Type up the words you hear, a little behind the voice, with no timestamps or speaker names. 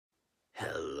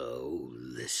Hello,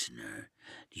 listener.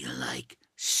 Do you like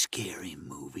scary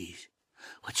movies?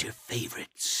 What's your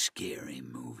favorite scary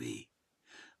movie?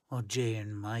 Well, Jay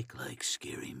and Mike like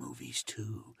scary movies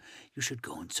too. You should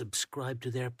go and subscribe to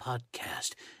their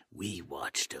podcast, We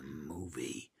Watched a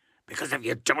Movie. Because if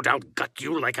you don't, I'll gut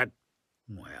you like a...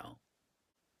 Well,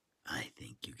 I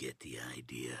think you get the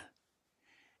idea.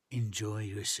 Enjoy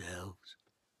yourselves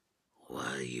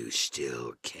while you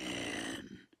still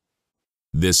can.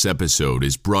 This episode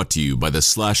is brought to you by the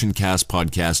Slash and Cast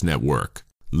Podcast Network.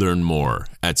 Learn more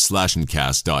at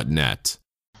slashandcast.net.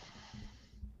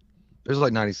 There's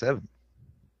like 97.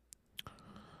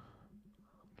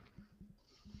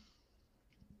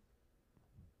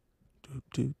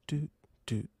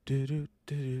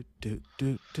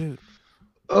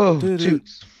 Oh,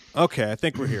 toots. Okay, I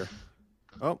think we're here.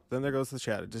 Oh, then there goes the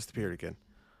chat. It disappeared again.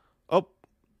 Oh,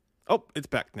 it's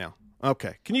back now.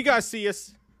 Okay, can you guys see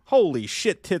us? Holy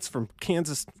shit tits from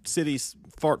Kansas City's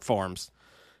fart farms.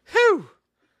 Whew.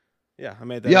 Yeah, I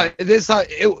made that. Yeah,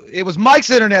 it was Mike's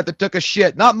internet that took a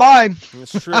shit, not mine.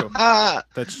 That's true.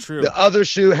 That's true. The other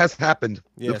shoe has happened.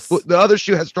 Yes. The other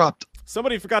shoe has dropped.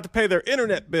 Somebody forgot to pay their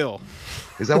internet bill.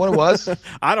 Is that what it was?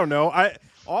 I don't know.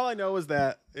 All I know is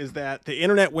that the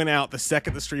internet went out the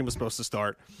second the stream was supposed to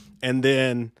start, and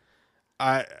then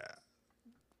I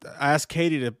asked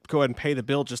Katie to go ahead and pay the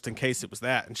bill just in case it was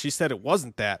that, and she said it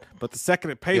wasn't that. But the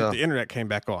second it paid, the internet came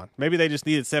back on. Maybe they just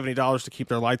needed $70 to keep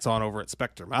their lights on over at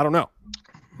Spectrum. I don't know.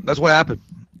 That's what happened.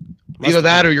 Either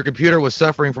that or your computer was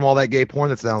suffering from all that gay porn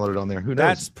that's downloaded on there. Who knows?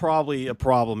 That's probably a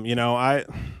problem. You know, I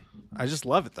just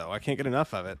love it though. I can't get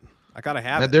enough of it. I gotta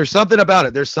have it. There's something about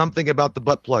it. There's something about the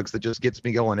butt plugs that just gets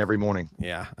me going every morning.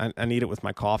 Yeah, I need it with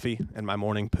my coffee and my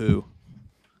morning poo.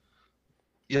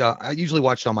 Yeah, I usually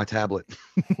watch it on my tablet.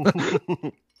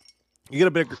 You get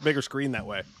a bigger screen that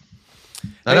way.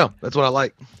 I know. That's what I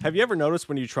like. Have you ever noticed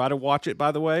when you try to watch it,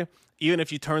 by the way, even if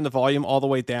you turn the volume all the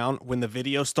way down, when the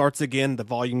video starts again, the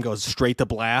volume goes straight to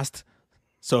blast.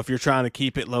 So if you're trying to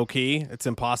keep it low key, it's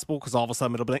impossible because all of a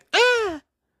sudden it'll be like, ah!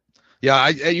 Yeah,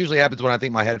 it usually happens when I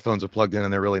think my headphones are plugged in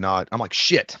and they're really not. I'm like,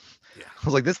 shit. Yeah. I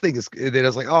was like, this thing is, it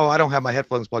is like, oh, I don't have my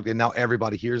headphones plugged in. Now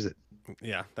everybody hears it.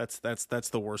 Yeah, that's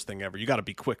the worst thing ever. You got to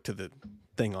be quick to the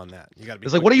thing on that. You got to be.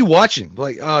 It's like, what are you watching?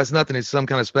 Like, oh, it's nothing. It's some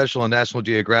kind of special on National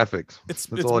Geographic. It's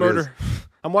murder.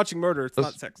 I'm watching murder. It's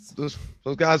not sex. Those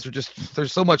guys are just.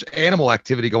 There's so much animal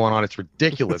activity going on. It's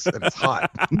ridiculous and it's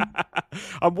hot.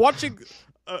 I'm watching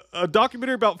a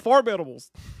documentary about farm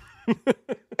animals.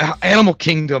 Animal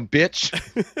Kingdom, bitch.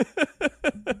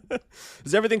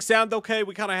 Does everything sound okay?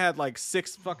 We kind of had like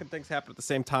 6 fucking things happen at the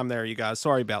same time there, you guys.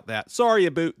 Sorry about that. Sorry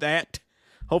about that.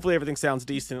 Hopefully everything sounds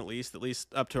decent at least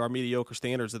up to our mediocre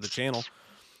standards of the channel.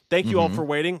 Thank you all for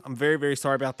waiting. I'm very, very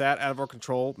sorry about that. Out of our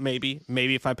control. Maybe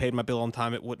if I paid my bill on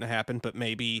time, it wouldn't have happened, but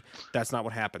maybe that's not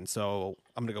what happened. So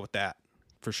I'm gonna go with that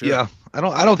for sure. Yeah, I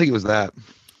don't think it was that.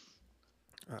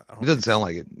 It doesn't sound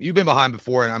like it. You've been behind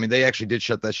before, and I mean, they actually did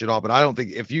shut that shit off. But I don't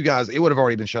think if you guys, it would have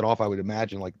already been shut off. I would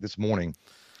imagine, like this morning.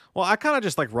 Well, I kind of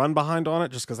just like run behind on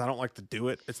it just because I don't like to do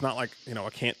it. It's not like, I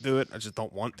can't do it. I just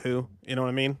don't want to. You know what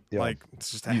I mean? Yeah. Like, it's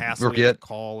just a hassle to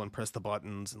call and press the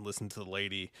buttons and listen to the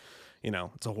lady.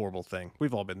 It's a horrible thing.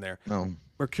 We've all been there. Oh.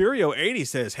 Mercurio80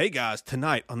 says, hey guys,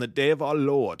 tonight on the day of our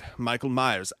Lord, Michael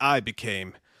Myers, I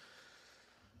became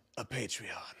a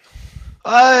Patreon.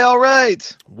 Hey, all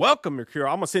right. Welcome, Mercurio.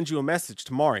 I'm going to send you a message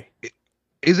tomorrow.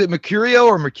 Is it Mercurio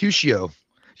or Mercutio?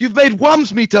 You've made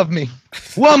worm's meat of me.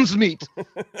 Worm's meat.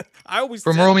 I always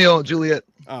from Romeo and Juliet.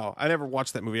 Oh, I never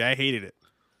watched that movie. I hated it.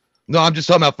 No, I'm just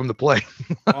talking about from the play.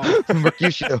 Oh.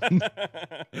 Mercutio.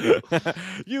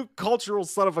 You cultural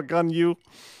son of a gun, you.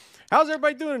 How's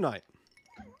everybody doing tonight?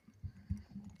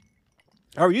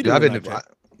 How are you doing tonight?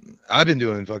 I've been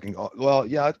doing fucking well.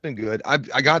 Yeah, it's been good. I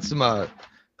got some.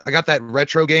 I got that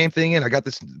retro game thing in. I got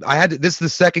this. This is the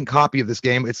second copy of this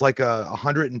game. It's like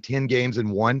 110 games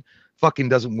in one. Fucking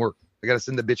doesn't work. I got to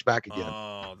send the bitch back again.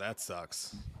 Oh, that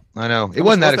sucks. I know. It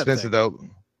wasn't that expensive though.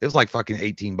 It was like fucking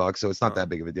 $18, so it's not that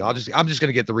big of a deal. I'm just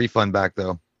gonna get the refund back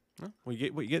though. Well,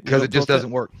 you get because it just doesn't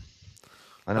work.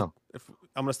 I know.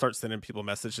 I'm gonna start sending people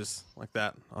messages like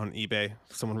that on eBay.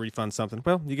 If someone refunds something,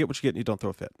 well, you get what you get, and you don't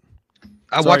throw a fit.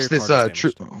 I watched this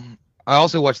I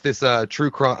also watched this true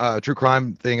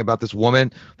crime thing about this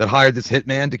woman that hired this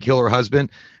hitman to kill her husband,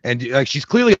 and she's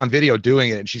clearly on video doing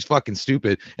it, and she's fucking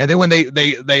stupid. And then when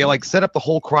they like set up the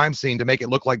whole crime scene to make it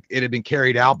look like it had been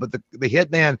carried out, but the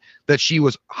hitman that she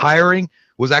was hiring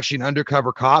was actually an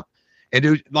undercover cop, and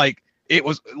it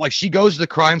was like she goes to the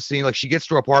crime scene, like she gets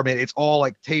to her apartment, it's all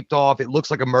like taped off, it looks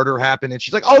like a murder happened, and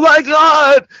she's like, oh my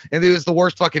god, and it was the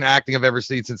worst fucking acting I've ever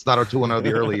seen since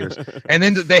 90210 the early years. And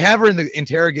then they have her in the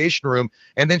interrogation room,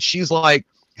 and then she's like,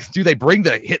 dude, they bring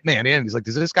the hitman in, he's like,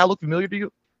 does this guy look familiar to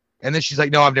you? And then she's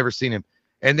like, no, I've never seen him.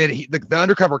 And then the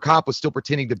undercover cop was still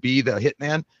pretending to be the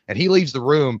hitman, and he leaves the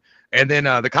room. And then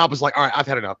the cop was like, all right, I've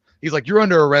had enough. He's like, you're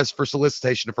under arrest for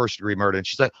solicitation of first-degree murder. And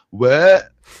she's like,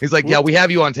 what? He's like, yeah, we have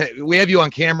you on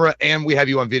camera, and we have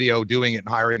you on video doing it and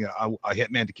hiring a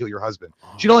hitman to kill your husband.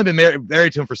 She'd only been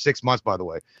married to him for 6 months, by the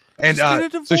way. And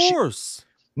get a divorce.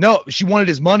 No, she wanted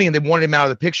his money, and they wanted him out of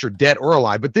the picture, dead or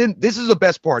alive. But then this is the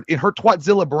best part. In her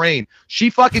Twatzilla brain, she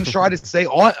fucking tried to say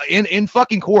in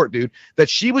fucking court, dude, that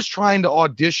she was trying to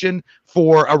audition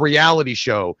for a reality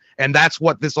show, and that's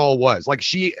what this all was. Like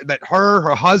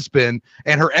her husband,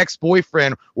 and her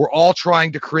ex-boyfriend were all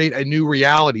trying to create a new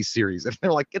reality series, and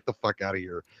they're like, get the fuck out of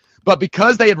here. But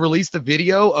because they had released a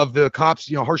video of the cops,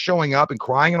 her showing up and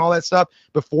crying and all that stuff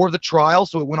before the trial,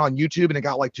 so it went on YouTube and it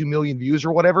got like 2 million views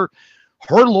or whatever.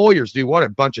 Her lawyers, dude, what a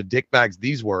bunch of dickbags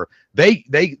these were. They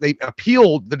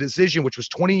appealed the decision, which was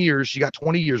 20 years. She got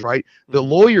 20 years, right? The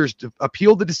lawyers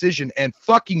appealed the decision and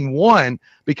fucking won,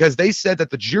 because they said that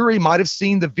the jury might have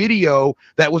seen the video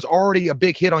that was already a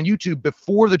big hit on YouTube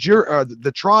before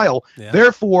the trial,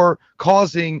 therefore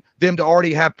causing them to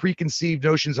already have preconceived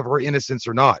notions of her innocence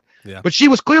or not. Yeah. But she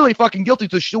was clearly fucking guilty,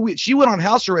 so she went on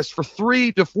house arrest for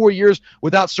 3 to 4 years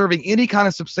without serving any kind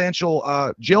of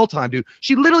substantial jail time, dude.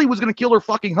 She literally was going to kill her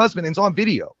fucking husband, and it's on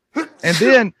video. And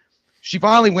then she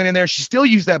finally went in there. She still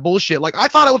used that bullshit. Like, I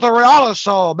thought it was a reality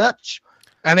show, bitch.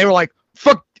 And they were like,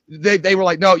 fuck. They were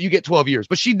like, no, you get 12 years.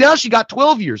 But she got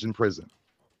 12 years in prison.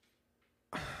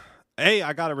 Hey,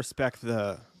 I gotta respect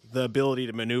the ability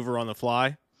to maneuver on the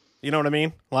fly. You know what I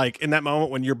mean? Like, in that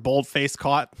moment when you're bold-faced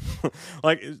caught,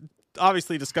 like,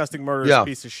 obviously disgusting murder is a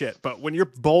piece of shit, but when you're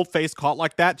bold-faced caught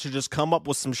like that, to just come up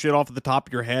with some shit off the top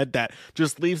of your head that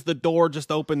just leaves the door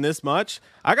just open this much,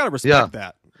 I gotta respect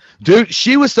that. Dude,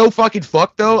 she was so fucking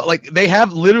fucked, though. Like, they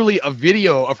have literally a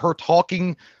video of her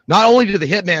talking not only to the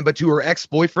hitman, but to her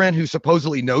ex-boyfriend, who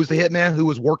supposedly knows the hitman, who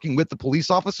was working with the police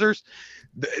officers.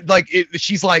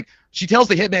 She's like, she tells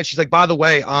the hitman, she's like, by the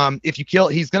way, if you kill,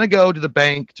 he's going to go to the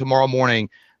bank tomorrow morning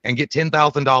and get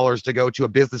 $10,000 to go to a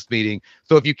business meeting.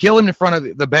 So if you kill him in front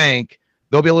of the bank,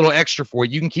 there'll be a little extra for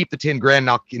you. You can keep the 10 grand and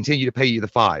I'll continue to pay you the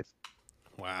 5.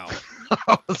 Wow.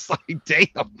 I was like,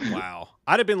 damn. Wow.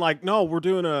 I'd have been like, no, we're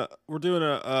doing a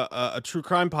true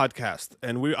crime podcast,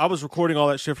 and I was recording all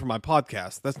that shit for my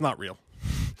podcast. That's not real.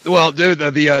 Well, dude,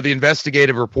 the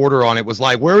investigative reporter on it was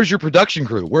like, where is your production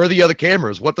crew? Where are the other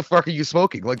cameras? What the fuck are you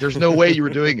smoking? Like, there's no way you were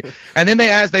doing it. And then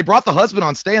they brought the husband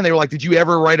on stand. They were like, did you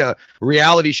ever write a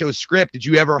reality show script? Did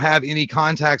you ever have any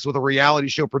contacts with a reality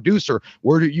show producer?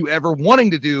 Were you ever wanting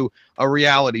to do a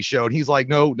reality show? And he's like,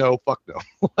 no, fuck no.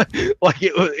 Like,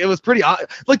 it was pretty odd.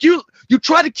 Like, you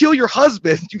tried to kill your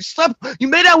husband. You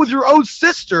made out with your own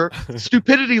sister,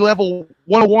 stupidity level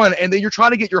 101, and then you're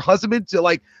trying to get your husband to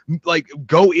like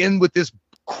go in with this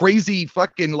crazy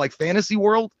fucking like fantasy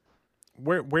world.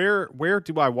 Where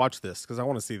do I watch this? Because I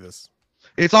want to see this.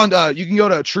 It's on. You can go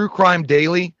to True Crime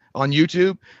Daily on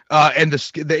YouTube, and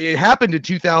it happened in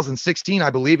 2016, I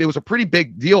believe. It was a pretty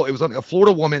big deal. It was a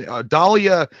Florida woman,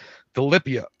 Dahlia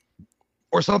Delipia,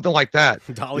 or something like that.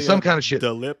 Dahlia, some kind of shit.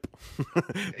 Delip.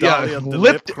 Yeah,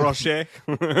 Lip crochet.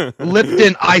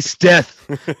 Lipton Ice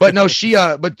Death. But no, she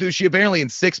apparently in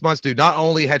 6 months, dude, not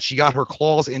only had she got her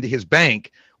claws into his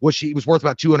bank, which he was worth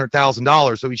about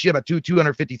 $200,000, so she had about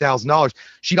 $250,000.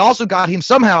 She'd also got him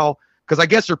somehow, because I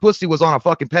guess her pussy was on a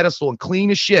fucking pedestal and clean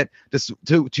as shit,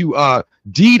 to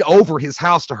deed over his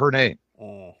house to her name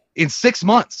in 6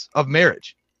 months of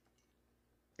marriage.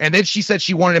 And then she said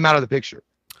she wanted him out of the picture.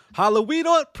 Holla, we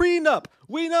not prenup.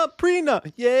 We not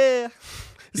prenup. Yeah.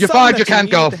 You're fine. You can't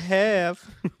go.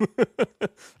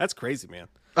 That's crazy, man.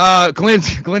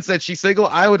 Glenn said she's single.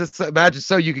 I would imagine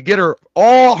so. You could get her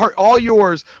all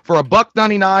yours for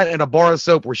 $1.99 and a bar of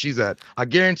soap where she's at. I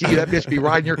guarantee you that bitch be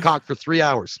riding your cock for 3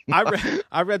 hours.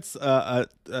 I read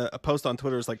a post on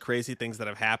Twitter. It's like crazy things that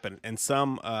have happened, and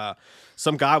some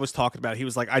guy was talking about it. He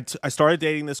was like, I started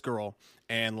dating this girl,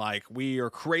 and like we are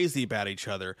crazy about each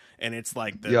other, and it's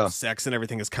like the sex and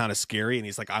everything is kind of scary. And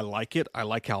he's like, I like it. I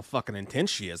like how fucking intense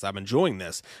she is. I'm enjoying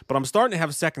this, but I'm starting to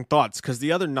have second thoughts because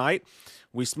the other night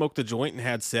we smoked a joint and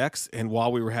had sex, and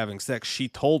while we were having sex, she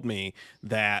told me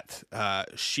that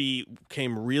she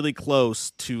came really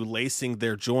close to lacing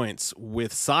their joints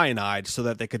with cyanide so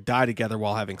that they could die together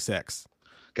while having sex.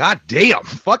 God damn,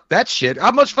 fuck that shit.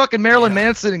 How much fucking Marilyn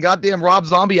Manson and goddamn Rob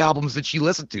Zombie albums did she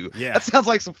listen to? Yeah. That sounds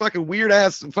like some fucking weird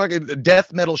ass fucking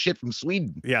death metal shit from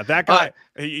Sweden. Yeah, that guy.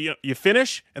 You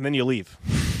finish and then you leave.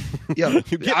 Yeah.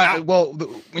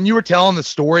 When you were telling the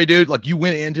story, dude, like you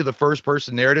went into the first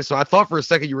person narrative. So I thought for a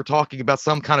second you were talking about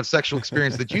some kind of sexual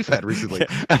experience that you've had recently.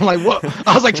 And I'm like, what?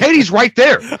 I was like, Katie's right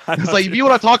there. It's like, if you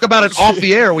want to talk about it off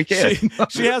the air, we can.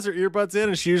 She has her earbuds in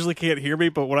and she usually can't hear me.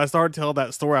 But when I started telling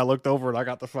that story, I looked over and I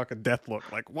got the fucking death look.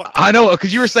 Like, what? I know,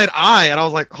 because you were saying and I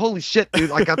was like, holy shit, dude.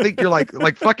 Like, I think you're like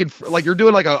fucking, like you're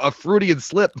doing like a Freudian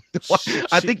slip.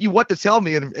 I think you want to tell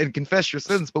me and confess your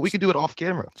sins, but we can do it off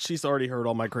camera. She's already heard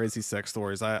all my crazy sex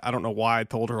stories. I don't know why I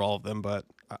told her all of them, but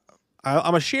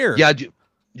I'm a share. Yeah. Did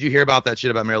you hear about that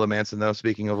shit about Marilyn Manson, though,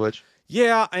 speaking of which?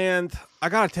 Yeah, and I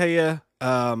got to tell you,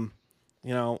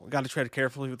 got to tread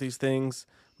carefully with these things,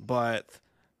 but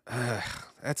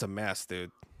that's a mess,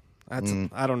 dude. That's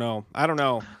I don't know.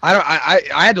 I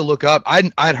had to look up.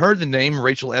 I'd heard the name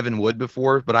Rachel Evan Wood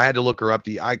before, but I had to look her up.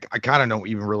 I kind of don't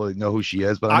even really know who she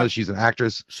is, but I know she's an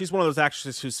actress. She's one of those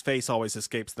actresses whose face always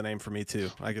escapes the name for me too.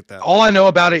 I get that. All I know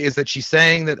about it is that she's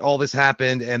saying that all this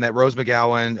happened and that Rose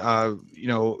McGowan,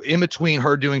 in between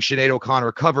her doing Sinead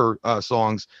O'Connor cover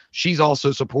songs, she's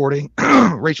also supporting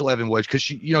Rachel Evan Wood because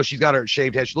she's got her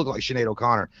shaved head. She looks like Sinead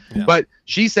O'Connor, but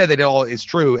she said that it all is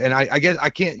true. And I guess I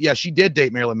can't. Yeah, she did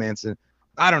date Marilyn Manson.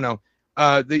 I don't know.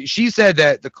 She said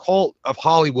that the cult of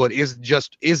Hollywood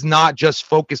is not just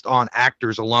focused on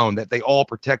actors alone, that they all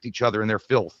protect each other in their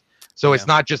filth. So it's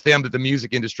not just them, but the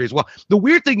music industry as well. The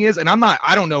weird thing is, and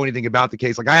I don't know anything about the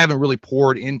case. Like I haven't really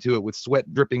poured into it with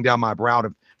sweat dripping down my brow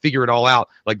to figure it all out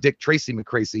like Dick Tracy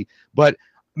McCracy. But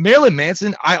Marilyn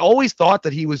Manson, I always thought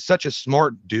that he was such a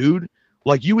smart dude.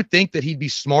 Like you would think that he'd be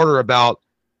smarter about,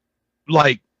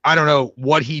 like, I don't know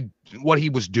what he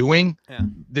was doing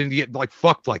than to get like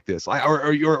fucked like this,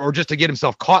 or just to get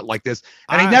himself caught like this.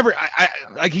 And he never,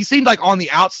 like he seemed like on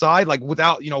the outside, like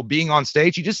without being on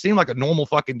stage, he just seemed like a normal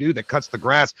fucking dude that cuts the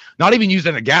grass, not even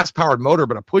using a gas powered motor,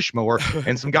 but a push mower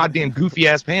and some goddamn goofy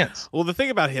ass pants. Well, the thing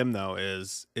about him though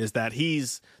is that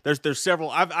there's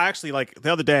several. I actually, like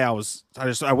the other day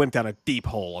I went down a deep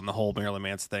hole on the whole Marilyn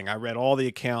Manson thing. I read all the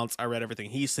accounts, I read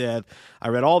everything he said, I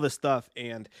read all this stuff,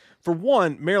 and for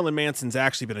one, Marilyn Manson's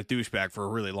actually been a douchebag for a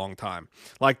really long time.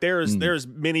 Like there's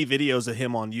many videos of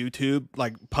him on YouTube,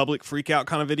 like public freak out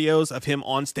kind of videos of him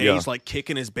on stage, like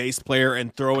kicking his bass player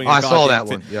and throwing. I saw that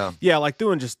one. Yeah, like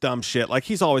doing just dumb shit. Like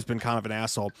he's always been kind of an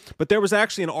asshole. But there was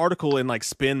actually an article in like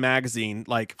Spin magazine,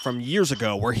 like from years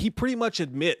ago, where he pretty much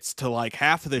admits to like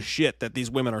half of the shit that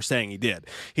these women are saying he did.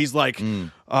 He's like,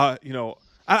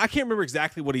 I can't remember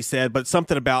exactly what he said, but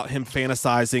something about him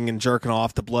fantasizing and jerking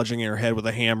off to bludgeoning her head with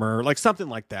a hammer, like something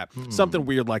like that, something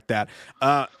weird like that.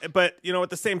 But at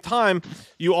the same time,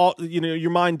 your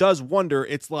mind does wonder.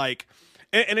 It's like,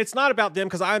 and it's not about them,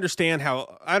 because I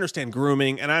understand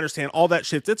grooming and I understand all that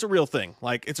shit. It's a real thing.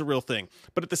 Like it's a real thing.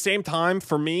 But at the same time,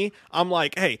 for me, I'm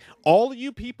like, hey, all of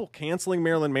you people canceling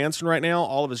Marilyn Manson right now,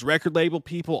 all of his record label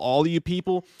people, all of you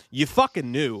people, you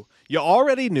fucking knew. You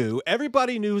already knew.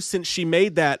 Everybody knew since she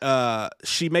made that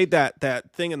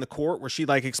thing in the court where she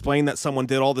like explained that someone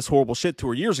did all this horrible shit to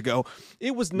her years ago.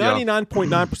 It was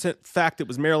 99.9% fact it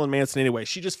was Marilyn Manson anyway.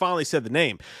 She just finally said the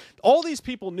name. All these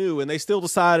people knew, and they still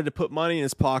decided to put money in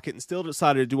his pocket and still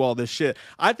decided to do all this shit.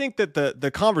 I think that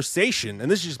the conversation, and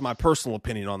this is just my personal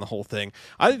opinion on the whole thing,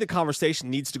 I think the conversation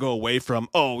needs to go away from,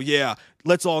 oh yeah,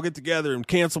 let's all get together and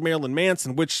cancel Marilyn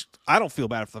Manson, which I don't feel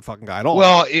bad for the fucking guy at all.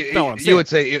 Well, you would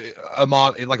say a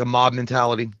mob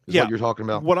mentality is what you're talking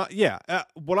about. What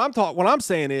I'm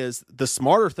saying is the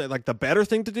smarter thing, like the better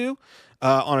thing to do,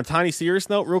 on a tiny serious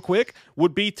note, real quick,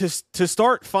 would be to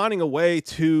start finding a way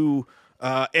to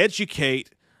educate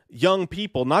young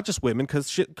people, not just women,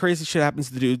 because crazy shit happens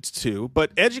to dudes too,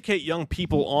 but educate young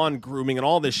people on grooming and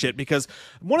all this shit. Because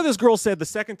one of those girls said the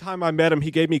second time I met him,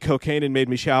 he gave me cocaine and made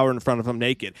me shower in front of him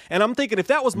naked. And I'm thinking, if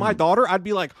that was my daughter, I'd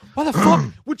be like, why the fuck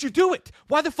would you do it?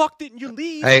 Why the fuck didn't you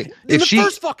leave in the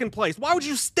first fucking place? Why would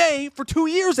you stay for 2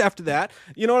 years after that?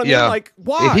 You know what I mean? Like,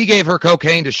 why? If he gave her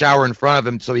cocaine to shower in front of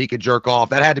him so he could jerk off,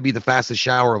 that had to be the fastest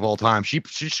shower of all time. She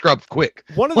scrubbed quick.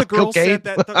 One of the girls said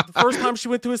that the first time she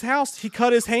went to his house, he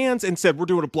cut his hands and said, we're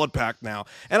doing a blood pact now.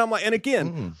 And I'm like, and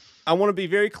again, I want to be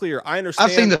very clear. I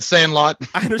understand. I've seen The Sandlot.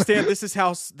 I understand this is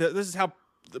how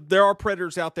there are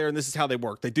predators out there, and this is how they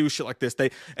work. They do shit like this.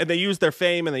 They use their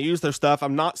fame and they use their stuff.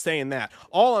 I'm not saying that.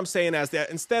 All I'm saying is that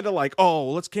instead of like,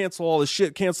 oh, let's cancel all this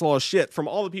shit from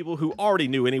all the people who already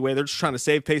knew anyway, they're just trying to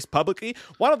save face publicly.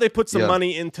 Why don't they put some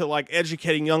money into like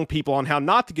educating young people on how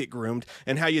not to get groomed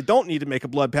and how you don't need to make a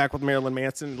blood pact with Marilyn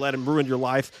Manson and let him ruin your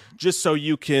life just so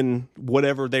you can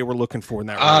whatever they were looking for in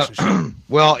that relationship.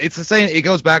 Well, it's the same. It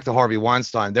goes back to Harvey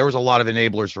Weinstein. There was a lot of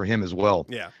enablers for him as well.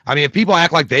 Yeah. I mean, if people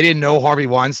act like they didn't know Harvey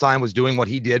Weinstein was doing what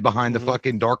he did behind the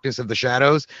fucking darkness of the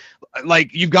shadows,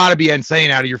 like, you've got to be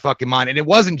insane out of your fucking mind. And it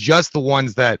wasn't just the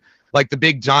ones that, like, the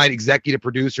big giant executive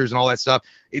producers and all that stuff.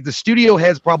 The studio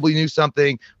heads probably knew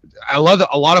something. I love that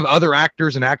a lot of other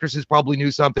actors and actresses probably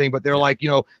knew something, but they're like,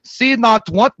 see not,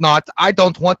 want not. I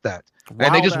don't want that.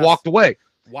 And they just walked away.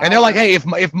 And they're like, hey,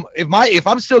 if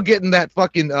I'm still getting that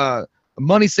fucking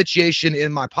money situation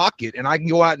in my pocket and I can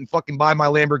go out and fucking buy my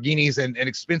Lamborghinis and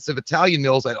expensive Italian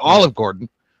meals at Olive Garden,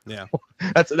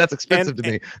 that's expensive to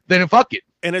me, then fuck it.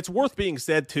 And it's worth being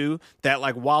said too that,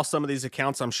 like, while some of these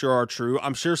accounts I'm sure are true,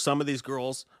 I'm sure some of these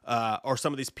girls or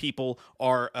some of these people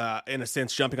are in a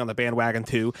sense jumping on the bandwagon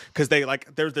too, because they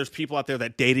like there's people out there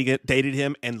that dated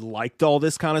him and liked all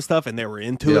this kind of stuff and they were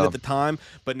into it at the time,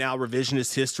 but now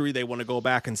revisionist history, they want to go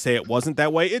back and say it wasn't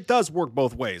that way. It does work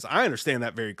both ways. I understand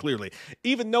that very clearly.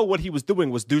 Even though what he was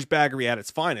doing was douchebaggery at its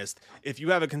finest, if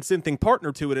you have a consenting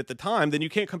partner to it at the time, then you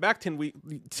can't come back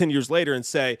 10 years later and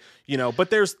say,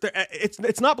 but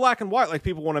it's not black and white like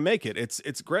people want to make it.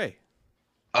 It's gray.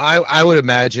 I would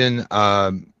imagine,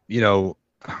 the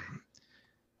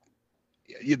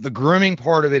grooming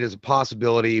part of it is a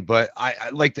possibility, but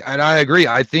and I agree.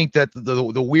 I think that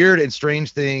the weird and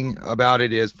strange thing about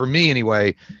it is, for me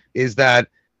anyway, is that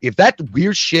if that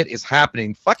weird shit is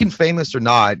happening, fucking famous or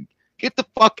not, get the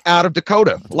fuck out of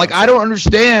Dakota. Like, I don't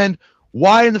understand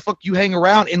why in the fuck you hang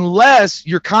around unless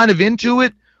you're kind of into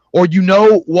it. Or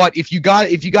if you got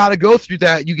to go through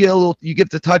that, you get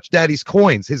to touch daddy's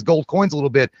coins, his gold coins a little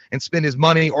bit and spend his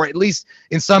money, or at least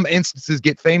in some instances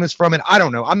get famous from it. I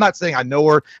don't know. I'm not saying I know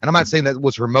her, and I'm not saying that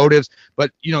was her motives,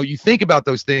 but you think about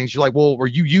those things. You're like, well, were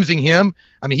you using him?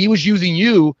 I mean, he was using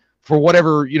you for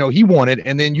whatever, he wanted,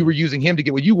 and then you were using him to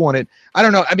get what you wanted. I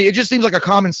don't know. I mean, it just seems like a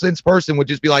common sense person would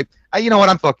just be like, you know what?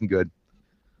 I'm fucking good.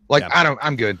 Like,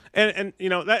 I'm good. And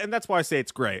that's why I say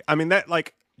it's great. I mean, that,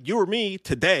 like, you or me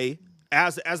today,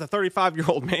 as a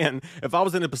 35-year-old man, if I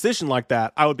was in a position like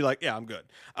that, I would be like, yeah, I'm good.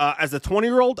 As a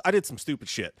 20-year-old, I did some stupid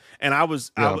shit, and I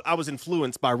was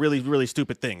influenced by really, really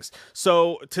stupid things.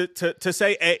 So to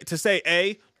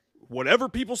say whatever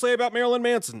people say about Marilyn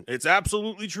Manson, it's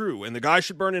absolutely true, and the guy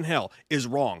should burn in hell, is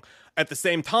wrong. At the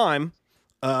same time,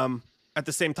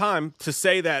 to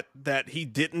say that he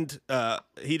didn't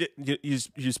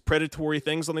use predatory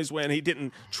things on these women, and he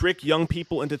didn't trick young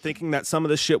people into thinking that some of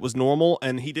this shit was normal,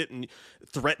 and he didn't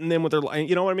threaten them with their,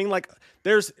 you know what I mean? Like,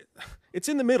 it's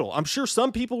in the middle. I'm sure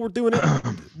some people were doing it,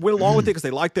 went along with it because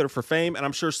they liked it for fame, and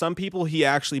I'm sure some people he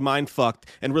actually mind fucked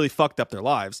and really fucked up their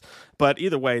lives. But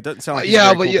either way, it doesn't sound like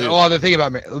the thing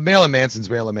about Marilyn Manson's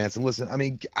Marilyn Manson. Listen, I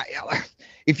mean,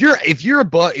 if you're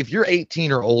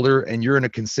 18 or older and you're in a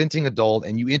consenting adult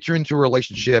and you enter into a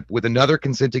relationship with another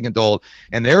consenting adult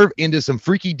and they're into some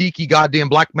freaky deaky goddamn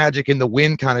black magic in the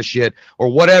wind kind of shit or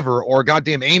whatever, or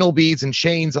goddamn anal beads and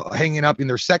chains hanging up in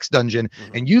their sex dungeon,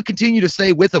 and you continue to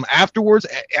stay with them afterwards,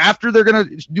 after they're gonna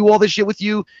do all this shit with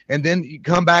you, and then you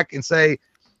come back and say,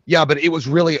 yeah, but it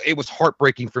was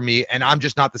heartbreaking for me, and I'm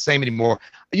just not the same anymore.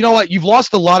 You know what? You've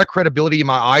lost a lot of credibility in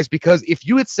my eyes, because if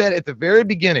you had said at the very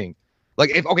beginning,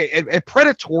 like, if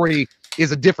predatory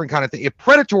is a different kind of thing. If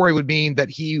predatory would mean that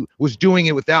he was doing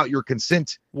it without your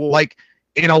consent, like,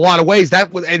 in a lot of ways,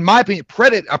 that would, in my opinion,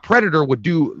 a predator would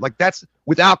do, like, that's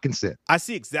without consent. I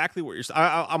see exactly what you're saying.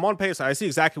 I'm on pace. I see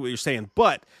exactly what you're saying,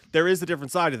 but there is a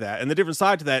different side to that. And the different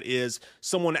side to that is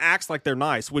someone acts like they're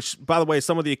nice, which, by the way,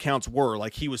 some of the accounts were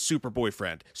like, he was super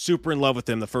boyfriend, super in love with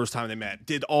them the first time they met,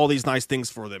 did all these nice things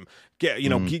for them,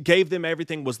 he gave them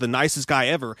everything, was the nicest guy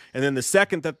ever. And then the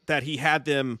second that he had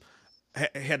them,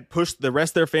 had pushed the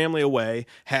rest of their family away,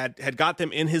 had got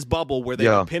them in his bubble where they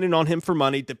depended on him for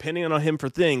money, depending on him for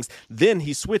things, then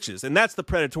he switches. And that's the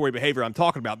predatory behavior I'm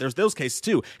talking about. There's those cases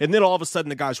too. And then all of a sudden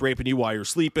the guy's raping you while you're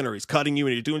sleeping, or he's cutting you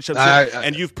and you're doing shit,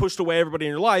 and you've pushed away everybody in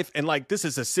your life. And, like, this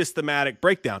is a systematic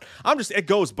breakdown. It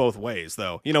goes both ways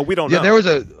though. We don't know.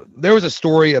 There was a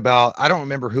story about, I don't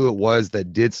remember who it was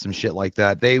that did some shit like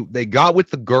that. They got with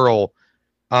the girl.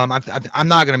 I'm not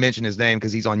going to mention his name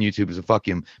because he's on YouTube, so fuck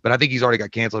him. But I think he's already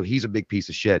got canceled. He's a big piece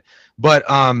of shit. But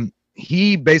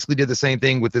he basically did the same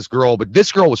thing with this girl, but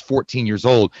this girl was 14 years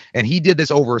old, and he did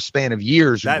this over a span of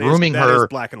years, grooming her. That is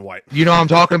black and white. You know what I'm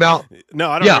talking about?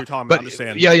 No, I don't know what you're talking about. I'm just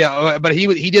saying. Yeah. But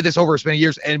he did this over a span of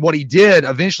years, and what he did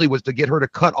eventually was to get her to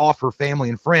cut off her family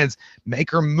and friends, make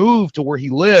her move to where he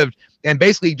lived, and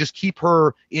basically just keep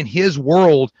her in his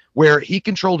world where he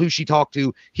controlled who she talked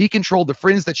to. He controlled the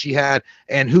friends that she had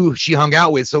and who she hung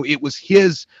out with. So it was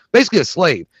basically a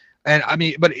slave. And I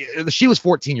mean, but she was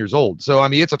 14 years old. So, I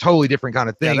mean, it's a totally different kind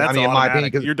of thing. Yeah, I mean, in my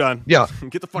opinion, you're done. Yeah.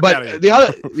 Get the fuck out of here.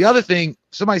 The other thing,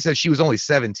 somebody said she was only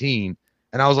 17.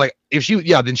 And I was like, then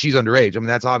she's underage. I mean,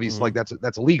 that's obvious. Like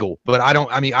that's illegal, but I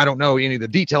don't know any of the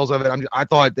details of it. I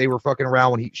thought they were fucking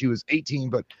around when she was 18,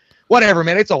 but whatever,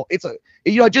 man.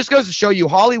 It just goes to show you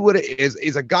Hollywood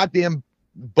is a goddamn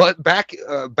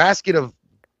basket of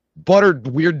buttered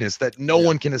weirdness that no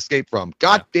one can escape from.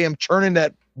 Goddamn churning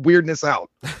that weirdness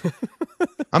out.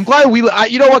 I'm glad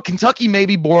you know what, Kentucky may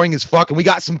be boring as fuck, and we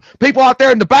got some people out there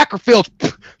in the backer fields.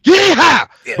 Yeah!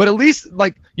 But at least,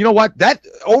 like, you know what, that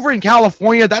over in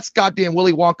California, that's goddamn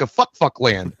Willy Wonka fuck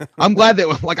land. I'm glad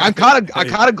that, like, I'm kind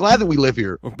of glad that we live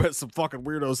here. I bet some fucking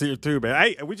weirdos here too, man.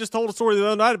 Hey, we just told a story the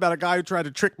other night about a guy who tried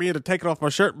to trick me into taking off my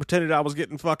shirt and pretended I was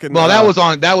getting fucking. Well,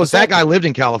 that guy lived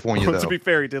in California though. To be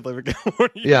fair, he did live in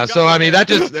California. Yeah, so I mean, that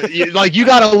just like you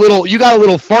got a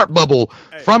little fart bubble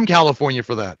from California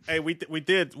for that. Hey, we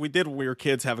did when we were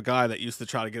kids have a guy that used to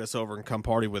try to get us over and come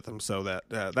party with him. So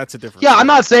that's a different. Yeah, story. I'm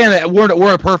not saying that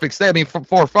we're a perfect state. I mean,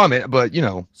 far from it, but you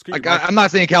know, like I'm not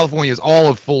saying California is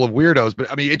all full of weirdos, but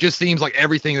I mean, it just seems like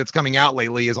everything that's coming out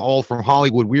lately is all from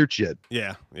Hollywood weird shit.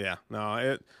 Yeah.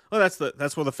 No, that's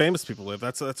where the famous people live.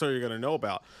 That's all you're gonna know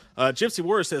about. Gypsy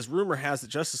Warrior says rumor has that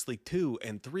Justice League 2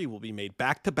 and 3 will be made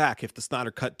back to back if the Snyder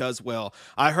Cut does well.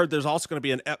 I heard there's also going to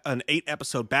be an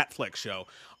 8-episode Batfleck show.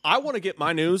 I want to get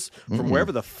my news from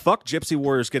wherever the fuck Gypsy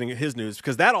Warrior's getting his news,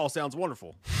 because that all sounds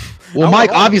wonderful. Well, Mike,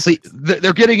 obviously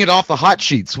they're getting it off the hot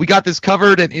sheets. We got this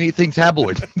covered at anything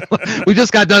tabloid. We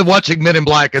just got done watching Men in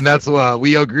Black, and that's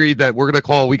we agreed that we're gonna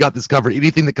call. We got this covered.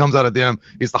 Anything that comes out of them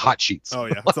is the hot sheets. Oh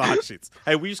yeah, it's the hot sheets.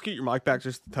 Hey, will you just keep your mic back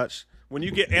just a touch? When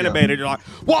you get animated, you're like,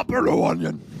 "Whopper the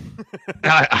onion."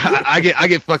 I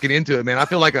get fucking into it, man. I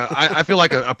feel like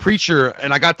a preacher,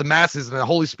 and I got the masses, and the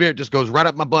Holy Spirit just goes right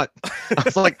up my butt. I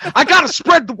was like, I gotta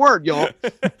spread the word, y'all.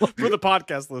 For the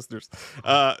podcast listeners,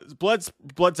 blood's.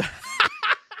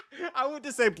 I would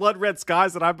just say blood red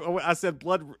skies, and I said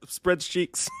blood spreads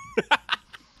cheeks.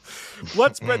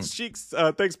 Blood spreads cheeks.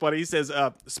 Thanks, buddy. He says,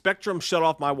 Spectrum shut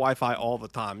off my Wi-Fi all the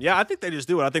time. Yeah, I think they just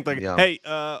do it. I think hey,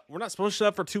 we're not supposed to shut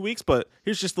up for 2 weeks, but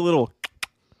here's just a little,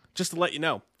 just to let you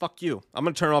know. Fuck you. I'm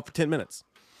going to turn it off for 10 minutes.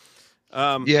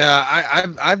 I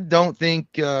don't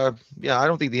think the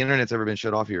internet's ever been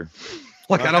shut off here.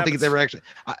 Like, I don't think it's ever actually.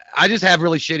 I just have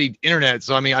really shitty internet,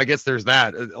 so I mean, I guess there's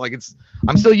that. Like,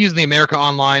 I'm still using the America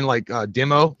Online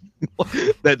demo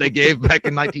that they gave back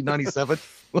in 1997.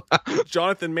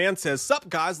 Jonathan Mann says, "Sup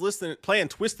guys, playing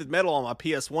Twisted Metal on my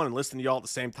PS1 and listening to y'all at the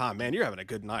same time. Man, you're having a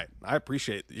good night. I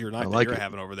appreciate your night that you're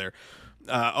having over there."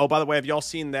 Oh, by the way, have y'all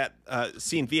seen that?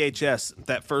 Seen VHS?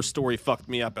 That first story fucked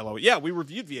me up. LOL. Yeah, we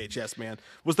reviewed VHS. Man,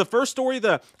 was the first story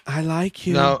the "I like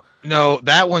you"? No,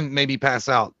 that one made me pass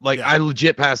out. Like, I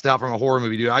legit passed out from a horror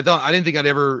movie, dude. I didn't think I'd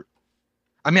ever.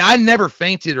 I mean, I never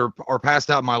fainted or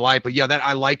passed out in my life, but yeah, that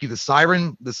 "I like you." The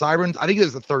sirens. I think it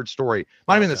was the third story.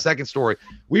 Might have been the second story.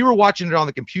 We were watching it on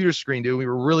the computer screen, dude. We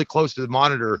were really close to the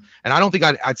monitor, and I don't think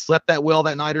I'd slept that well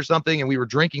that night or something. And we were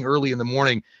drinking early in the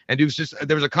morning, and it was just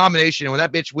there was a combination. And when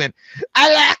that bitch went,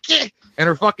 "I like it," and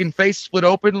her fucking face split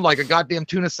open like a goddamn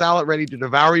tuna salad ready to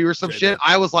devour you or some shit,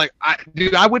 I was like, I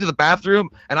went to the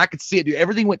bathroom and I could see it, dude.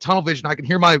 Everything went tunnel vision. I could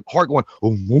hear my heart going,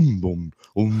 boom, boom, boom.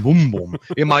 Boom, boom, boom,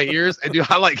 in my ears, and dude,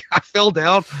 I fell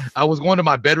down. I was going to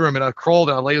my bedroom and I crawled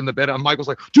and I laid in the bed. And Mike was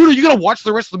like, "Dude, are you gonna watch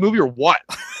the rest of the movie or what?"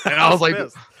 And I was like,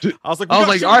 "Dude, all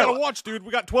right, gotta watch, dude.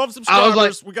 We got 12 subscribers. I was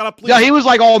like, we gotta please." Yeah, he was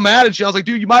like all mad and shit. I was like,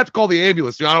 "Dude, you might have to call the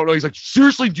ambulance, dude. I don't know." He's like,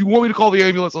 "Seriously, do you want me to call the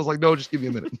ambulance?" I was like, "No, just give me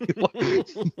a minute."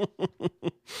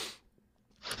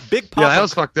 Big Papa, yeah, that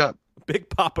was fucked up. Big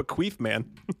Papa Queef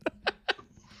Man.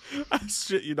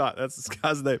 Shit, you not. That's this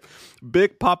guy's name.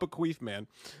 Big Papa Queef Man.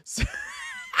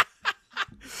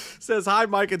 Says, "Hi,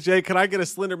 Mike and Jay. Can I get a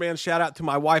Slender Man shout out to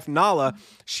my wife, Nala?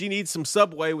 She needs some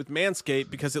Subway with Manscaped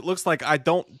because it looks like I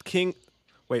don't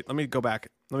Wait, let me go back.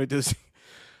 Let me do this.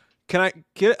 Can I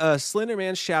get a Slender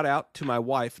Man shout out to my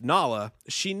wife, Nala?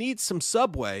 She needs some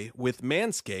Subway with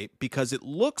Manscaped because it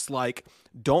looks like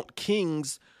don't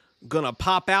kings gonna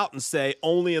pop out and say,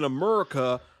 only in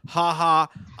America, haha,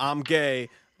 I'm gay.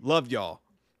 Love y'all."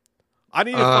 I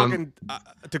need a fucking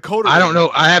decoder. I don't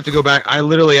know. I have to go back. I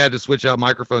literally had to switch out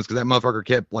microphones because that motherfucker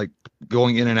kept like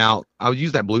going in and out. I would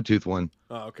use that Bluetooth one.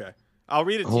 Oh, okay. I'll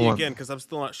read it to you again because I'm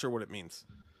still not sure what it means.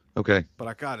 Okay. But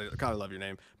I gotta love your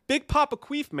name. Big Papa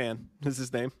Queef Man is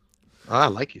his name. I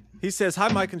like it. He says, "Hi,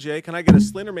 Mike and Jay. Can I get a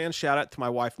Slender Man shout out to my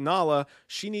wife Nala?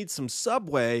 She needs some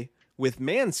Subway with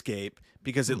Manscaped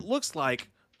because it looks like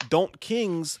Don't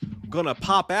King's gonna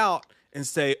pop out and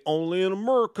say only in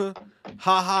America.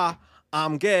 Ha ha.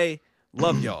 I'm gay.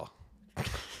 Love y'all."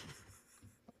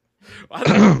 I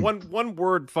don't know, one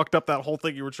word fucked up that whole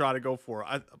thing you were trying to go for.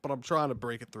 But I'm trying to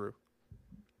break it through.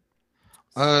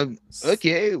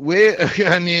 Okay. Well,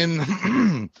 I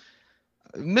mean,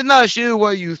 I'm not sure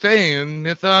what you're saying.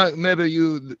 I thought maybe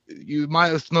you might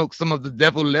have smoked some of the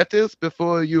devil lettuce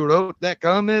before you wrote that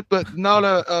comment, but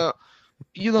not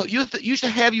you know, you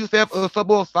should have yourself a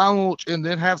Subway sandwich and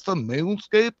then have some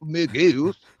manscape,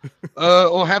 Miguel,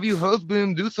 or have your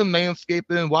husband do some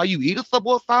manscaping while you eat a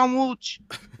Subway sandwich.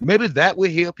 Maybe that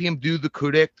will help him do the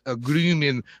correct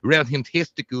grooming around him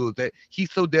testicles that he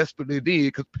so desperately did,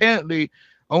 because apparently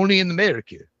only in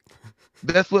America.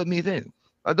 That's what me think.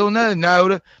 I don't know,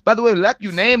 Noda. By the way, like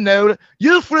your name, Noda,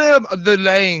 you're from the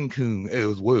Lion King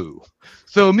as well.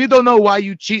 So me don't know why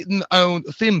you cheating on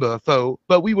Simba,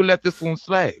 but we will let this one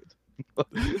slide.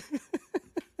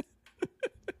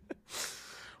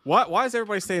 Why is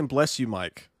everybody saying bless you,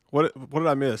 Mike? What did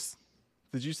I miss?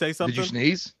 Did you say something? Did you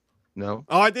sneeze? No.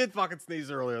 Oh, I did fucking sneeze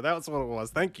earlier. That was what it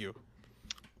was. Thank you.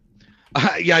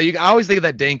 Yeah, I always think of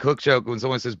that Dane Cook joke when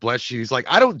someone says bless you. He's like,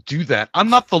 I don't do that. I'm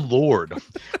not the Lord.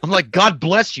 I'm like, God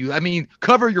bless you. I mean,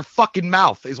 cover your fucking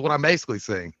mouth is what I'm basically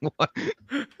saying.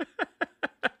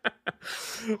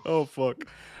 Oh, fuck.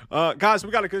 Guys,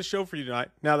 we got a good show for you tonight,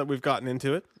 now that we've gotten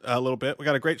into it a little bit. We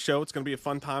got a great show. It's going to be a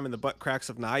fun time in the butt cracks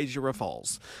of Niagara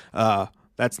Falls.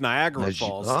 That's Niagara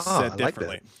Falls, said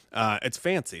differently. Like it's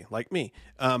fancy, like me.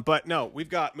 But no, we've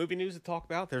got movie news to talk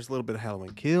about. There's a little bit of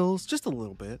Halloween Kills, just a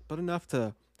little bit, but enough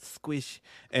to squish.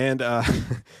 And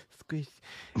squish.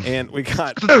 And we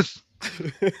got...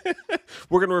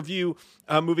 We're going to review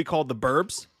a movie called The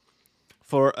Burbs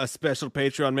for a special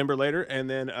Patreon member later. And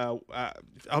then I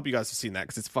hope you guys have seen that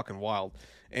because it's fucking wild.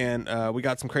 And we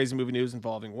got some crazy movie news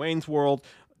involving Wayne's World.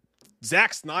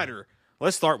 Zack Snyder.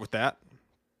 Let's start with that.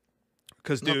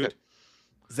 Because, dude, okay.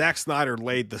 Zack Snyder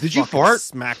laid the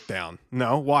smackdown.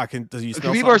 No, why? Does you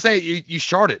smell? People are saying you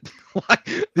sharted.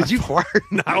 Did you fart?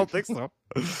 No, I don't think so.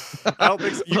 I don't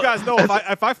think so. You guys know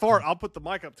if I fart, I'll put the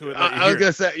mic up to it. I was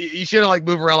gonna say you should like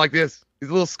move around like this. He's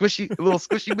a little squishy,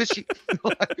 wishy.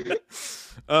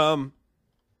 Let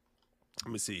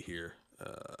me see here.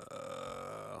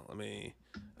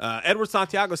 Edward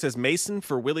Santiago says Mason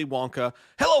for Willy Wonka.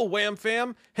 Hello, Wham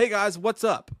Fam. Hey guys, what's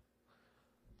up?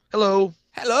 Hello.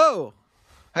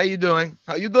 How you doing?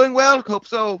 Are you doing well? Hope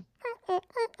so.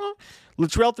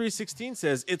 Latrell316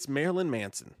 says it's Marilyn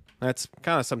Manson. That's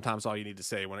kind of sometimes all you need to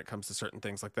say when it comes to certain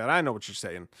things like that. I know what you're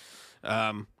saying.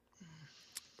 I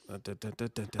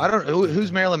don't know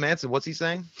who's Marilyn Manson. What's he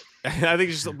saying? I think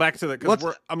it's just back to that.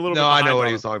 I'm a little. No, I know what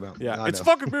he was talking about. Yeah, it's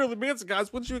fucking Marilyn Manson,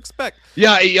 guys. What did you expect?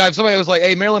 Yeah. If somebody was like,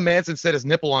 "Hey, Marilyn Manson set his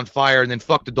nipple on fire and then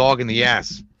fucked a dog in the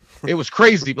ass." It was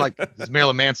crazy. Like, it's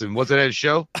Marilyn Manson. Was it at his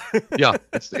show? Yeah,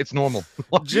 it's normal.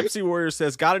 Gypsy Warrior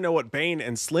says, "Got to know what Bane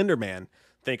and Slender Man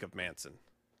think of Manson."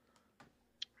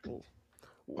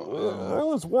 I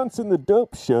was once in the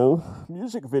Dope Show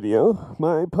music video.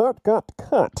 My part got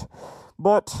cut.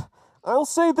 But I'll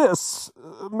say this.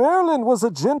 Marilyn was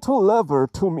a gentle lover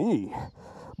to me.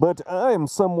 But I'm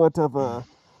somewhat of a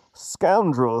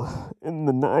scoundrel in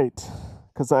the night.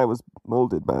 Because I was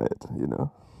molded by it, you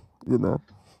know.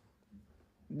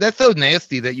 That's so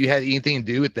nasty that you had anything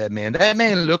to do with that man. That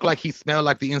man looked like he smelled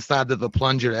like the inside of the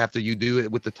plunger after you do it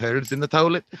with the turds in the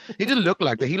toilet. He didn't look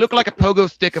like that. He looked like a pogo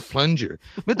stick of plunger.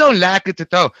 But don't like it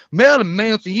at all. Marilyn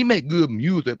Manson, he make good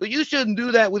music, but you shouldn't do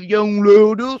that with young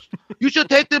ladies. You should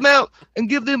take them out and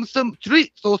give them some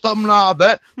treats or something like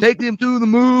that. Take them to the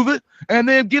movie and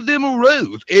then give them a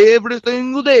rose every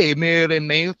single day, Marilyn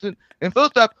Manson. And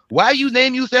first off, why you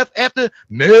name yourself after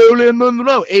Marilyn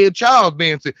Monroe and Charles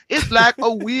Manson? It's like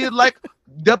a weird,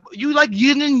 you like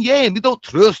yin and yang. We don't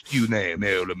trust you now,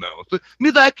 Marilyn Manson.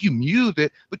 We like your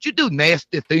music, but you do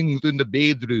nasty things in the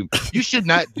bedroom. You should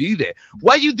not do that.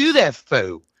 Why you do that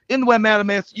for? Anyway, Marilyn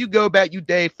Manson, you go back, you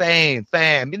day fam.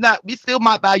 We still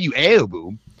might buy you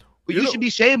album, but you should be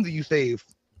ashamed of yourself.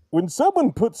 When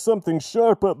someone puts something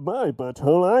sharp up my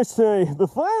butthole, I say, the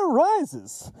fire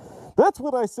rises. That's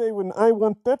what I say when I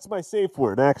want... That's my safe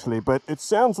word, actually, but it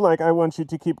sounds like I want you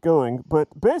to keep going.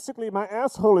 But basically, my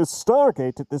asshole is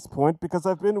Stargate at this point because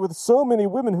I've been with so many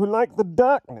women who like the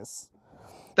darkness.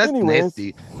 That's Anyways.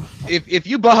 nasty. If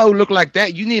you butthole look like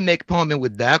that, you need to make appointment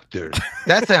with doctor.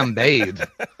 That sounds bad.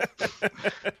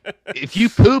 If you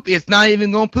poop, it's not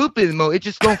even gonna poop anymore. It's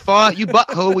just gonna fall out your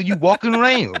butthole when you walking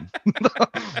around.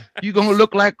 You're gonna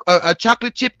look like a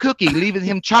chocolate chip cookie, leaving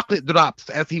him chocolate drops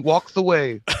as he walks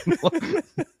away.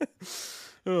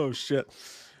 Oh shit.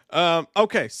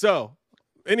 Okay, so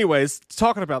anyways,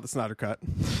 talking about the Snyder Cut.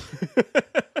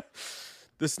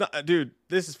 Dude,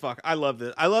 this is I love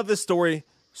this. I love this story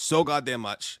so goddamn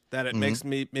much that it makes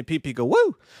me pee go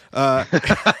woo. Yeah,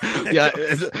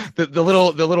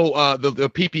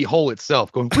 the pee hole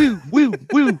itself going woo woo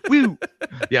woo woo.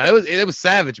 Yeah, it was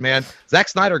savage, man. Zack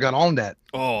Snyder got on that.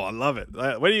 Oh, I love it.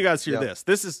 Wait do you guys hear this?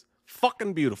 This is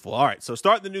fucking beautiful. All right, so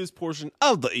start the news portion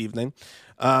of the evening.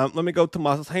 Let me go to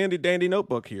my handy dandy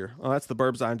notebook here. Oh, that's the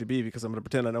Burbs IMDb because I'm going to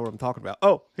pretend I know what I'm talking about.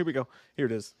 Oh, here we go. Here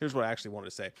it is. Here's what I actually wanted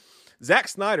to say. Zack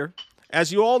Snyder,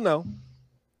 as you all know,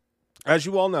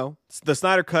 the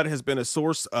Snyder Cut has been a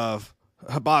source of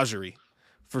hibagery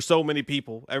for so many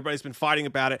people. Everybody's been fighting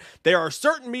about it. There are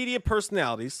certain media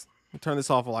personalities. Let me turn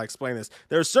this off while I explain this.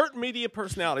 There are certain media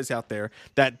personalities out there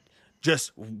that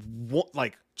just want,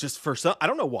 like, just for some, I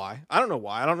don't know why. I don't know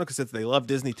because they love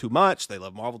Disney too much. They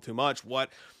love Marvel too much.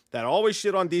 What? That always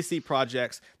shit on DC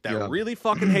projects. That really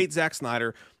fucking hate Zack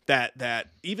Snyder. That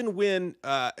even when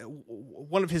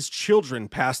one of his children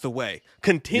passed away,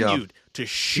 continued to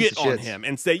shit on him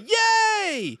and say,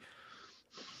 "Yay,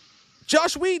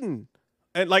 Josh Whedon,"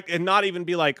 and not even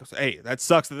be like, "Hey, that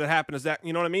sucks that happened." Is that,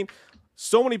 you know what I mean?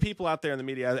 So many people out there in the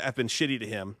media have been shitty to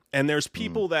him, and there's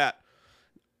people that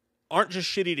aren't just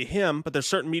shitty to him, but there's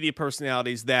certain media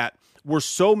personalities that were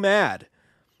so mad.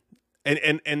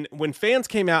 And when fans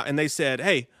came out and they said,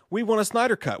 "Hey, we want a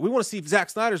Snyder Cut. We want to see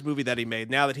Zack Snyder's movie that he made.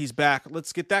 Now that he's back,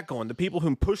 let's get that going." The people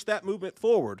who pushed that movement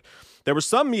forward, there were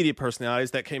some media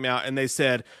personalities that came out and they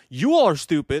said, "You all are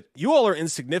stupid. You all are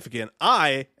insignificant.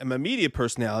 I am a media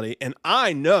personality, and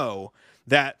I know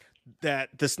that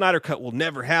the Snyder Cut will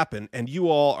never happen, and you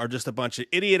all are just a bunch of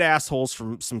idiot assholes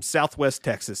from some Southwest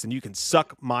Texas, and you can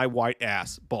suck my white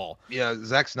ass ball." Yeah,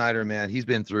 Zack Snyder, man, he's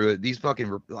been through it. These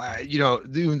fucking,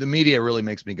 the media really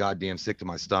makes me goddamn sick to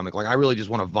my stomach. Like, I really just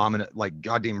want to vomit, like,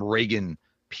 goddamn Reagan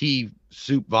pea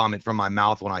soup vomit from my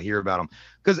mouth when I hear about him.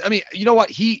 Because, I mean, you know what?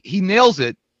 He nails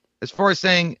it as far as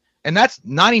saying, and that's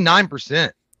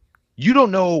 99%. You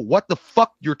don't know what the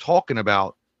fuck you're talking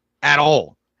about at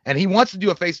all. And he wants to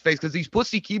do a face-to-face because these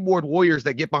pussy keyboard warriors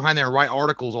that get behind there and write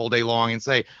articles all day long and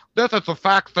say, "This is a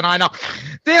fact that I know."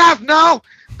 They have no.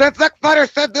 That Zack Snyder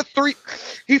said this 3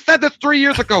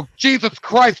 years ago. Jesus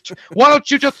Christ. Why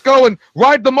don't you just go and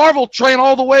ride the Marvel train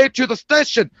all the way to the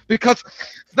station? Because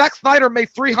Zack Snyder made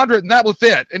 300 and that was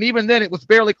it. And even then it was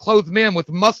barely clothed men with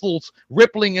muscles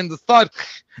rippling in the sun.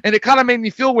 And it kind of made me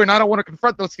feel weird, and I don't want to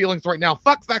confront those feelings right now.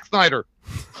 Fuck Zack Snyder.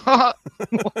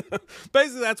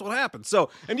 Basically, that's what happened. So,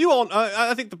 and you all,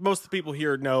 I think most of the people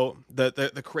here know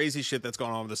the crazy shit that's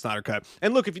going on with the Snyder Cut.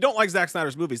 And look, if you don't like Zack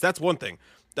Snyder's movies, that's one thing.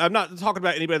 I'm not talking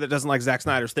about anybody that doesn't like Zack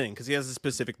Snyder's thing because he has a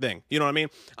specific thing. You know what I mean?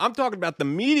 I'm talking about the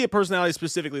media personalities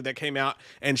specifically that came out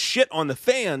and shit on the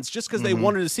fans just because they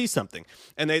wanted to see something.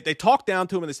 And they talked down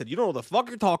to him and they said, "You don't know what the fuck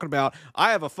you're talking about.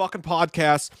 I have a fucking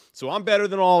podcast, so I'm better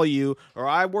than all of you. Or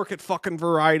I work at fucking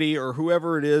Variety or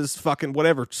whoever it is, fucking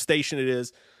whatever station it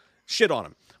is." Shit on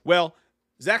him. Well,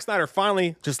 Zack Snyder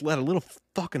finally just let a little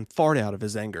fucking fart out of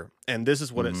his anger. And this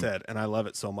is what it said. And I love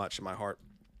it so much in my heart.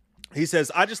 He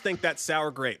says, "I just think that's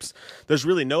sour grapes. There's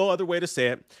really no other way to say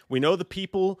it. We know the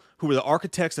people who are the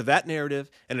architects of that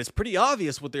narrative, and it's pretty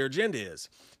obvious what their agenda is.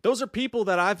 Those are people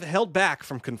that I've held back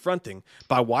from confronting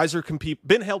by wiser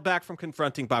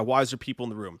people in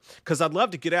the room. Because I'd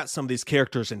love to get at some of these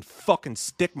characters and fucking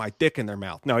stick my dick in their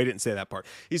mouth." No, he didn't say that part.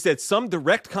 He said some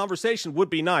direct conversation would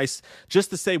be nice, just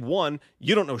to say, one,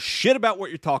 you don't know shit about what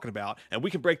you're talking about, and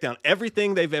we can break down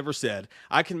everything they've ever said.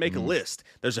 I can make a list.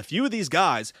 There's a few of these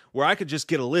guys where I could just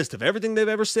get a list of everything they've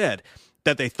ever said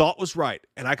that they thought was right,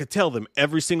 and I could tell them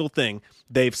every single thing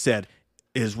they've said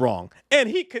is wrong. And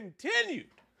he continued.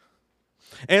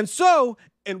 And so,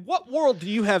 in what world do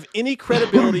you have any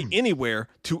credibility anywhere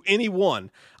to anyone?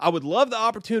 I would love the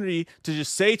opportunity to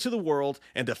just say to the world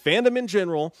and to fandom in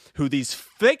general who these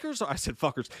fakers are. I said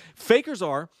fuckers. Fakers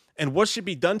are, and what should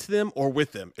be done to them or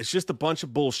with them. It's just a bunch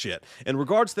of bullshit. In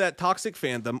regards to that toxic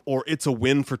fandom, or it's a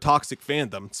win for toxic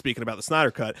fandom, speaking about the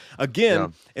Snyder Cut,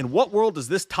 again, in what world does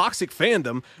this toxic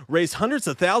fandom raise hundreds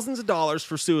of thousands of dollars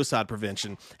for suicide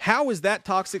prevention? How is that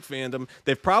toxic fandom?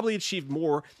 They've probably achieved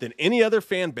more than any other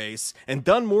fan base and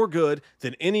done more good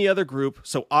than any other group,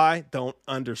 so I don't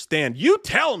understand. You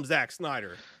tell them, Zack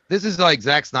Snyder. This is like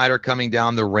Zack Snyder coming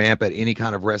down the ramp at any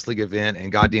kind of wrestling event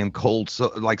and goddamn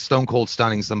like stone cold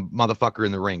stunning some motherfucker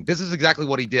in the ring. This is exactly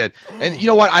what he did. And you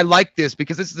know what? I like this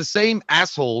because it's the same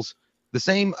assholes, the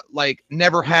same like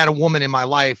never had a woman in my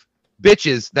life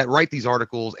bitches that write these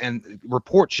articles and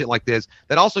report shit like this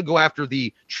that also go after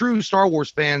the true Star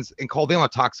Wars fans and call them a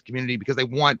toxic community because they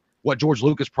want what George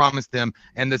Lucas promised them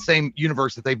and the same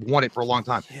universe that they've wanted for a long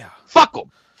time. Yeah. Fuck them.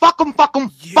 Fuck them. Fuck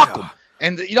them. Yeah. Fuck them.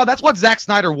 And you know that's what Zack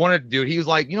Snyder wanted to do. He was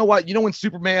like, you know what? You know when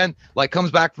Superman like comes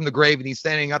back from the grave and he's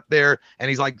standing up there and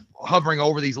he's like hovering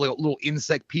over these little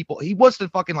insect people. He wants to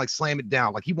fucking like slam it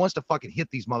down. Like he wants to fucking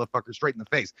hit these motherfuckers straight in the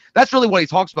face. That's really what he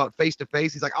talks about face to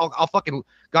face. He's like, I'll fucking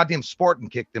goddamn Spartan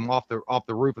kick them off the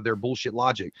roof of their bullshit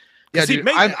logic. Yeah, dude. He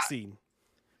made that scene.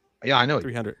 Yeah, I know.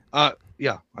 300.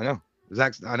 Yeah, I know.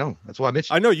 Zack, I know. That's why I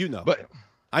mentioned. I know you know. But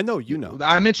I know you know.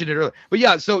 I mentioned it earlier. But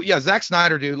yeah, so yeah, Zack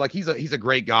Snyder, dude, like he's a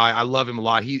great guy. I love him a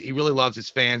lot. He really loves his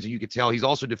fans, and you could tell he's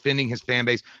also defending his fan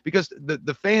base because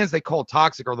the fans they call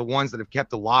toxic are the ones that have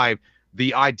kept alive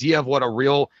the idea of what a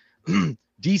real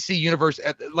DC universe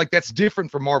like that's different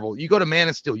from Marvel. You go to Man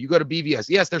of Steel, you go to BVS.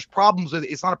 Yes, there's problems with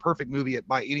it. It's not a perfect movie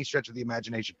by any stretch of the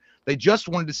imagination. They just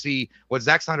wanted to see what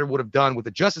Zack Snyder would have done with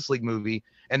the Justice League movie,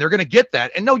 and they're going to get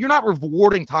that. And no, you're not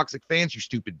rewarding toxic fans, you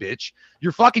stupid bitch.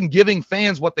 You're fucking giving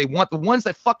fans what they want. The ones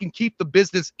that fucking keep the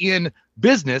business in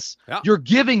business, you're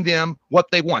giving them what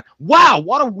they want. Wow,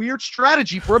 what a weird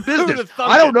strategy for a business.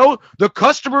 I don't know. The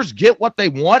customers get what they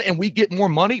want, and we get more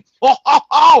money.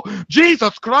 Oh,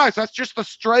 Jesus Christ, that's just a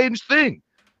strange thing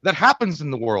that happens in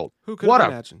the world. Who could have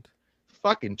imagined?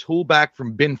 Fucking tool back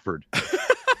from Binford.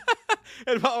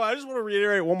 And I just want to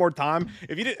reiterate one more time.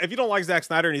 If you don't like Zack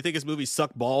Snyder and you think his movies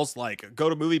suck balls, like go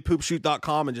to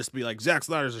moviepoopshoot.com and just be like, Zack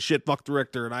Snyder's a shit fuck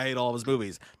director and I hate all of his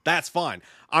movies. That's fine.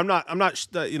 I'm not,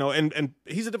 you know, and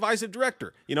he's a divisive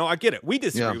director. You know, I get it. We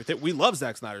disagree with it. We love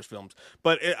Zack Snyder's films,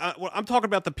 but I'm talking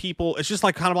about the people. It's just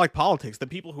like kind of like politics. The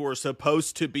people who are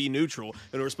supposed to be neutral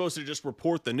and who are supposed to just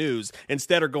report the news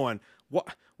instead are going,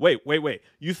 what? Wait.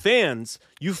 You fans,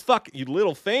 you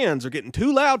little fans are getting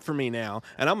too loud for me now,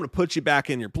 and I'm going to put you back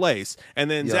in your place.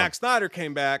 And then Zack Snyder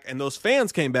came back, and those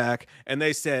fans came back, and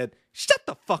they said, shut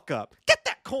the fuck up. Get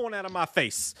that corn out of my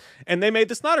face. And they made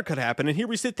the Snyder Cut happen. And here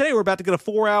we sit today. We're about to get a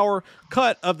 4-hour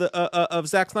cut of the of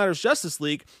Zack Snyder's Justice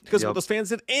League because of what those fans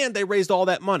did, and they raised all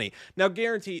that money. Now,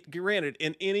 granted,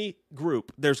 in any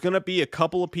group, there's going to be a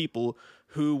couple of people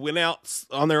who went out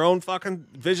on their own fucking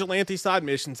vigilante side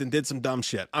missions and did some dumb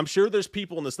shit. I'm sure there's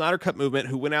people in the Snyder Cut movement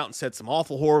who went out and said some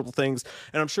awful, horrible things,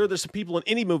 and I'm sure there's some people in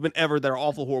any movement ever that are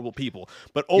awful, horrible people.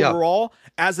 But overall,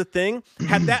 as a thing,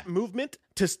 had that movement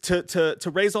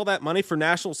to raise all that money for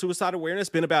national suicide awareness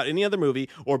been about any other movie,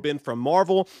 or been from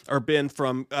Marvel, or been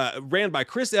from ran by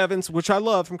Chris Evans, which I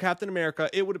love, from Captain America,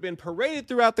 it would have been paraded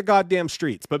throughout the goddamn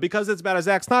streets. But because it's about a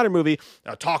Zack Snyder movie,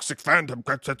 a toxic fandom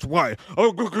gets its way.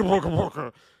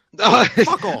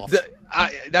 Fuck off.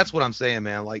 That's what I'm saying,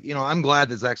 man. Like, you know, I'm glad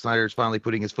that Zack Snyder is finally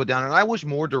putting his foot down, and I wish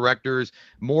more directors,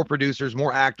 more producers,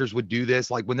 more actors would do this.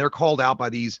 Like when they're called out by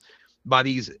these,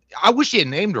 I wish he had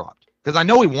name dropped. Because I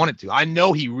know he wanted to. I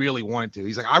know he really wanted to.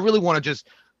 He's like, I really want to just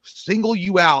single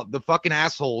you out, the fucking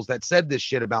assholes that said this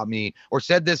shit about me or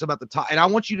said this about the top. And I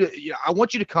want you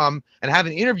to come and have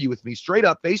an interview with me straight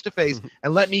up, face to face,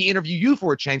 and let me interview you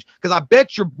for a change. Because I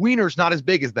bet your wiener's not as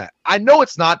big as that. I know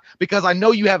it's not, because I know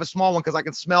you have a small one, because I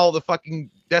can smell the fucking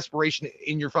desperation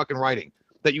in your fucking writing.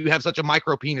 That you have such a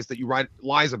micro penis that you write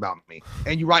lies about me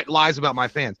and you write lies about my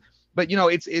fans. But you know,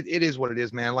 it is what it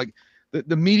is, man. Like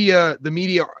the media.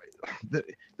 The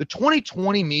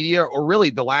 2020 media, or really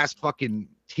the last fucking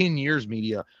 10 years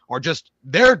media, are just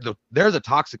they're the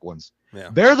toxic ones.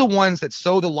 Yeah. They're the ones that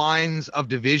sow the lines of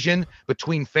division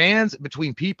between fans,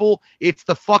 between people. It's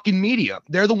the fucking media.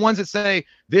 They're the ones that say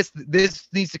this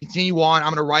needs to continue on. I'm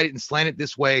going to write it and slant it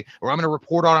this way, or I'm going to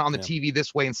report on it on the TV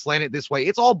this way and slant it this way.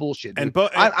 It's all bullshit. Dude.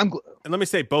 And let me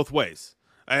say both ways.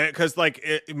 Because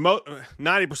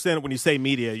 90% when you say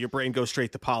media, your brain goes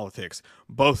straight to politics.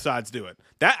 Both sides do it.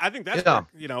 I think that's where,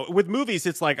 you know, with movies,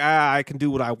 it's like I can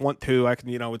do what I want to. I can,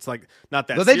 you know, it's like not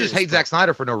that. But they just hate Zack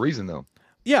Snyder for no reason, though.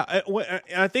 Yeah,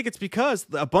 and I think it's because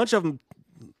a bunch of them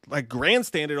like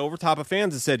grandstanded over top of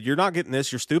fans and said, "You're not getting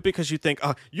this. You're stupid because you think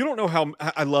you don't know how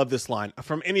I love this line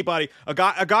from anybody." A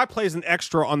guy plays an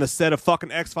extra on the set of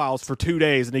fucking X-Files for 2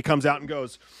 days, and he comes out and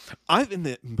goes, "I'm in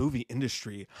the movie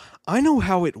industry. I know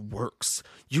how it works.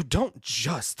 You don't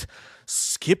just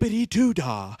skippity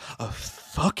doo-dah a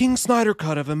fucking Snyder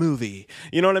cut of a movie."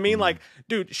 You know what I mean? Like,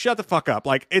 dude, shut the fuck up.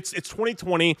 Like, it's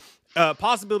 2020.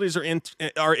 Possibilities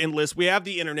are endless. We have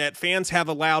the internet. Fans have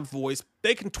a loud voice.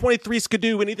 They can 23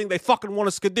 skidoo anything anything they fucking want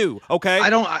us to do. Okay.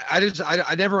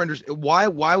 I never understand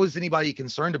why was anybody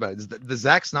concerned about it? The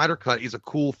Zack Snyder cut is a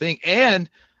cool thing. And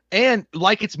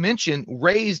like it's mentioned,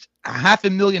 raised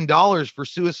 $500,000 for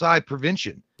suicide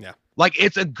prevention. Yeah. Like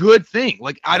it's a good thing.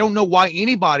 Like, I don't know why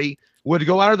anybody would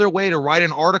go out of their way to write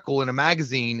an article in a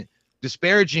magazine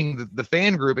disparaging the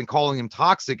fan group and calling them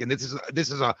toxic. And this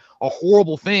is a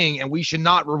horrible thing. And we should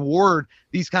not reward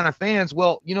these kind of fans.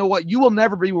 Well, you know what? You will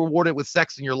never be rewarded with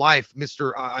sex in your life,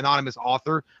 Mr. Anonymous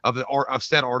author of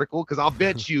said article. Cause I'll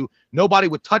bet you nobody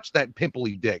would touch that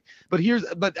pimply dick. But you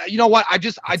know what?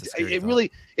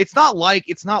 It's not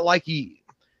like he,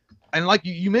 and like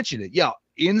you mentioned it. Yeah.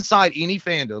 Inside any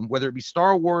fandom, whether it be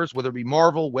Star Wars, whether it be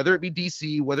Marvel, whether it be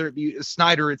DC, whether it be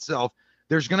Snyder itself,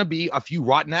 there's going to be a few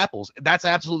rotten apples. That's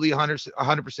absolutely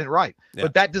 100% right. Yeah.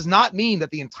 But that does not mean that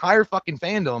the entire fucking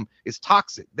fandom is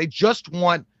toxic. They just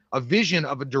want a vision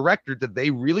of a director that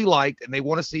they really liked, and they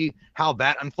want to see how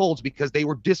that unfolds because they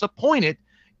were disappointed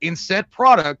in said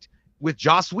product with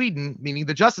Joss Whedon, meaning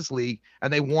the Justice League,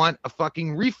 and they want a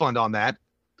fucking refund on that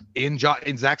in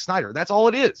Zack Snyder. That's all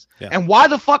it is. Yeah. And why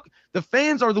the fuck? The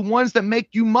fans are the ones that make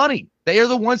you money. They are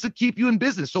the ones that keep you in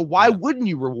business. So why wouldn't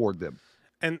you reward them?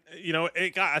 And you know,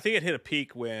 I think it hit a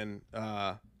peak when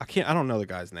I don't know the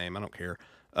guy's name. I don't care.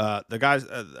 The guy's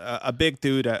a big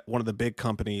dude at one of the big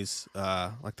companies,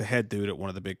 like the head dude at one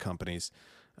of the big companies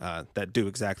that do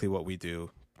exactly what we do.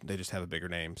 They just have a bigger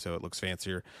name, so it looks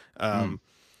fancier.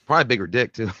 Probably bigger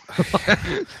dick too.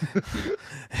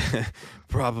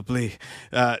 Probably.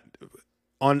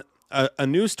 On a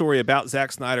news story about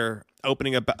Zack Snyder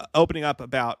opening up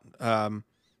about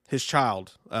his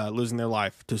child losing their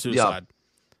life to suicide.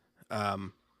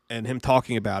 And him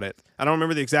talking about it. I don't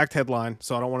remember the exact headline,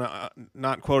 so I don't want to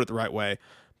not quote it the right way,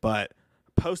 but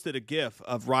posted a GIF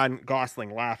of Ryan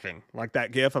Gosling laughing, like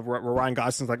that GIF of where Ryan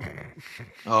Gosling's like,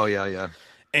 oh yeah.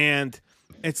 And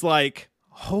it's like,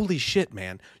 holy shit,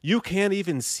 man! You can't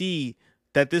even see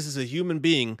that this is a human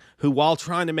being who, while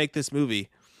trying to make this movie,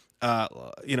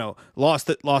 lost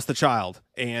the child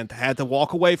and had to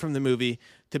walk away from the movie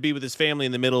to be with his family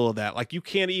in the middle of that. Like, you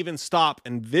can't even stop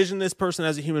and vision this person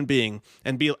as a human being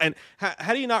and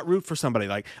how do you not root for somebody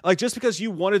like just because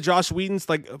you wanted Josh Whedon's,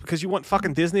 like, because you want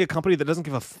fucking Disney, a company that doesn't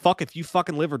give a fuck if you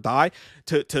fucking live or die,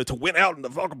 to win out in the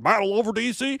fucking battle over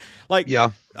DC. Like,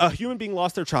 a human being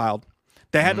lost their child.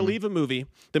 They had to leave a movie.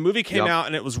 The movie came out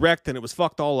and it was wrecked and it was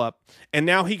fucked all up. And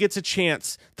now he gets a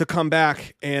chance to come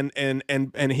back and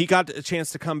he got a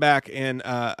chance to come back and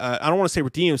I don't want to say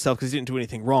redeem himself because he didn't do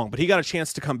anything wrong, but he got a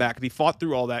chance to come back and he fought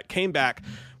through all that, came back,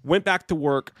 went back to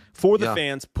work for the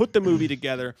fans, put the movie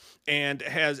together, and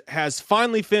has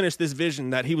finally finished this vision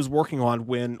that he was working on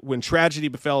when tragedy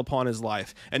befell upon his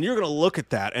life. And you're going to look at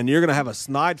that and you're going to have a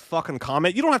snide fucking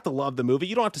comment. You don't have to love the movie.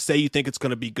 You don't have to say you think it's going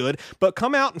to be good, but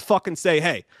come out and fucking say,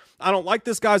 hey, I don't like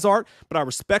this guy's art, but I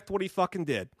respect what he fucking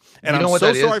did. And I'm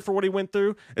so sorry for what he went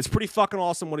through. It's pretty fucking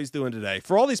awesome what he's doing today.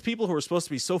 For all these people who are supposed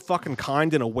to be so fucking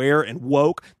kind and aware and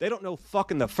woke, they don't know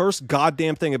fucking the first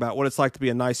goddamn thing about what it's like to be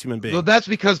a nice human being. Well, that's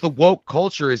because the woke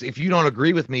culture is, if you don't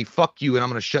agree with me, fuck you, and I'm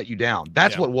going to shut you down.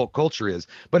 That's what woke culture is.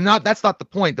 But that's not the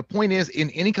point. The point is, in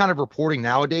any kind of reporting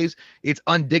nowadays, it's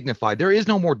undignified. There is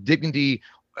no more dignity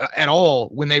at all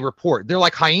when they report. They're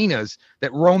like hyenas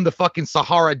that roam the fucking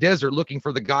Sahara Desert looking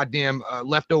for the goddamn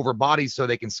leftover bodies so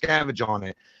they can scavenge on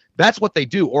it. That's what they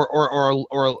do. Or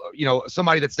you know,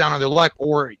 somebody that's down on their luck,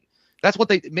 or that's what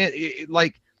they meant.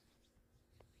 Like,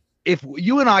 if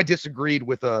you and I disagreed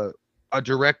with a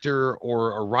director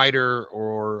or a writer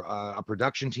or a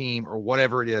production team or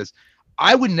whatever it is,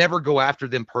 I would never go after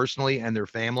them personally and their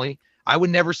family. I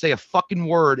would never say a fucking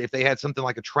word if they had something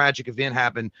like a tragic event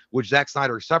happen, which Zack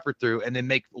Snyder suffered through, and then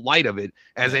make light of it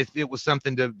as if it was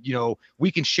something to, you know,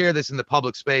 we can share this in the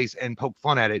public space and poke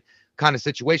fun at it kind of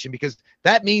situation, because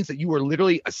that means that you are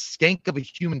literally a skank of a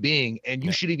human being, and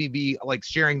you shouldn't even be like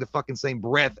sharing the fucking same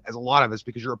breath as a lot of us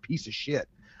because you're a piece of shit.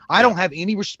 I don't have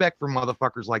any respect for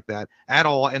motherfuckers like that at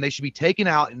all, and they should be taken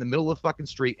out in the middle of the fucking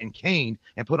street and caned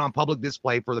and put on public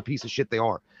display for the piece of shit they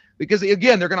are. Because,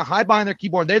 again, they're going to hide behind their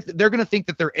keyboard. They're going to think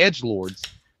that they're edgelords.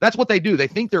 That's what they do. They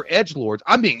think they're edgelords.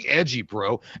 I'm being edgy,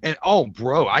 bro. And, oh,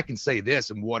 bro, I can say this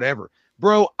and whatever.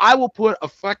 Bro, I will put a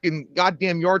fucking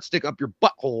goddamn yardstick up your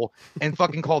butthole and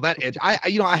fucking call that edge. I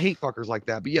hate fuckers like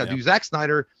that. But, dude, Zack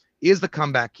Snyder is the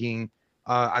comeback king.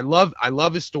 I love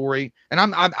his story, and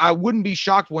I wouldn't be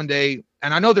shocked one day.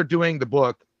 And I know they're doing the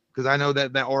book, because I know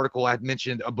that article I had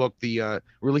mentioned a book, the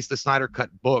Release the Snyder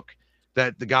Cut book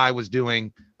that the guy was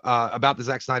doing about the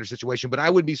Zack Snyder situation. But I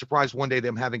wouldn't be surprised one day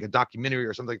them having a documentary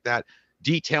or something like that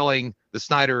detailing the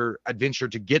Snyder adventure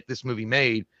to get this movie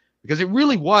made. because it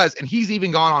really was. And he's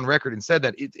even gone on record and said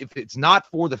that if it's not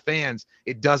for the fans,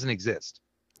 it doesn't exist.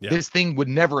 Yeah. This thing would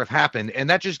never have happened. And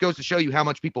that just goes to show you how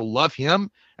much people love him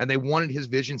and they wanted his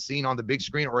vision seen on the big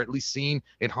screen, or at least seen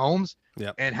in homes,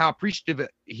 and how appreciative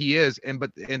he is. And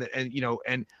you know,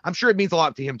 and I'm sure it means a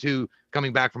lot to him too,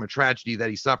 coming back from a tragedy that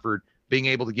he suffered, being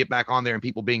able to get back on there and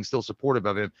people being still supportive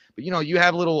of him. But, you know, you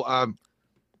have little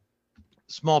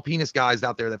small penis guys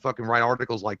out there that fucking write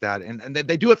articles like that. And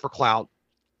they do it for clout.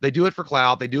 They do it for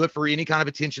clout. They do it for any kind of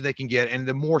attention they can get. And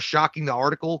the more shocking the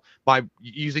article by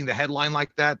using the headline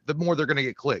like that, the more they're going to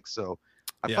get clicks. So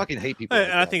I fucking hate people.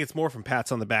 And I think it's more from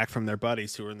pats on the back from their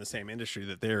buddies who are in the same industry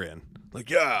that they're in.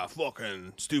 Like, yeah,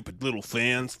 fucking stupid little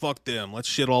fans. Fuck them. Let's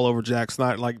shit all over Zack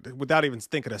Snyder. Like, without even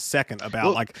thinking a second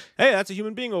about, like, hey, that's a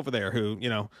human being over there who, you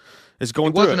know, is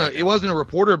going through it. It wasn't a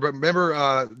reporter, but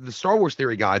remember the Star Wars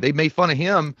Theory guy? They made fun of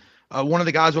him. One of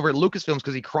the guys over at Lucasfilms,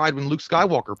 because he cried when Luke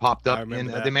Skywalker popped up in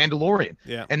The Mandalorian.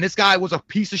 Yeah. And this guy was a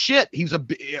piece of shit. He was a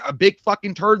big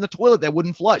fucking turd in the toilet that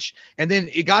wouldn't flush. And then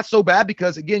it got so bad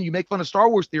because, again, you make fun of Star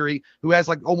Wars Theory, who has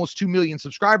like almost 2 million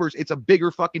subscribers. It's a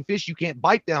bigger fucking fish. You can't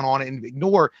bite down on it and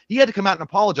ignore. He had to come out and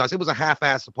apologize. It was a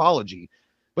half-assed apology.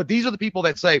 But these are the people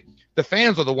that say the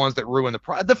fans are the ones that ruined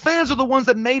the fans are the ones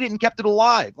that made it and kept it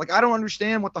alive. Like, I don't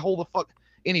understand what the fuck.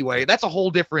 Anyway, that's a whole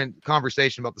different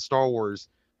conversation about the Star Wars,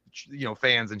 you know,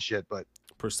 fans and shit. But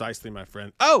precisely, my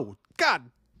friend. Oh, god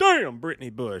damn, Brittany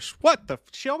Bush. What the?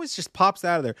 She always just pops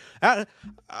out of there. Out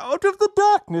of the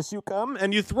darkness you come,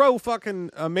 and you throw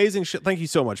fucking amazing shit. Thank you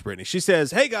so much, Brittany. She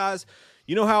says, hey guys,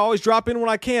 you know how I always drop in when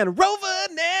I can. Rover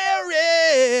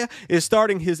Neri is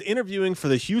starting his interviewing for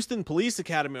the Houston Police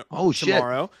Academy tomorrow.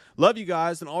 Shit. Love you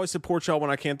guys and always support y'all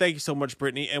when I can. Thank you so much,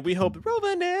 Brittany. And we hope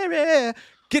Rover Neri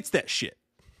gets that shit.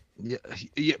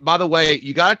 Yeah, by the way,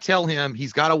 you got to tell him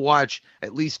he's got to watch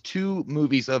at least 2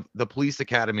 movies of the Police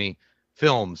Academy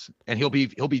films, and he'll be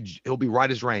right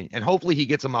as rain. And hopefully he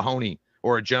gets a Mahoney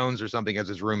or a Jones or something as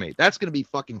his roommate. That's going to be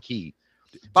fucking key.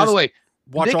 By the way,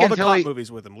 watch Nick all the cop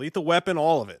movies with him. Lethal Weapon,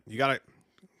 all of it. You got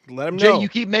to let him know. Jay, you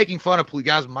keep making fun of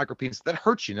guys with micro penis. That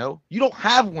hurts, you know. You don't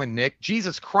have one, Nick.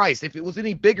 Jesus Christ. If it was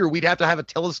any bigger, we'd have to have a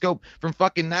telescope from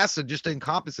fucking NASA just to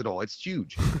encompass it all. It's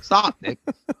huge. Stop, Nick.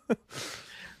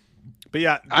 But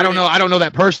yeah, Brittany, I don't know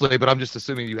that personally, but I'm just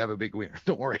assuming you have a big wiener.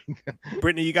 Don't worry.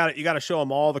 Brittany, you got to show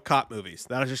him all the cop movies.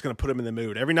 That is just going to put him in the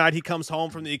mood. Every night he comes home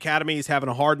from the academy, he's having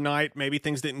a hard night. Maybe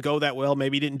things didn't go that well.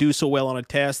 Maybe he didn't do so well on a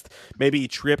test. Maybe he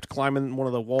tripped climbing one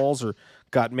of the walls or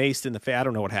got maced in the face. I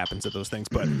don't know what happens at those things,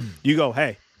 but you go,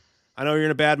 hey, I know you're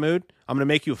in a bad mood. I'm going to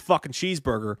make you a fucking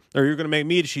cheeseburger, or you're going to make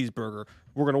me a cheeseburger.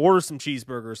 We're going to order some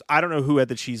cheeseburgers. I don't know who had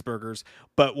the cheeseburgers,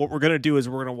 but what we're going to do is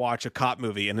we're going to watch a cop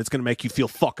movie, and it's going to make you feel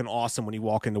fucking awesome when you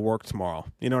walk into work tomorrow.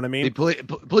 You know what I mean?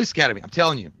 Police Academy, I'm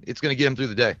telling you, it's going to get him through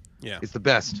the day. Yeah. It's the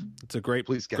best. It's a great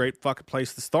fucking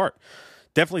place to start.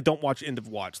 Definitely don't watch End of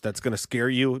Watch. That's going to scare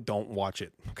you. Don't watch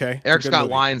it, okay? Eric Scott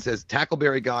Lyon says,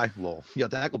 Tackleberry guy, lol. Yeah,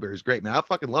 Tackleberry's great, man. I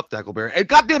fucking love Tackleberry. And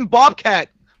goddamn Bobcat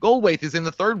Goldthwait is in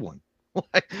the 3rd one.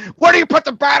 Like, where do you put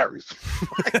the batteries?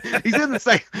 He's in the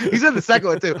second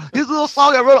one too. His little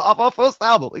song I wrote off our first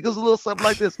album. It goes a little something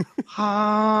like this. When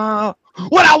I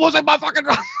was in my fucking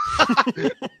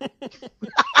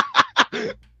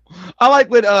I like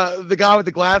when the guy with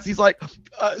the glass, he's like,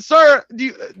 sir, do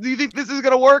you think this is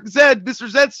gonna work? Mr.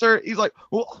 Zed, sir. He's like,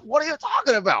 well, what are you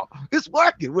talking about? It's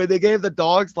working. When they gave the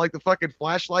dogs like the fucking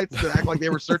flashlights to act like they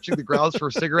were searching the grounds for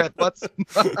cigarette butts.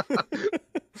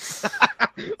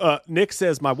 Nick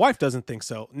says, my wife doesn't think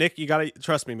so. Nick, you gotta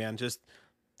trust me, man. You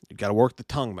gotta work the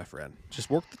tongue, my friend. Just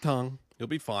work the tongue. You'll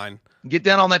be fine. Get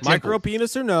down on that micro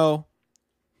penis or no,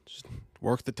 just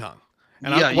work the tongue.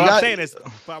 And what I'm saying is,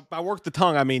 by work the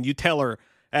tongue, I mean you tell her,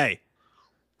 hey,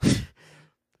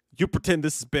 you pretend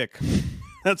this is big.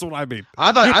 That's what I mean.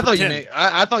 I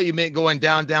thought you meant going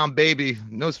down, baby.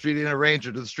 No street in a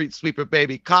ranger to the street sweeper,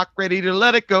 baby. Cock ready to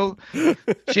let it go.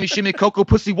 Shimmy, shimmy, cocoa,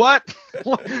 pussy, what?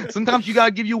 Sometimes you gotta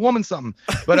give your woman something.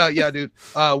 But yeah, dude,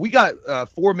 we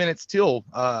got 4 minutes till,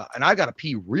 and I gotta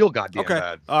pee real goddamn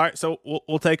bad. All right, so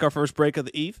we'll take our first break of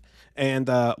the eve, and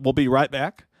we'll be right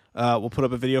back. We'll put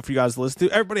up a video for you guys to listen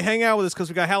to. Everybody hang out with us because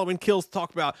we got Halloween Kills to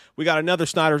talk about. We got another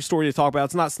Snyder story to talk about.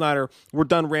 It's not Snyder. We're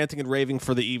done ranting and raving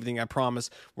for the evening, I promise.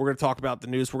 We're going to talk about the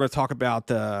news. We're going to talk about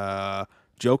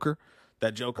Joker,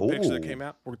 that Joker picture that came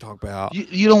out. We're going to talk about...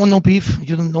 You don't want no beef?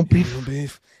 You don't want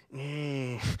beef?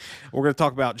 We're going to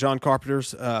talk about John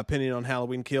Carpenter's opinion on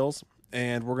Halloween Kills,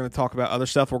 and we're going to talk about other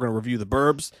stuff. We're going to review the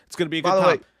Burbs. It's going to be a good time.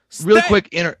 By the way, really quick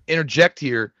interject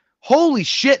here. Holy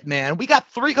shit, man. We got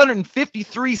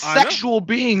 353 sexual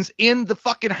beings in the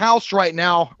fucking house right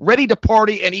now, ready to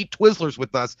party and eat Twizzlers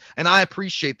with us. And I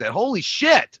appreciate that. Holy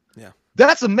shit. Yeah.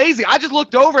 That's amazing. I just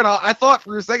looked over and I thought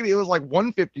for a second it was like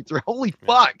 153. Holy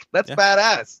fuck. That's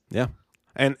badass. Yeah.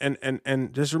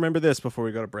 And just remember this before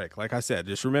we go to break. Like I said,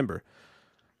 just remember,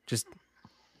 just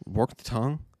work the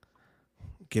tongue,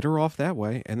 get her off that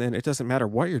way, and then it doesn't matter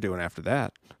what you're doing after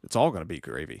that. It's all going to be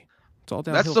gravy. It's all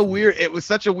downhill. That's so weird. It was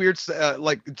such a weweird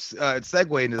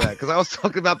segue into that because I was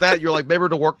talking about that. You're like, maybe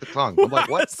to work the tongue. I'm like,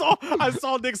 what? I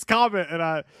saw Nick's comment and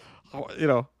I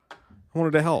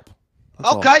wanted to help.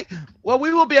 That's okay. all. Well,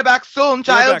 we will be back soon, We're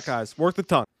child. back, guys. Work the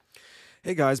tongue.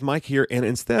 Hey guys, Mike here, and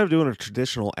instead of doing a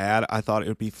traditional ad, I thought it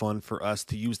would be fun for us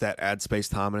to use that ad space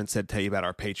time and instead tell you about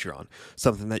our Patreon,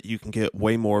 something that you can get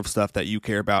way more of stuff that you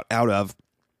care about out of.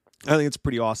 I think it's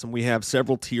pretty awesome. We have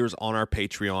several tiers on our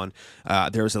Patreon.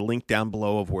 There's a link down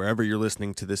below of wherever you're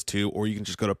listening to this to, or you can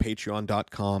just go to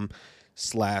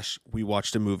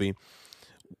patreon.com/wewatchedamovie.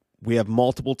 We have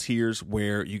multiple tiers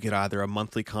where you get either a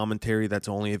monthly commentary that's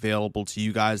only available to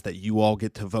you guys that you all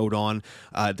get to vote on.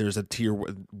 There's a tier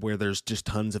where there's just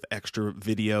tons of extra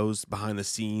videos, behind the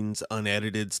scenes,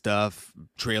 unedited stuff,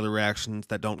 trailer reactions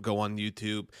that don't go on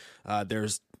YouTube.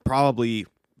 There's probably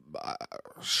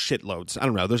shitloads. I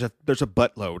don't know. There's a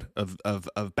buttload of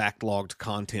backlogged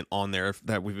content on there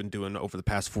that we've been doing over the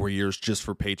past 4 years just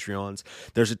for Patreons.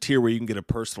 There's a tier where you can get a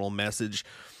personal message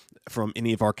from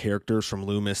any of our characters, from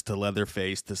Loomis to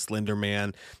Leatherface to Slender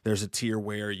Man. There's a tier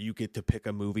where you get to pick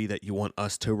a movie that you want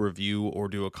us to review or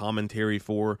do a commentary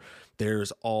for.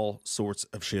 There's all sorts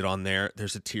of shit on there.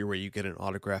 There's a tier where you get an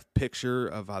autographed picture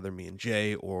of either me and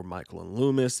Jay or Michael and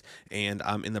Loomis. And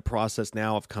I'm in the process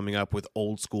now of coming up with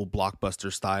old school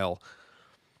Blockbuster style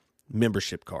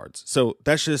membership cards. So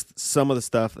that's just some of the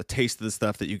stuff, a taste of the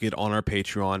stuff that you get on our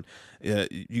Patreon.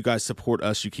 You guys support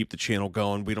us. You keep the channel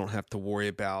going. We don't have to worry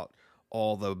about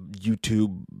all the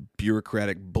YouTube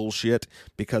bureaucratic bullshit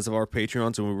because of our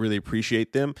Patreons, and we really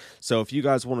appreciate them. So if you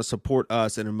guys want to support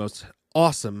us in a most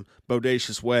awesome,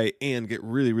 bodacious way and get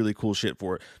really, really cool shit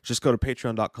for it, just go to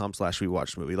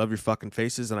patreon.com/wewatchedamovie. Love your fucking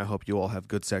faces, and I hope you all have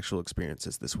good sexual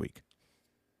experiences this week.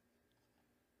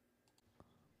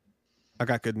 I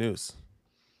got good news.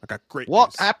 I got great news.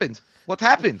 What happened? What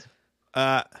happened?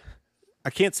 I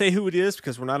can't say who it is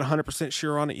because we're not 100%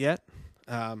 sure on it yet.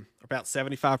 About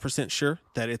 75% sure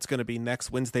that it's going to be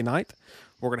next Wednesday night.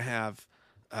 We're going to have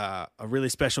a really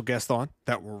special guest on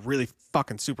that we're really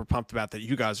fucking super pumped about, that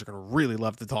you guys are going to really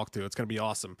love to talk to. It's going to be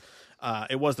awesome.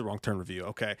 It was the Wrong Turn review.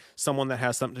 Okay. Someone that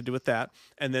has something to do with that.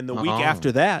 And then the week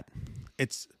after that,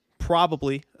 it's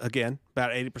probably, again,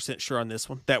 about 80% sure on this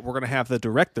one, that we're going to have the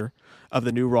director of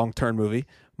the new Wrong Turn movie,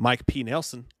 Mike P.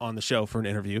 Nelson, on the show for an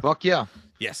interview. Fuck yeah.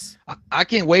 Yes. I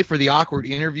can't wait for the awkward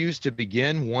interviews to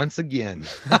begin once again.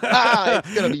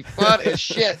 It's going to be fun as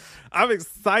shit. I'm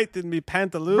excited in me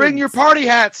pantaloons. Bring your party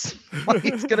hats.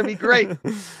 It's going to be great.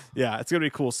 Yeah, it's going to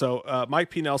be cool. So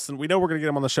Mike P. Nelson, we know we're going to get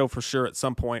him on the show for sure at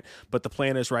some point, but the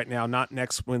plan is right now, not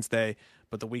next Wednesday,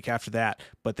 but the week after that.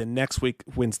 But then next week,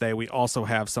 Wednesday, we also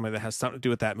have somebody that has something to do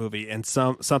with that movie and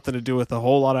something to do with a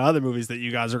whole lot of other movies that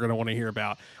you guys are going to want to hear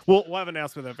about. We'll have an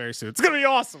announcement of that very soon. It's going to be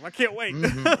awesome. I can't wait.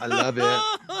 I love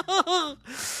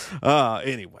it.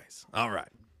 Anyways, all right.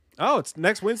 Oh, it's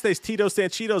next Wednesday's Tito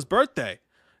Sanchito's birthday.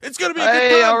 It's going to be a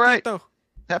good time, all right. Tito.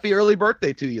 Happy early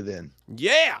birthday to you then.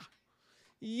 Yeah.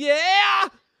 Yeah.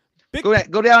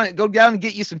 Go down and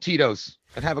get you some Tito's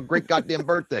and have a great goddamn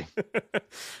birthday.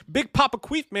 Big Papa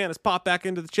Queef Man has popped back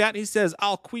into the chat. He says,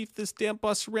 I'll queef this damn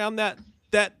bus around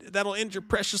that'll end your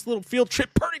precious little field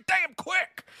trip pretty damn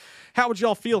quick. How would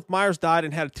y'all feel if Myers died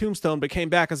and had a tombstone but came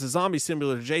back as a zombie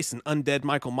similar to Jason, undead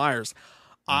Michael Myers?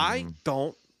 I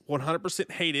don't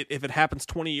 100% hate it if it happens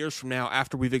 20 years from now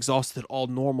after we've exhausted all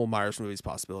normal Myers movies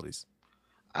possibilities.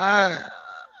 I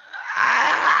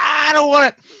don't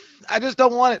want it. I just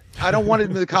don't want it. I don't want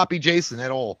it to copy Jason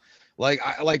at all.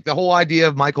 Like the whole idea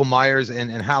of Michael Myers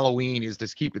and Halloween is to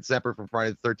keep it separate from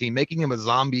Friday the 13th. Making him a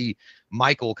zombie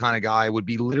Michael kind of guy would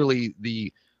be literally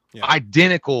the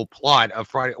identical plot of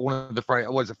Friday the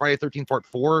 13th part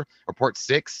 4 or part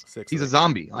 6? He's a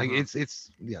zombie. Like it's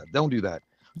don't do that.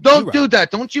 Don't do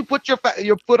that. Don't you put your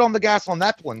foot on the gas on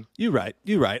that one. You're right.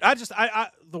 I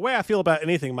the way I feel about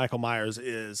anything Michael Myers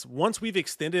is once we've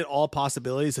extended all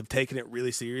possibilities of taking it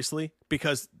really seriously,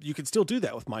 because you can still do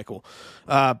that with Michael.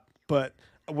 But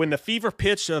when the fever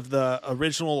pitch of the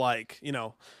original,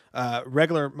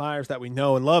 regular Myers that we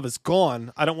know and love is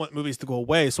gone, I don't want movies to go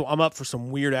away. So I'm up for some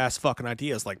weird ass fucking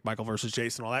ideas like Michael versus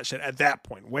Jason, all that shit at that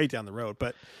point, way down the road.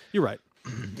 But you're right.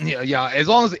 Yeah. As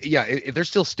long as if there's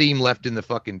still steam left in the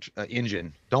fucking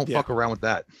engine, don't fuck around with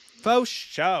that. Faux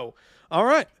show. All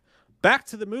right, back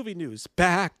to the movie news.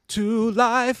 Back to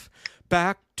life.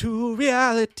 Back to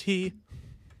reality.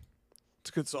 It's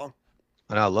a good song.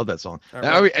 I know, I love that song.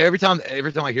 Right. Every time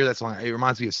I hear that song, it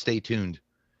reminds me of Stay Tuned.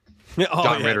 Oh,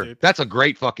 John yeah, Ritter. dude. That's a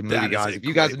great fucking movie, That is guys. a If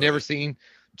you guys great have never movie. seen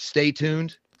Stay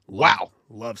Tuned, wow.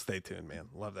 Love Stay Tuned, man.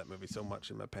 Love that movie so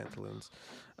much in my pantaloons.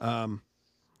 What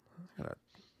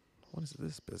is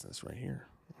this business right here?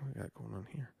 What we got going on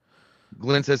here?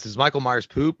 Glenn says, "Does Michael Myers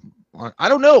poop?" I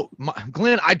don't know,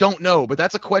 Glenn. I don't know, but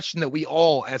that's a question that we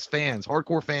all, as fans,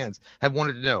 hardcore fans, have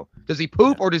wanted to know. Does he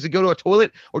poop, or does he go to a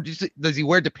toilet, or does he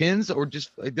wear Depends, or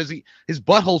just does he? His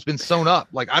butthole's been sewn up.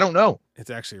 Like, I don't know. It's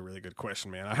actually a really good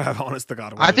question, man. I have honest to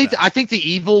God. I think the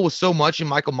evil was so much in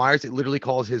Michael Myers it literally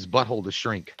caused his butthole to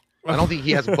shrink. I don't think he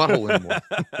has a butthole anymore.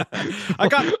 I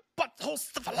got butthole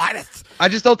syphilitis. I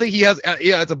just don't think he has.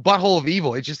 Yeah, it's a butthole of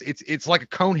evil. It's like a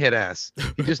conehead ass.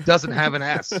 He just doesn't have an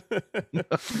ass.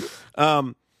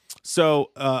 So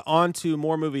on to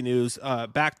more movie news.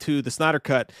 Back to the Snyder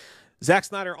Cut. Zack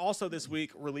Snyder also this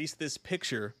week released this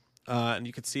picture, and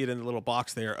you can see it in the little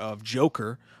box there of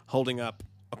Joker holding up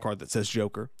a card that says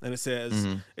Joker, and it says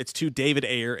it's to David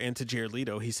Ayer and to Jared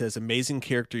Leto. He says, "Amazing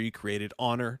character you created.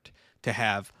 Honored to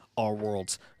have our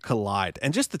worlds collide."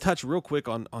 And just to touch real quick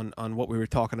on what we were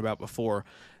talking about before,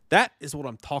 that is what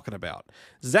I'm talking about.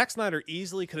 Zack Snyder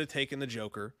easily could have taken the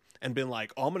Joker and been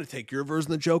like, "Oh, I'm going to take your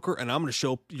version of the Joker, and I'm going to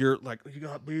show you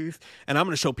got beef, and I'm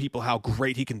going to show people how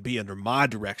great he can be under my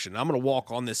direction. I'm going to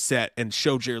walk on this set and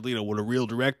show Jared Leto what a real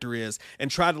director is, and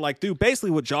try to do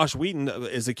basically what Josh Whedon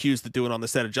is accused of doing on the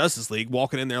set of Justice League,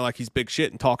 walking in there like he's big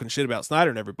shit and talking shit about Snyder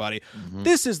and everybody.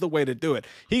 This is the way to do it."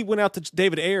 He went out to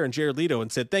David Ayer and Jared Leto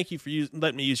and said, "Thank you for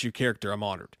letting me use your character. I'm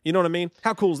honored." You know what I mean?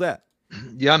 How cool is that?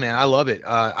 Yeah, man, I love it.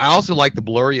 I also like the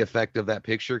blurry effect of that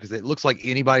picture because it looks like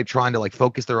anybody trying to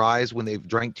focus their eyes when they've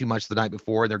drank too much the night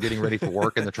before and they're getting ready for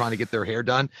work and they're trying to get their hair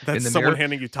done. That's in the someone mirror.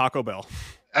 handing you Taco Bell.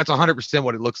 That's 100%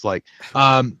 what it looks like.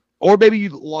 Or maybe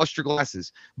you lost your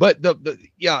glasses. But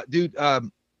yeah, dude,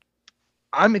 I'm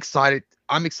excited.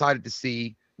 I'm excited to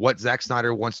see what Zack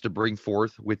Snyder wants to bring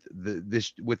forth with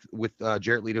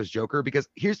Jared Leto's Joker, because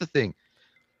here's the thing.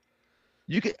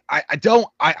 The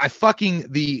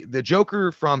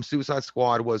Joker from Suicide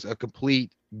Squad was a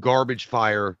complete garbage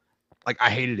fire. I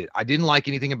hated it. I didn't like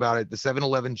anything about it. The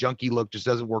 7-Eleven junkie look just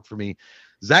doesn't work for me.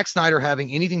 Zack Snyder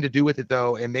having anything to do with it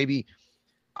though, and maybe,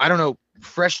 I don't know,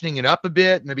 freshening it up a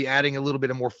bit, maybe adding a little bit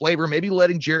of more flavor, maybe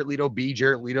letting Jared Leto be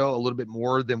Jared Leto a little bit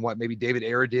more than what maybe David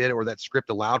Ayer did or that script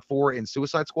allowed for in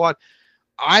Suicide Squad.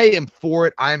 I am for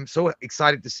it. I'm so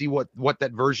excited to see what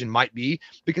that version might be,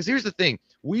 because here's the thing.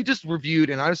 We just reviewed,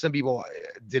 and I know some people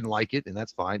didn't like it, and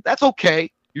that's fine. That's okay.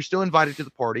 You're still invited to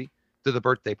the party, to the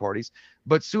birthday parties,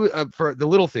 but for the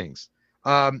little things.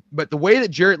 But the way that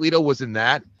Jared Leto was in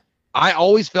that, I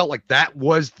always felt like that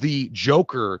was the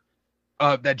Joker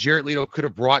that Jared Leto could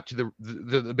have brought to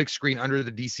the big screen under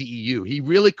the DCEU. He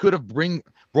really could have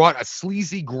brought a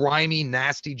sleazy, grimy,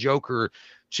 nasty Joker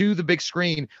to the big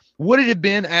screen. Would it have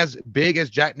been as big as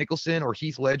Jack Nicholson or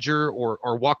Heath Ledger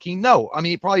or Joaquin? No. I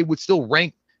mean, it probably would still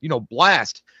rank,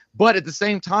 blast, but at the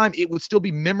same time, it would still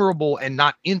be memorable and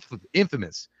not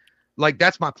infamous.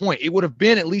 That's my point. It would have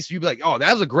been, at least you'd be like, "Oh,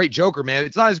 that was a great Joker, man.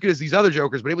 It's not as good as these other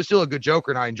Jokers, but it was still a good Joker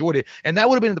and I enjoyed it." And that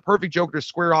would have been the perfect Joker to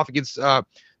square off against the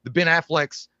Ben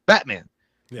Affleck's Batman.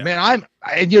 Yeah. Man,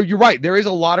 and you're right. There is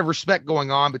a lot of respect going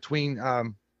on between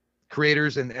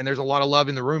creators, and there's a lot of love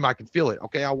in the room. I can feel it.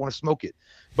 Okay, I want to smoke it.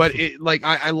 But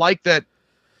I like that.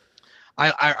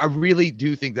 I really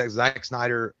do think that Zack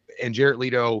Snyder and Jared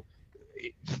Leto,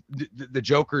 the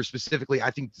Joker specifically,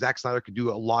 I think Zack Snyder could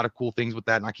do a lot of cool things with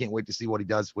that, and I can't wait to see what he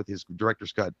does with his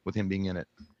director's cut with him being in it.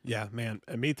 Yeah, man,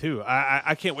 and me too.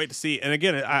 I can't wait to see. And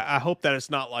again, I hope that it's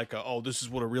not like this is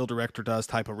what a real director does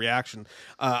type of reaction.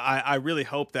 I really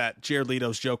hope that Jared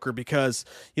Leto's Joker, because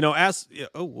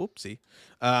whoopsie,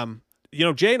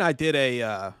 Jay and I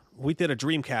did we did a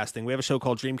dream casting. We have a show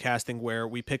called Dream Casting where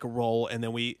we pick a role and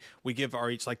then we give our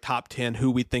each top 10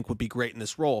 who we think would be great in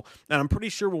this role. And I'm pretty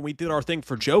sure when we did our thing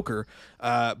for Joker,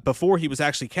 before he was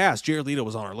actually cast, Jared Leto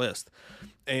was on our list.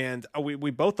 And we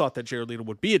both thought that Jared Leto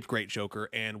would be a great Joker,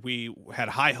 and we had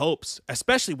high hopes,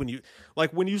 especially when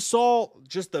you saw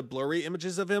just the blurry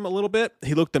images of him a little bit.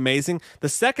 He looked amazing. The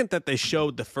second that they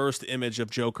showed the first image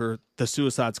of Joker, the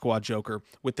Suicide Squad Joker,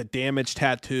 with the damaged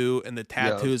tattoo and the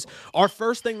tattoos, our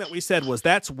first thing that we said was,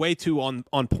 that's way too on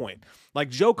point.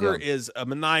 Joker is a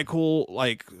maniacal,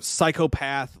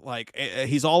 psychopath.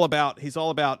 He's all about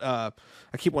I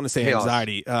keep wanting to say chaos.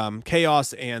 Anxiety,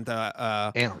 chaos, and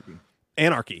anarchy.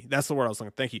 Anarchy. That's the word I was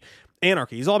looking. Thank you.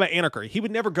 Anarchy. He's all about anarchy. He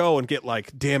would never go and get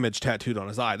like damage tattooed on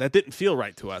his eye. That didn't feel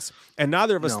right to us. And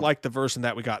neither of us liked the version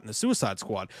that we got in the Suicide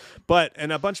Squad.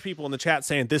 And a bunch of people in the chat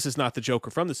saying this is not the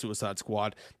Joker from the Suicide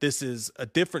Squad. This is a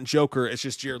different Joker. It's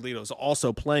just Jared Leto's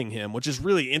also playing him, which is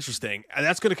really interesting. And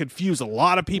that's going to confuse a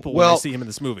lot of people when they see him in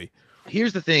this movie.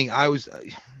 Here's the thing.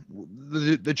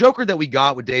 The Joker that we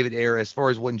got with David Ayer, as far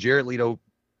as when Jared Leto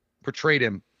portrayed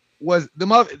him, was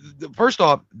first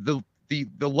off, the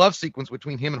love sequence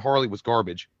between him and Harley was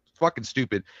garbage. Fucking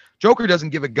stupid. Joker doesn't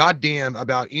give a goddamn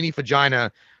about any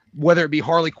vagina, whether it be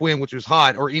Harley Quinn, which was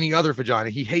hot, or any other vagina.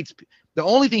 He hates. The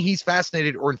only thing he's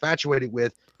fascinated or infatuated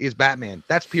with is Batman.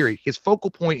 That's period. His focal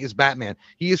point is Batman.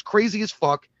 He is crazy as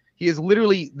fuck. He is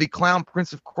literally the clown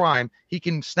prince of crime. He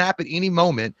can snap at any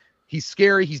moment. He's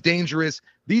scary. He's dangerous.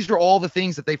 These are all the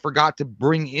things that they forgot to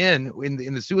bring in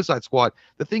the Suicide Squad.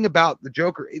 The thing about the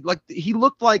Joker, he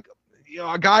looked like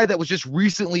a guy that was just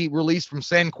recently released from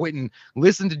San Quentin,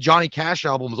 listened to Johnny Cash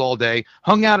albums all day,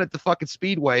 hung out at the fucking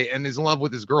Speedway, and is in love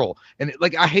with his girl. And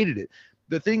I hated it.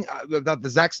 The thing about the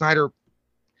Zack Snyder,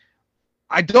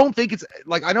 I don't think it's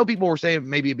I know people were saying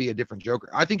maybe it'd be a different Joker.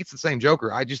 I think it's the same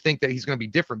Joker. I just think that he's going to be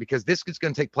different because this is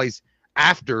going to take place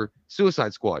after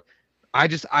Suicide Squad.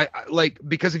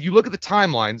 Because if you look at the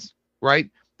timelines, right,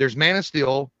 there's Man of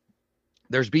Steel,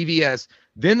 there's BVS,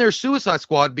 then there's Suicide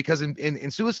Squad, because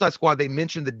in Suicide Squad, they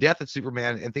mentioned the death of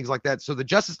Superman and things like that. So the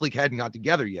Justice League hadn't got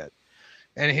together yet.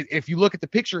 And if you look at the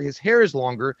picture, his hair is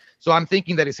longer. So I'm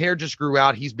thinking that his hair just grew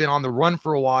out. He's been on the run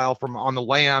for a while from on the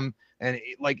lam. And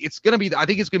it's going to be, I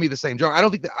think it's going to be the same Joker. I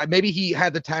don't think that maybe he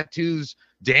had the tattoos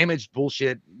damaged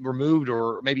bullshit removed,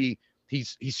 or maybe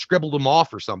he scribbled them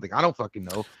off or something. I don't fucking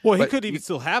know. Well, he could even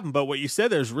still have them, but what you said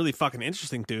there is really fucking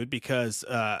interesting, dude, because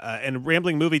and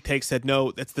Rambling Movie Take said,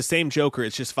 no, it's the same Joker.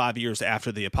 It's just 5 years after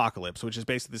the apocalypse, which is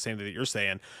basically the same thing that you're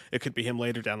saying. It could be him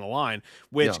later down the line,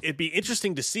 which it'd be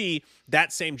interesting to see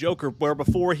that same Joker, where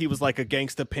before he was like a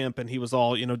gangsta pimp and he was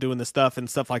all, doing the stuff and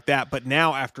stuff like that. But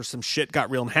now after some shit got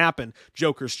real and happened,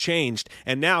 Joker's changed.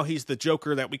 And now he's the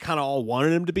Joker that we kind of all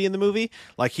wanted him to be in the movie.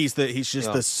 Like he's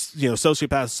just this,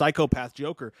 sociopath, psychopath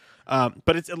Joker.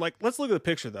 But it's let's look at the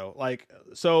picture though.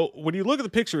 So when you look at the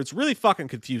picture, it's really fucking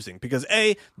confusing because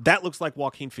that looks like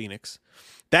Joaquin Phoenix.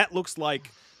 That looks like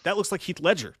Heath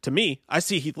Ledger to me. I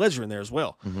see Heath Ledger in there as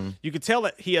well. Mm-hmm. You could tell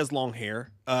that he has long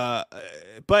hair,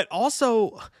 but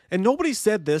also, and nobody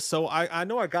said this, so I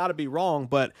know I gotta be wrong,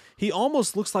 but he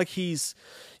almost looks like he's.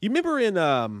 You remember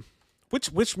in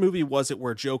which movie was it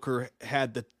where Joker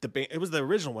had the it was the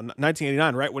original one,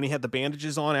 1989, right? When he had the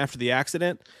bandages on after the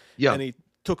accident, and he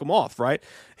took them off, right?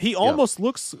 He almost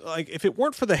looks like, if it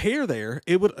weren't for the hair there,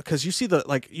 it would, because you see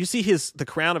the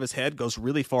crown of his head goes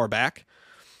really far back.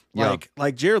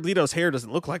 Like Jared Leto's hair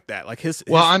doesn't look like that.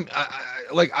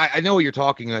 I know what you're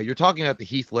talking about. You're talking about the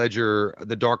Heath Ledger,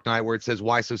 The Dark Knight, where it says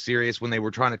 "Why so serious?" when they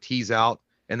were trying to tease out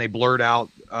and they blurred out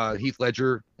Heath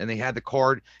Ledger and they had the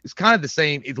card. It's kind of the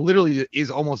same. It literally is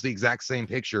almost the exact same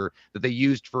picture that they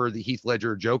used for the Heath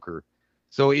Ledger Joker.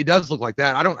 So it does look like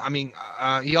that.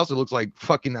 He also looks like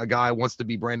fucking a guy who wants to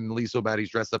be Brandon Lee so bad he's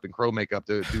dressed up in Crow makeup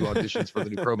to do auditions for the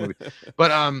new Crow movie.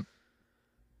 But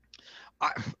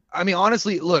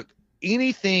honestly, look,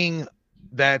 anything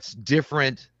that's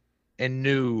different and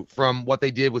new from what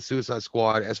they did with Suicide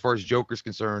Squad as far as Joker's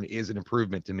concerned is an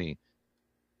improvement to me.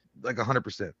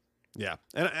 100%. Yeah.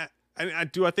 And I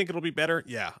think it'll be better?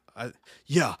 Yeah. I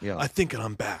think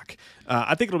I'm back.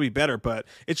 I think it'll be better, but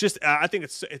it's just, I think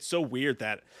it's so weird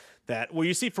that well,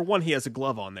 you see, for one, he has a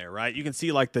glove on there, right? You can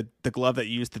see like the glove that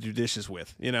you used to do dishes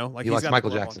with, like he likes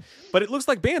Michael Jackson, but it looks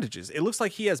like bandages. It looks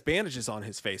like he has bandages on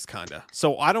his face, kind of.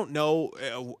 So I don't know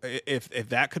if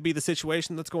that could be the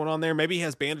situation that's going on there. Maybe he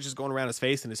has bandages going around his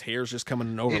face and his hair's just coming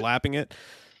and overlapping it.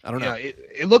 I don't know.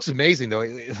 It looks amazing though.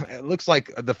 It looks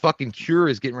like the fucking Cure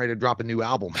is getting ready to drop a new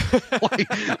album.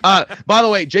 By the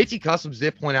way, JT Customs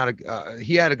did point out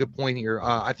he had a good point here.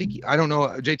 I don't know,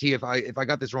 JT, if I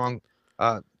got this wrong,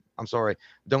 I'm sorry,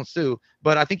 don't sue.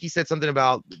 But I think he said something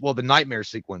about the nightmare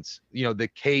sequence. The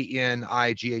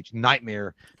KNIGH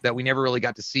nightmare that we never really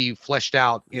got to see fleshed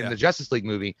out in the Justice League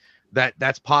movie.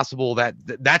 That's possible.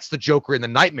 That's the Joker in the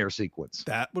nightmare sequence.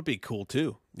 That would be cool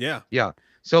too. Yeah. Yeah.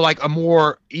 So like a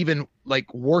more even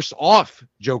worse off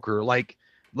Joker, like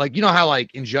how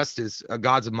Injustice,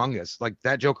 Gods Among Us,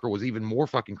 that Joker was even more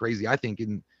fucking crazy, I think,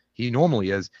 and he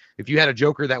normally is. If you had a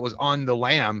Joker that was on the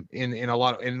lam in a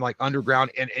lot of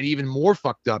underground and even more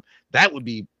fucked up, that would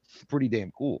be pretty damn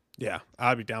cool. Yeah,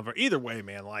 I'd be down for either way,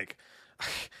 man.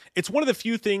 It's one of the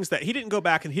few things that he didn't go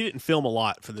back and he didn't film a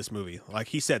lot for this movie.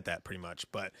 He said that pretty much,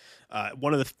 but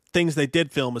one of the things they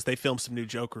did film is they filmed some new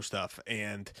Joker stuff,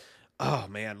 and Oh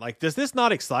man, like, does this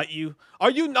not excite you?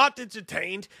 Are you not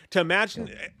entertained to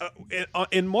imagine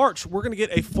in March we're going to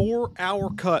get a 4-hour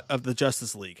cut of the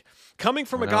Justice League coming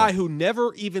from a guy who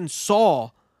never even saw,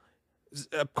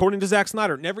 according to Zack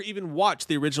Snyder, never even watched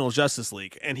the original Justice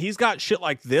League, and he's got shit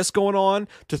like this going on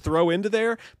to throw into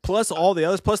there, plus all the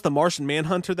others, plus the Martian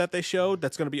Manhunter that they showed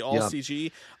that's going to be all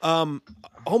CG.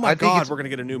 Oh my God, we're going to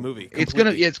get a new movie.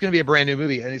 Completely. It's gonna be a brand new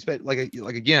movie, and it's like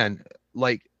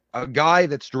a guy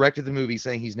that's directed the movie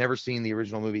saying he's never seen the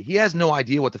original movie. He has no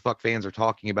idea what the fuck fans are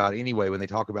talking about anyway when they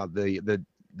talk about the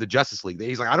Justice League.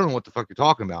 He's like, I don't know what the fuck you're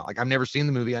talking about. Like, I've never seen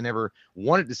the movie. I never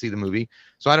wanted to see the movie,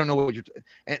 so I don't know what you're.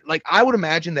 And like, I would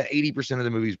imagine that 80% of the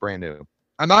movie is brand new.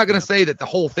 I'm not going to say that the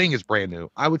whole thing is brand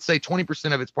new. I would say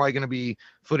 20% of it's probably going to be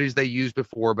footage they used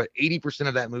before, but 80%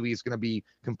 of that movie is going to be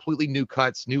completely new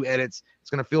cuts, new edits. It's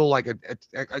going to feel like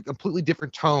a completely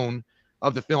different tone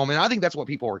of the film, and I think that's what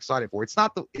people are excited for. It's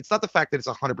not the fact that it's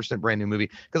 100% brand new movie,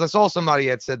 because I saw somebody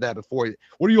had said that before.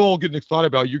 What are you all getting excited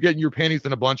about? You're getting your panties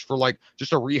in a bunch for like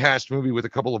just a rehashed movie with a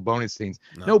couple of bonus scenes.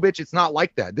 No, bitch, it's not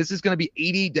like that. This is going to be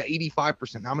 80 to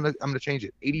 85%. I'm gonna change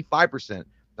it. 85%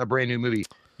 a brand new movie.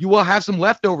 You will have some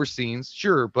leftover scenes,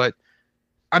 sure, but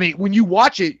I mean, when you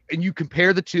watch it and you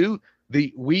compare the two,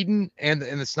 the Whedon and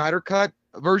the Snyder cut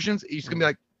versions, you're just gonna be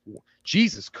like,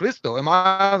 Jesus Christo, am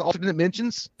I on alternate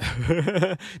dimensions?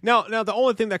 Now, the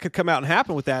only thing that could come out and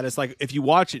happen with that is, like, if you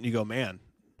watch it and you go, man,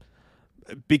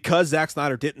 because Zack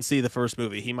Snyder didn't see the first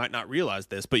movie, he might not realize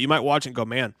this, but you might watch it and go,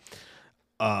 man,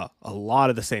 a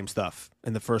lot of the same stuff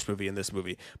in the first movie in this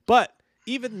movie. But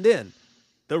even then,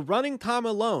 the running time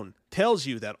alone tells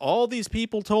you that all these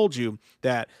people told you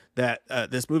that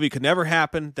this movie could never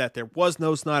happen, that there was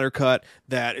no Snyder cut,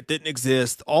 that it didn't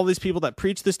exist. All these people that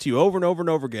preach this to you over and over and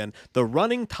over again, the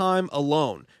running time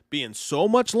alone being so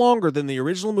much longer than the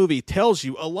original movie tells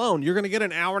you alone you're going to get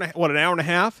an hour and a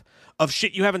half of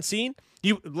shit you haven't seen.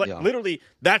 Literally,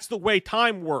 that's the way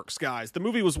time works, guys. The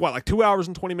movie was like 2 hours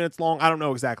and 20 minutes long. I don't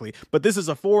know exactly, but this is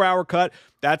a 4-hour cut.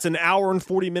 That's an hour and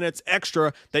 40 minutes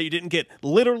extra that you didn't get.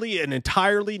 Literally an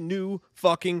entirely new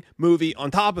fucking movie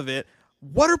on top of it.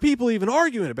 What are people even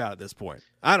arguing about at this point?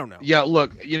 I don't know. Yeah,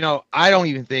 look, I don't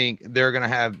even think they're going to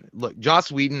have... Look,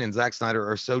 Joss Whedon and Zack Snyder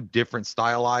are so different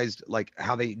stylized, like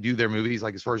how they do their movies,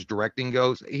 like as far as directing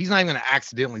goes. He's not even going to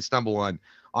accidentally stumble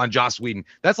on Joss Whedon.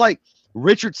 That's like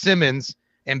Richard Simmons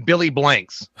and Billy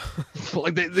Blanks.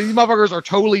 Like these motherfuckers are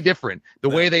totally different, the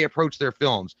way they approach their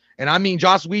films. And I mean,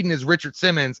 Joss Whedon is Richard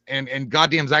Simmons and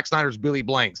goddamn Zack Snyder's Billy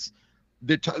Blanks.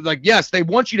 Like, yes, they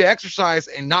want you to exercise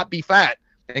and not be fat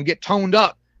and get toned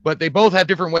up, but they both have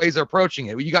different ways of approaching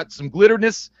it. You got some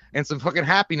glitterness and some fucking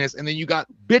happiness, and then you got,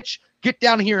 bitch, get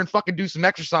down here and fucking do some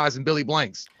exercise in Billy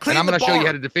Blanks. And I'm going to show you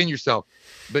how to defend yourself.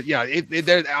 But yeah,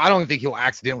 I don't think he'll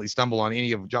accidentally stumble on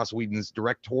any of Joss Whedon's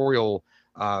directorial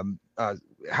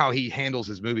how he handles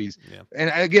his movies. Yeah.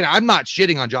 And again, I'm not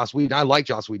shitting on Joss Whedon. I like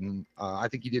Joss Whedon. I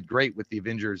think he did great with the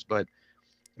Avengers, but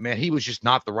man, he was just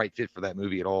not the right fit for that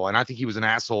movie at all. And I think he was an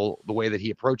asshole the way that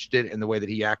he approached it and the way that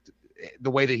he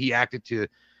acted to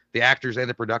the actors and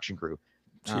the production crew.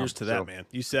 Cheers to that, man.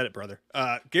 You said it, brother.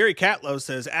 Gary Catlow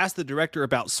says, ask the director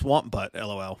about Swamp Butt,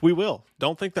 LOL. We will.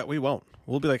 Don't think that we won't.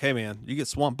 We'll be like, hey, man, you get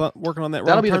Swamp Butt working on that.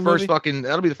 That'll be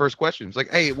the first question. It's like,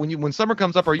 hey, when summer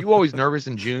comes up, are you always nervous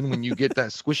in June when you get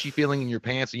that squishy feeling in your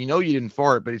pants and you know you didn't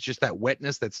fart, but it's just that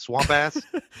wetness, that swamp ass?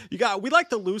 We like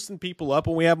to loosen people up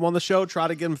when we have them on the show, try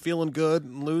to get them feeling good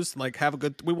and loose, and like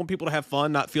we want people to have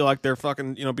fun, not feel like they're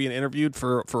fucking, being interviewed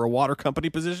for a water company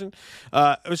position.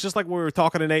 It was just like when we were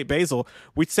talking to Nate Basil.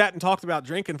 We sat and talked about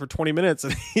drinking for 20 minutes,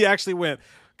 and he actually went,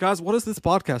 guys, what is this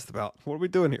podcast about? What are we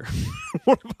doing here?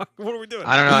 what are we doing?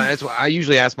 I don't know. That's why I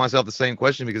usually ask myself the same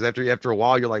question, because after a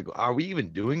while, you're like, are we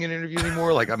even doing an interview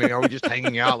anymore? Like, I mean, are we just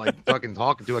hanging out, like fucking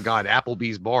talking to a guy at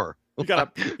Applebee's bar? You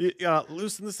gotta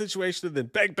loosen the situation and then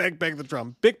bang, bang, bang the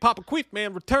drum. Big Papa Queef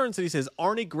Man returns and he says,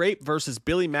 Arnie Grape versus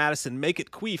Billy Madison. Make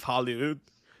it queef, Hollywood.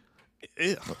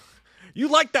 Ew. You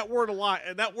like that word a lot,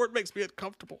 and that word makes me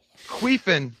uncomfortable.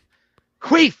 Queefing.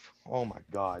 Queef. Oh my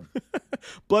God.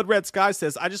 Blood Red Sky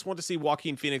says, I just want to see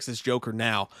Joaquin Phoenix's Joker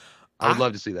now. I would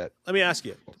love to see that. Let me ask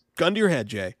you, gun to your head,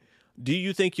 Jay. Do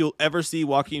you think you'll ever see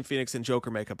Joaquin Phoenix in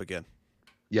Joker makeup again?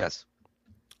 Yes.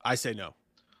 I say no.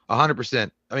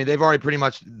 100%. I mean, they've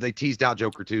already they teased out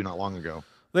Joker 2 not long ago.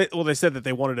 They said that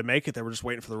they wanted to make it. They were just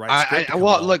waiting for the right script.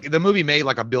 Look, the movie made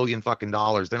like $1 billion fucking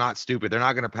dollars. They're not stupid. They're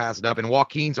not going to pass it up. And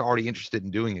Joaquin's already interested in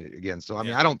doing it again. So, I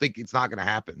mean, I don't think it's not going to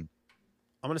happen.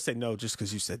 I'm going to say no just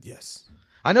because you said yes.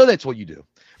 I know that's what you do.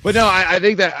 But no, I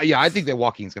think that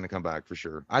Joaquin's going to come back for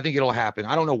sure. I think it'll happen.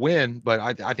 I don't know when, but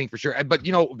I think for sure. But,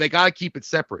 they got to keep it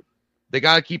separate. They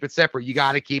got to keep it separate. You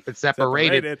got to keep it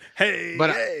separated. Hey,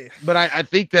 but hey. but I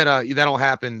think that that'll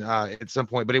happen at some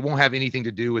point, but it won't have anything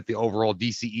to do with the overall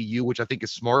DCEU, which I think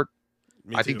is smart.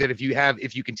 I think that if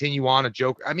you continue on a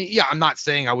Joker, I mean, yeah, I'm not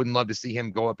saying I wouldn't love to see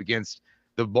him go up against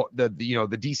the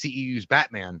DCEU's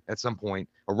Batman at some point,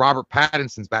 or Robert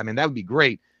Pattinson's Batman. That would be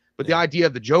great. But the idea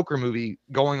of the Joker movie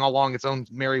going along its own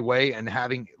merry way and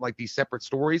having like these separate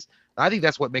stories, I think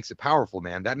that's what makes it powerful,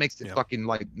 man. That makes it fucking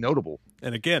like notable.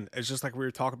 And again, it's just like we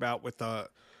were talking about with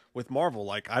Marvel.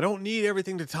 Like, I don't need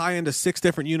everything to tie into 6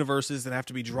 different universes and have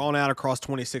to be drawn out across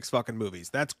 26 fucking movies.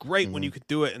 That's great when you could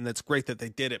do it, and that's great that they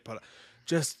did it. But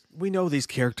we know these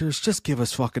characters. Just give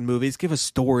us fucking movies. Give us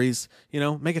stories.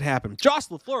 Make it happen. Josh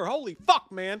LaFleur, holy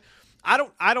fuck, man. I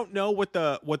don't know what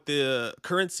the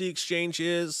currency exchange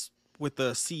is with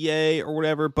the CA or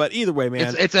whatever, but either way,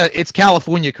 man, it's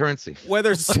California currency.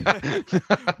 Whether it's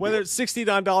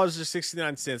 $69 or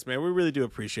 69 cents, man, we really do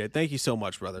appreciate it. Thank you so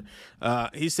much, brother.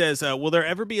 He says, will there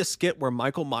ever be a skit where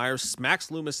Michael Myers smacks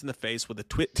Loomis in the face with a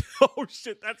twit? Oh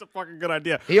shit, that's a fucking good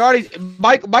idea.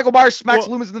 Michael Myers smacks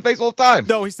Loomis in the face all the time.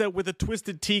 No, he said with a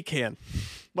twisted tea can.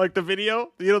 Like the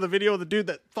video, the video of the dude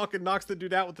that fucking knocks the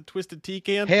dude out with the twisted tea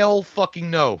can. Hell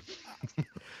fucking no.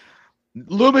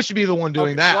 Loomis should be the one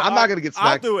doing that. Well, I'm not gonna get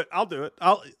smacked. I'll do it.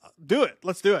 I'll do it.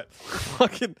 Let's do it.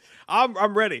 Fucking,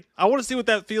 I'm ready. I want to see what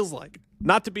that feels like.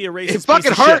 Not to be a racist. It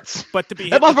fucking hurts. Shit, but to be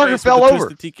that motherfucker fell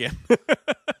over. Tea can.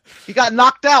 He got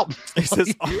knocked out. He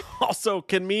says, also,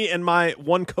 can me and my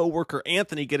one coworker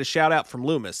Anthony get a shout out from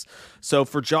Loomis? So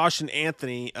for Josh and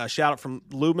Anthony, a shout out from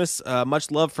Loomis. Much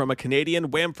love from a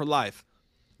Canadian. Wham for life.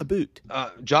 A boot.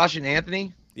 Josh and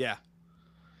Anthony. Yeah.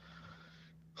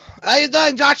 How you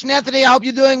doing, Josh and Anthony? I hope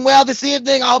you're doing well this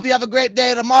evening. I hope you have a great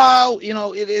day tomorrow.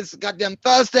 It is goddamn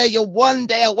Thursday. You're one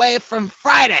day away from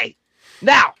Friday.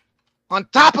 Now, on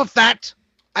top of that,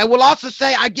 I will also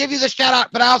say I give you the shout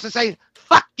out, but I also say,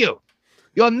 fuck you.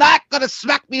 You're not going to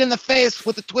smack me in the face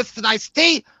with a twisted iced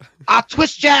tea. I'll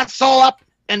twist your ass all up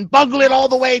and bungle it all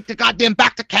the way to goddamn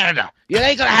back to Canada. You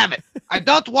ain't going to have it. I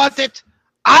don't want it.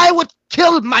 I would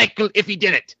kill Michael if he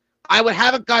did it. I would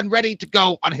have a gun ready to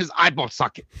go on his eyeball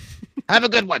socket. Have a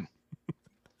good one.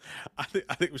 I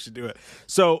think we should do it.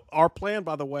 So our plan,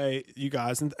 by the way, you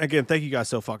guys, and again, thank you guys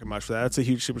so fucking much for that. That's a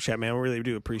huge super chat, man. We really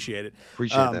do appreciate it.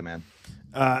 Appreciate that, man.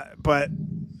 But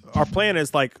our plan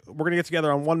is like we're gonna get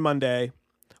together on one Monday.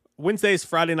 Wednesdays,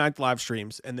 Friday night live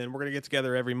streams, and then we're going to get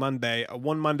together every Monday.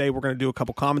 One Monday, we're going to do a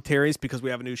couple commentaries because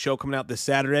we have a new show coming out this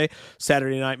Saturday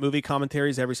night movie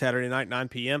commentaries every Saturday night, 9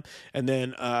 p.m. And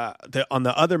then on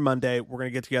the other Monday, we're going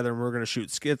to get together and we're going to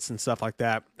shoot skits and stuff like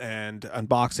that and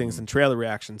unboxings and trailer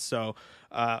reactions. So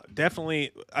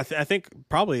definitely, I think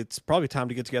it's probably time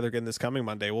to get together again this coming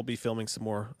Monday. We'll be filming some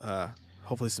more,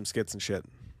 hopefully some skits and shit.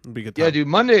 It'll be a good time. Yeah, dude,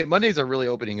 Mondays are really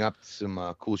opening up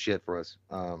some cool shit for us.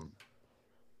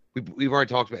 We've already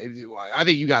talked about it. I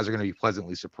think you guys are going to be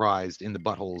pleasantly surprised in the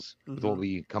buttholes with what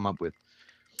we come up with,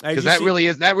 because that really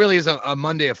is a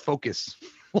Monday of focus.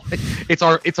 It's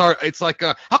like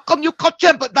how come you caught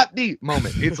him but not me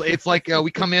moment. It's like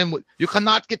we come in with, you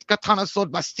cannot get katana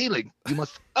sword by stealing, you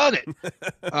must earn it.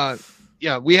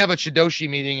 Yeah, we have a Shidoshi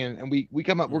meeting and we're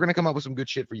gonna come up with some good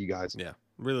shit for you guys. Yeah,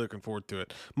 really looking forward to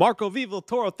it. Marco Vivo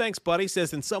Toro, thanks, buddy.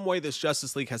 Says in some way this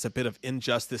Justice League has a bit of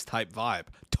Injustice type vibe.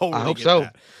 Totally, I hope so.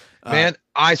 That. Man,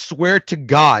 I swear to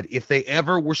God, if they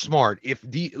ever were smart,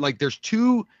 there's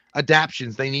 2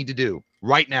 adaptions they need to do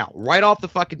right now, right off the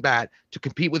fucking bat to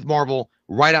compete with Marvel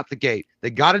right out the gate. They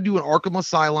got to do an Arkham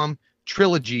Asylum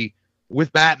trilogy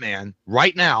with Batman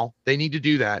right now. They need to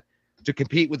do that to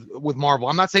compete with Marvel.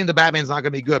 I'm not saying the Batman's not going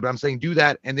to be good, but I'm saying do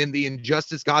that, and then the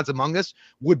Injustice Gods Among Us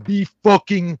would be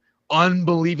fucking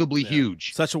unbelievably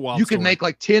huge. Such a wild You could story. make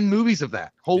like 10 movies of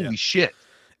that. Holy shit.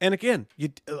 And again, you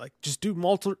just do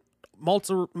multiple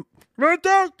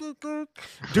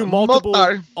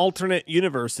alternate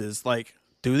universes. Like,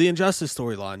 do the Injustice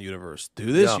storyline universe,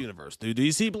 do this universe, do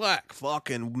DC Black,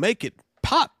 fucking make it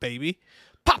pop, baby.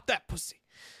 Pop that pussy.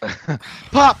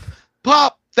 Pop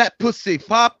that pussy.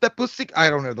 Pop that pussy.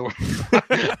 I don't know the word.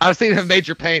 I was thinking of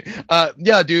Major Pain.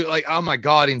 Yeah, dude, like, oh my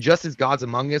God, Injustice Gods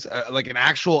Among Us, like an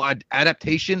actual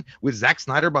adaptation with Zack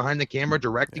Snyder behind the camera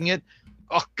directing it.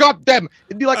 Oh, goddamn.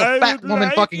 It'd be like a fat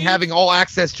woman fucking having all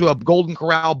access to a Golden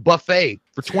Corral buffet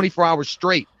for 24 hours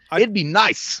straight. It'd be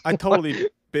nice. I totally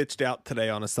bitched out today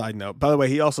on a side note. By the way,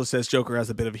 he also says Joker has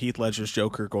a bit of Heath Ledger's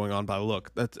Joker going on by the look.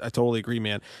 I totally agree,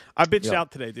 man. I bitched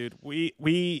out today, dude. We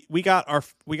got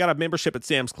a membership at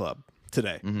Sam's Club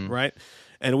today, right?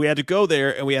 And we had to go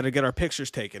there and we had to get our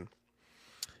pictures taken.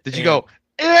 Did you go,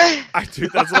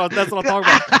 that's what I'm talking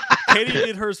about. Katie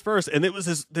did hers first, and it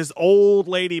was this old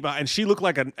lady, and she looked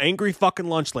like an angry fucking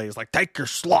lunch lady. It's like, take your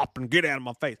slop and get out of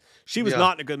my face. She was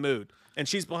not in a good mood. And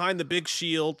she's behind the big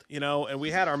shield, and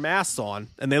we had our masks on,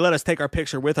 and they let us take our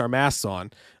picture with our masks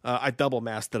on. I double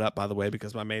masked it up, by the way,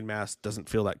 because my main mask doesn't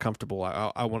feel that comfortable.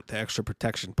 I want the extra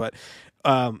protection. But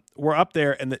we're up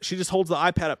there, and she just holds the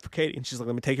iPad up for Katie, and she's like,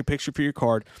 let me take a picture for your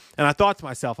card. And I thought to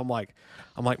myself, I'm like,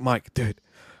 Mike, dude,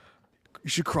 you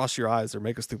should cross your eyes or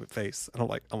make a stupid face. And I'm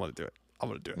like, I'm going to do it. I'm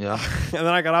going to do it. Yeah. And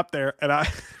then I got up there, and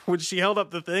when she held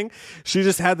up the thing, she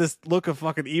just had this look of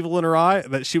fucking evil in her eye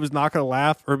that she was not going to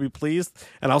laugh or be pleased.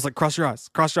 And I was like, cross your eyes.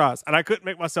 And I couldn't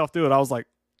make myself do it. I was like,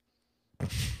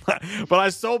 but I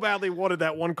so badly wanted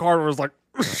that one card where it was like,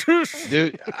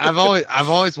 dude, I've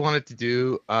always wanted to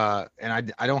do,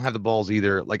 and I don't have the balls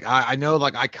either. Like I know,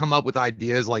 like I come up with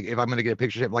ideas. Like if I'm gonna get a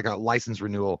picture, like a license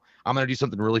renewal, I'm gonna do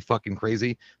something really fucking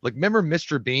crazy. Like remember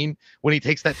Mr. Bean when he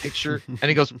takes that picture and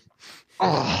he goes,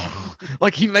 oh,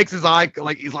 like he makes his eye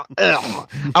like he's like, ugh.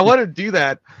 I want to do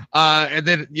that, and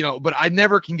then but I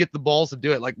never can get the balls to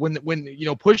do it. Like when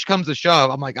push comes to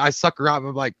shove, I'm like I suck her out.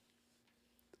 I'm like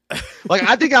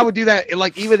I think I would do that.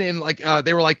 Like even in like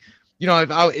they were like.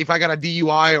 If I got a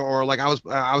DUI or like I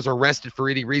was arrested for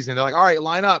any reason, they're like, all right,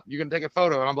 line up, you're gonna take a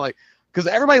photo, and I'm like, because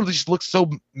everybody just looks so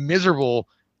miserable,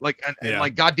 like and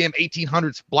like goddamn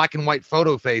 1800s black and white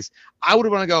photo face. I would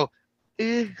want to go,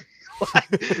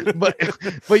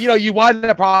 but you wind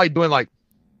up probably doing like.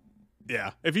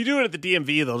 Yeah, if you do it at the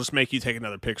DMV, they'll just make you take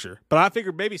another picture. But I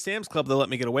figured maybe Sam's Club they'll let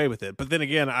me get away with it. But then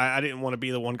again, I didn't want to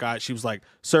be the one guy. She was like,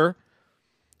 sir,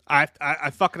 I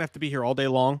fucking have to be here all day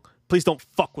long. Please don't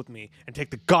fuck with me and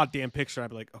take the goddamn picture. I'd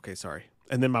be like, okay, sorry.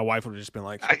 And then my wife would have just been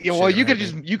like, well, you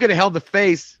could have held the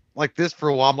face like this for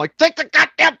a while. I'm like, take the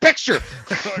goddamn picture.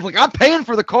 Like, I'm paying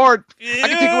for the card. Yeah. I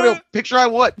can take whatever picture I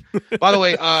want. By the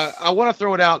way, I want to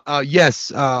throw it out. Yes,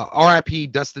 R.I.P.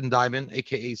 Dustin Diamond,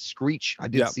 aka Screech. I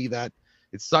did see that.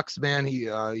 It sucks, man. He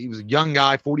was a young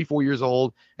guy, 44 years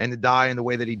old, and to die in the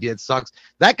way that he did sucks.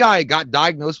 That guy got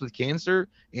diagnosed with cancer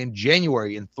in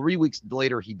January, and 3 weeks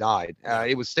later he died.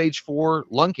 It was stage 4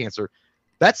 lung cancer.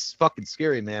 That's fucking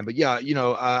scary, man. But yeah,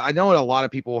 I know a lot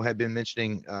of people have been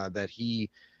mentioning that he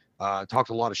talked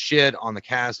a lot of shit on the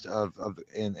cast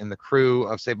and the crew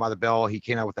of Saved by the Bell. He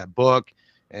came out with that book.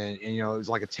 And it was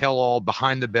like a tell-all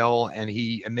behind the bell, and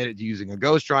he admitted to using a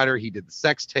ghostwriter. He did the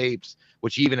sex tapes,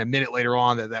 which he even admitted later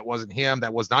on that wasn't him.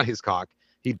 That was not his cock.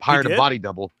 He hired a body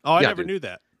double. Oh, I never knew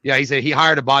that. Yeah, he said he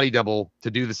hired a body double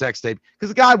to do the sex tape because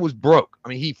the guy was broke. I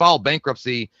mean, he filed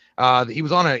bankruptcy. He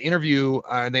was on an interview,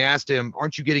 and they asked him,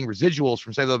 "Aren't you getting residuals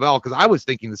from Save the Bell?" Because I was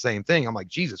thinking the same thing. I'm like,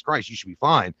 Jesus Christ, you should be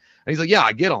fine. And he's like, Yeah,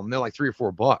 I get them. They're like $3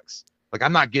 or $4. Like,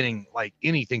 I'm not getting like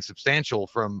anything substantial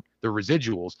from the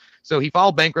residuals. So he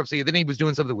filed bankruptcy. Then he was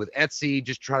doing something with Etsy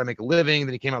just to try to make a living.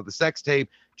 Then he came out with the sex tape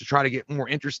to try to get more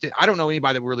interested. I don't know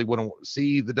anybody that really would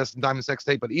see the Dustin Diamond sex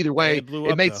tape, but either way,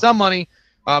 it made some money.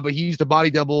 But he used a body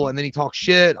double, and then he talked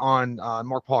shit on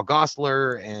Mark Paul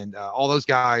Gosselaar and all those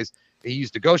guys. He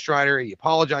used a ghostwriter. He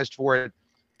apologized for it.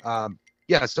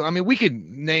 So I mean, we could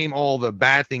name all the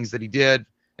bad things that he did,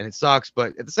 and it sucks.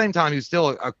 But at the same time, he was still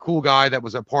a cool guy that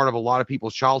was a part of a lot of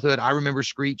people's childhood. I remember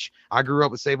Screech. I grew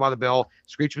up with Saved by the Bell.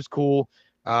 Screech was cool.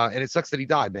 And it sucks that he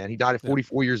died, man. He died at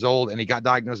 44 years old, and he got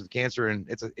diagnosed with cancer, and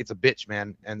it's a bitch,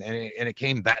 man. And it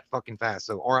came that fucking fast.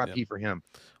 So RIP for him.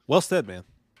 Well said, man.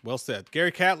 Well said.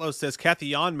 Gary Catlow says Kathy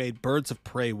Yon made Birds of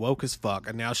Prey woke as fuck,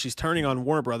 and now she's turning on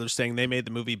Warner Brothers saying they made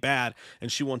the movie bad,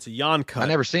 and she wants a Yon cut. I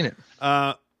never seen it.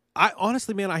 I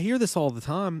honestly, man, I hear this all the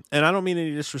time, and I don't mean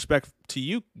any disrespect to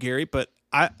you, Gary, but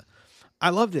I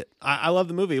loved it. I love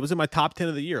the movie. It was in my top 10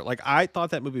 of the year. Like, I thought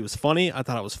that movie was funny. I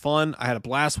thought it was fun. I had a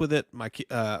blast with it.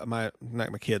 Not my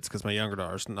kids, because my younger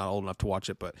daughter's not old enough to watch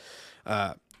it, but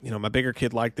my bigger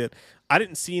kid liked it. I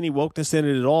didn't see any wokeness in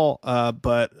it at all,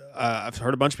 but I've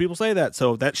heard a bunch of people say that,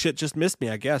 so that shit just missed me,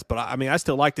 I guess. But I mean, I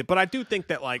still liked it. But I do think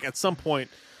that, like, at some point,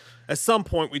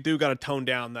 we do got to tone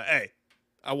down the, hey,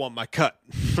 I want my cut.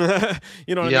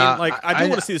 You know what I mean? Like, I do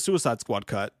want to see the Suicide Squad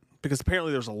cut, because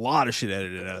apparently there's a lot of shit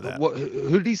edited out of that.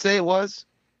 Who did he say it was?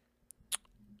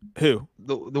 Who?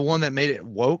 The one that made it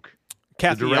woke?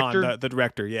 Kathy Yon, the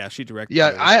director. Yeah, she directed.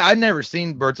 Yeah, I never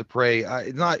seen Birds of Prey.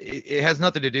 It has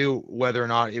nothing to do whether or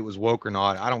not it was woke or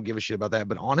not. I don't give a shit about that.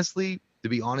 But honestly, to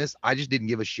be honest, I just didn't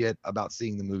give a shit about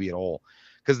seeing the movie at all,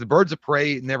 because the Birds of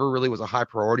Prey never really was a high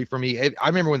priority for me. I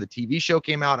remember when the TV show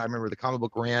came out. I remember the comic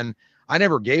book ran. I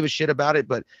never gave a shit about it,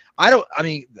 but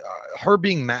her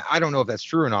being mad, I don't know if that's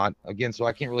true or not. Again, so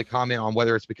I can't really comment on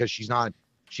whether it's because she's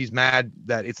mad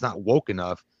that it's not woke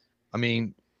enough. I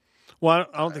mean, Well,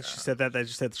 I don't think she said that. They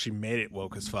just said that she made it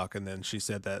woke as fuck, and then she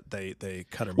said that they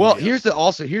cut her. Well, here's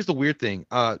the weird thing.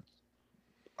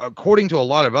 According to a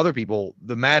lot of other people,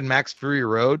 the Mad Max Fury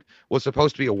Road was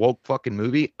supposed to be a woke fucking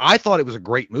movie. I thought it was a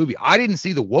great movie. I didn't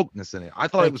see the wokeness in it. I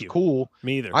thought it was cool.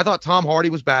 Me either. I thought Tom Hardy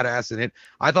was badass in it.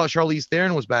 I thought Charlize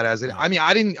Theron was badass in it. I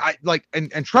mean,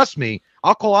 and trust me,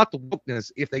 I'll call out the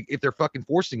wokeness if they're fucking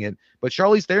forcing it. But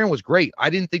Charlize Theron was great.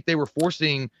 I didn't think they were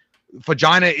forcing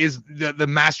vagina is the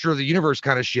master of the universe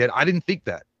kind of shit. I didn't think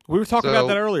that. We were talking about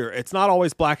that earlier. It's not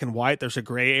always black and white. There's a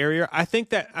gray area. I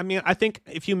think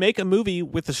if you make a movie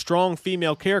with a strong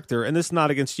female character, and this is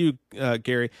not against you,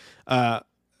 Gary,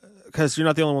 because you're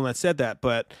not the only one that said that,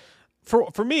 but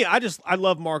for me, I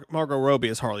love Margot Robbie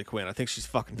as Harley Quinn. I think she's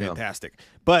fucking fantastic. Yeah.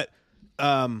 But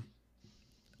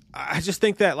I just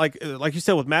think that, like you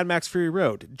said with Mad Max Fury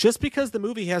Road, just because the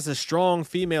movie has a strong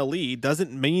female lead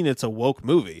doesn't mean it's a woke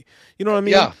movie. You know what I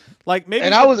mean? Yeah. Like maybe.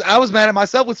 And I was mad at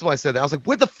myself when I said that. I was like,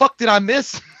 "What the fuck did I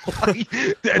miss?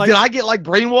 Did I get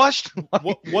brainwashed?"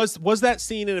 was that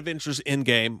scene in Avengers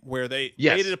Endgame where they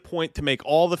made it a point to make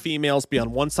all the females be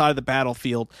on one side of the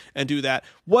battlefield and do that?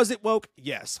 Was it woke?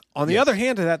 Yes. On the other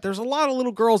hand of that, there's a lot of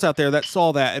little girls out there that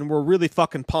saw that and were really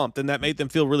fucking pumped, and that made them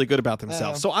feel really good about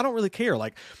themselves. So I don't really care.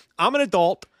 Like, I'm an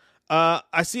adult.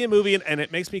 I see a movie and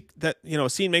it makes me a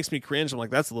scene makes me cringe. I'm like,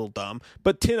 that's a little dumb.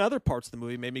 But 10 other parts of the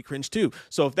movie made me cringe too.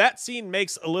 So if that scene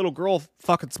makes a little girl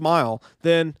fucking smile,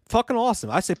 then fucking awesome.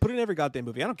 I say put it in every goddamn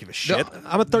movie. I don't give a shit. No,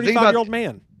 I'm a 35-year-old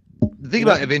man. The thing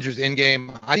about Avengers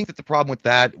Endgame, I think that the problem with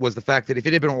that was the fact that if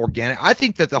it had been organic, I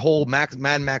think that the whole Mad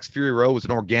Max Fury Road was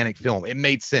an organic film. It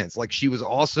made sense. Like, she was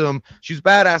awesome. She was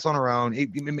badass on her own.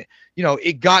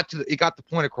 It got the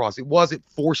point across. It wasn't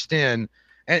forced in.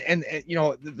 And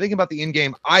the thing about the end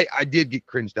game, I did get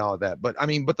cringed out of that, but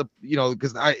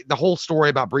because the whole story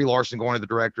about Brie Larson going to the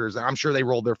directors, I'm sure they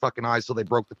rolled their fucking eyes till they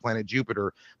broke the planet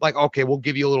Jupiter. Like, okay, we'll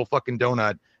give you a little fucking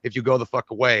donut if you go the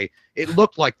fuck away. It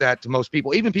looked like that to most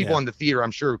people, even people in the theater,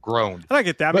 I'm sure, groaned. And I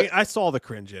get that. I mean, I saw the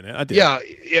cringe in it. I did. Yeah,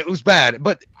 it was bad.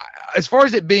 But as far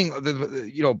as it being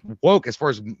woke, as far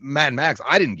as Mad Max,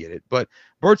 I didn't get it. But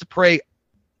Birds of Prey,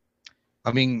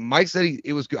 I mean, Mike said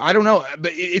it was good. I don't know,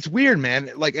 but it's weird,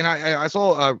 man. Like, and I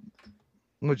saw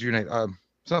what's your name?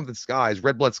 Something Skies,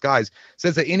 Red Blood Skies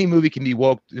says that any movie can be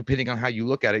woke depending on how you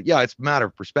look at it. Yeah, it's a matter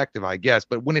of perspective, I guess.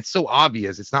 But when it's so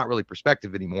obvious, it's not really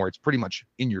perspective anymore. It's pretty much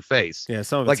in your face. Yeah,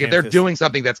 some of like if they're doing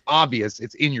something that's obvious,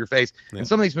 it's in your face. Yeah. And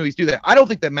some of these movies do that. I don't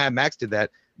think that Mad Max did that,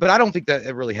 but I don't think that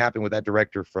it really happened with that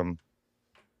director from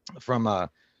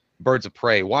Birds of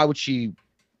Prey. Why would she?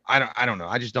 I don't know.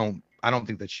 I don't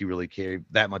think that she really cared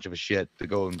that much of a shit to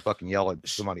go and fucking yell at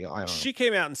somebody. I don't know. She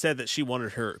came out and said that she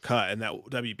wanted her cut and that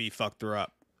WB fucked her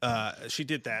up. She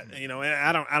did that, and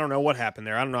I don't know what happened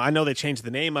there. I don't know. I know they changed the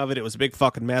name of it. It was a big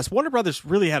fucking mess. Warner Brothers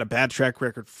really had a bad track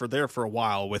record for a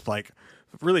while with like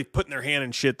really putting their hand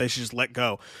in shit they should just let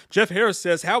go. Jeff Harris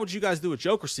says, "How would you guys do a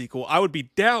Joker sequel? I would be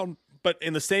down, but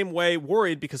in the same way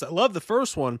worried because I love the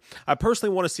first one. I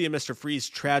personally want to see a Mr. Freeze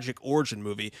tragic origin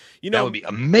movie. That would be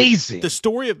amazing. The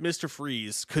story of Mr.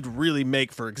 Freeze could really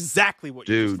make for exactly what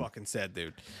you just fucking said,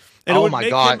 dude. And oh my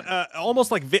god! Him,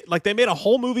 almost like they made a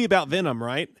whole movie about Venom,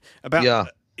 right? About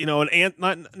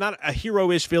not a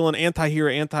hero-ish villain,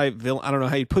 anti-hero, anti-villain. I don't know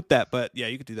how you put that, but yeah,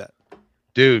 you could do that,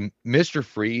 dude. Mr.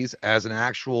 Freeze as an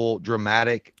actual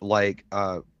dramatic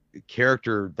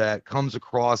character that comes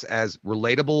across as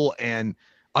relatable and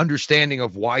understanding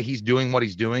of why he's doing what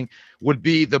he's doing would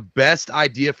be the best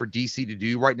idea for DC to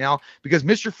do right now, because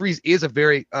Mr. Freeze is a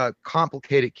very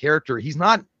complicated character. He's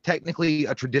not technically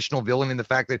a traditional villain in the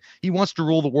fact that he wants to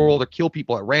rule the world or kill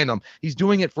people at random. He's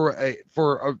doing it for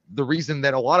the reason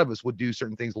that a lot of us would do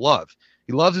certain things. Love.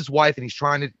 He loves his wife and he's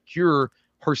trying to cure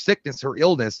her sickness, her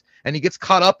illness, and he gets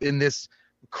caught up in this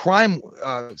crime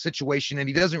situation and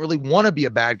he doesn't really want to be a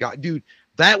bad guy. Dude,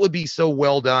 that would be so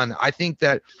well done. I think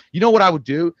that, what I would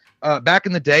do back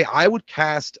in the day, I would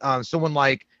cast someone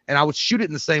like, and I would shoot it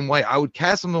in the same way. I would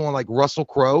cast someone like Russell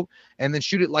Crowe and then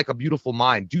shoot it like A Beautiful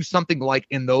Mind. Do something like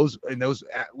in those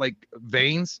like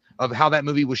veins of how that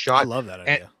movie was shot. I love that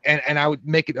idea. And I would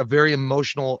make it a very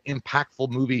emotional, impactful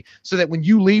movie so that when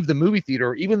you leave the movie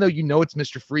theater, even though it's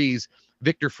Mr. Freeze,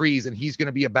 Victor Freeze, and he's going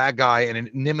to be a bad guy and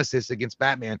a nemesis against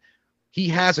Batman, he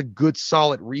has a good,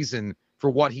 solid reason for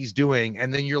what he's doing.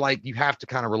 And then you're like, you have to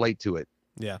kind of relate to it.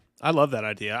 Yeah, I love that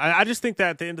idea. I just think that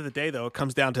at the end of the day, though, it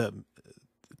comes down to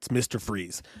it's Mr.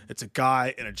 Freeze. It's a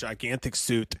guy in a gigantic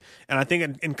suit. And I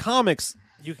think in comics,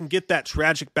 you can get that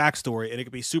tragic backstory and it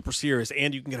can be super serious,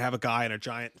 and you can have a guy in a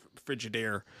giant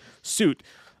Frigidaire suit.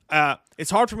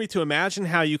 It's hard for me to imagine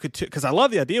how you could, because I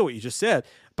love the idea of what you just said,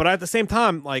 but at the same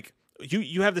time, like,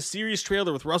 you have the serious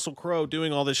trailer with Russell Crowe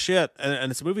doing all this shit,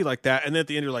 and it's a movie like that, and then at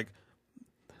the end you're like,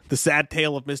 the sad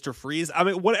tale of Mr. Freeze. I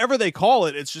mean, whatever they call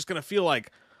it, it's just gonna feel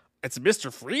like it's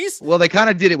Mr. Freeze. Well, they kind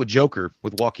of did it with Joker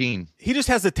with Joaquin. He just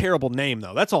has a terrible name,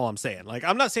 though. That's all I'm saying. Like,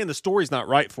 I'm not saying the story's not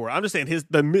right for it. I'm just saying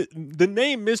the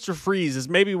name Mr. Freeze is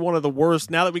maybe one of the worst.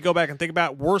 Now that we go back and think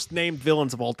about it, worst named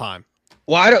villains of all time.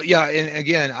 Well, I don't. Yeah, and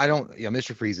again, I don't. Yeah,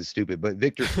 Mr. Freeze is stupid, but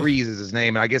Victor Freeze is his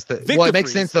name, and I guess it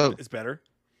makes sense though. It's better.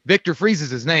 Victor Freeze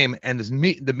is his name, and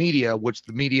the media, which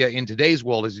the media in today's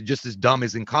world is just as dumb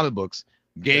as in comic books,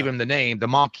 gave him the name, the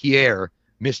Montclair,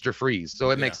 Mr. Freeze.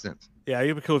 So it makes sense. Yeah,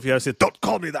 it'd be cool if you had said, "Don't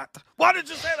call me that." Why did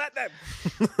you say that name?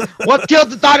 What killed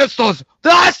the dinosaurs? The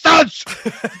Astons!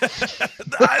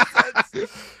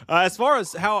 As far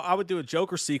as how I would do a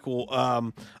Joker sequel,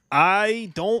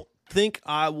 I don't think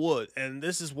I would, and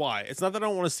this is why. It's not that I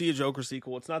don't want to see a Joker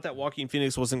sequel. It's not that Joaquin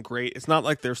Phoenix wasn't great. It's not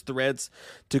like there's threads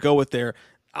to go with there.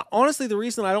 Honestly, the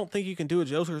reason I don't think you can do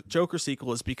a Joker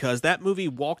sequel is because that movie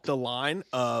walked the line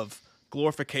of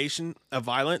glorification of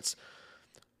violence.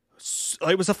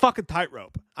 It was a fucking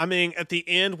tightrope. I mean, at the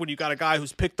end, when you got a guy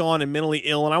who's picked on and mentally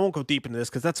ill, and I won't go deep into this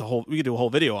because we could do a whole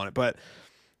video on it, but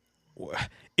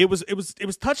it was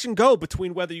touch and go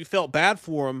between whether you felt bad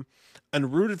for him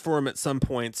and rooted for him at some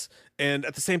points, and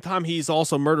at the same time, he's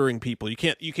also murdering people. You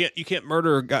can't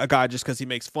murder a guy just because he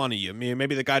makes fun of you. I mean,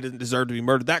 maybe the guy didn't deserve to be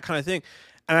murdered, that kind of thing.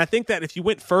 And I think that if you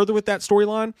went further with that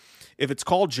storyline, if it's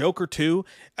called Joker 2,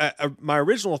 my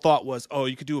original thought was,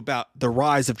 you could do about the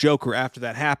rise of Joker after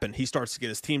that happened. He starts to get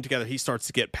his team together. He starts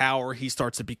to get power. He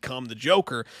starts to become the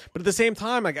Joker. But at the same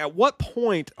time, like, at what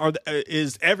point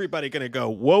is everybody going to go,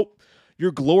 whoa,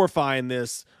 you're glorifying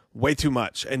this way too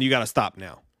much, and you got to stop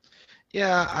now?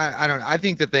 Yeah, I don't know. I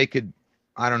think that they could.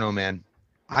 I don't know, man.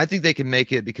 I think they can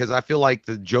make it because I feel like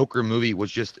the Joker movie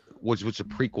was a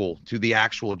prequel to the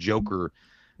actual Joker.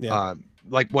 Yeah.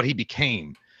 Like what he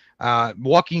became.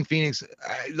 Joaquin Phoenix,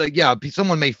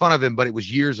 someone made fun of him, but it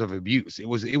was years of abuse. It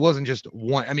wasn't just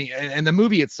one. I mean, and the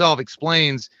movie itself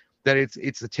explains that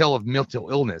it's a tale of mental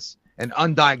illness and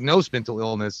undiagnosed mental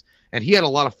illness, and he had a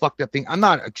lot of fucked up things. I'm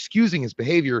not excusing his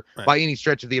behavior by any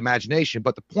stretch of the imagination,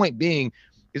 but the point being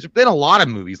is there's been a lot of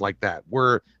movies like that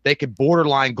where they could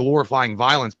borderline glorifying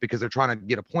violence because they're trying to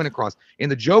get a point across. In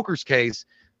the Joker's case,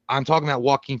 I'm talking about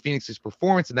Joaquin Phoenix's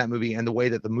performance in that movie and the way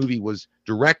that the movie was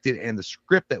directed and the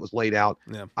script that was laid out.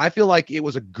 Yeah. I feel like it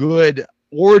was a good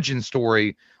origin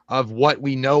story of what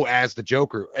we know as the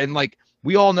Joker. And like,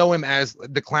 we all know him as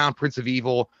the clown Prince of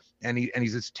Evil, and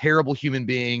he's this terrible human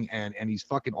being, and he's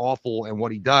fucking awful in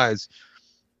what he does.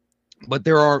 But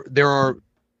there's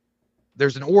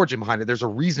an origin behind it. There's a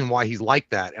reason why he's like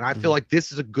that. And I feel like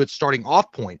this is a good starting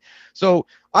off point. So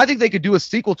I think they could do a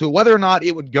sequel to it. Whether or not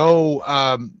it would go,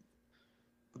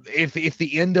 if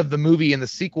the end of the movie and the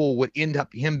sequel would end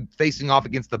up him facing off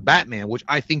against the Batman, which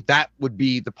I think that would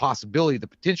be the possibility, the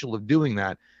potential of doing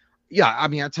that. Yeah, I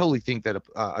mean, I totally think that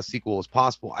a sequel is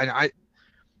possible. And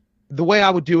the way I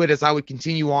would do it is I would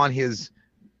continue on his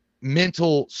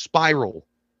mental spiral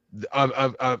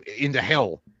of into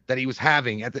hell that he was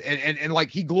having at the and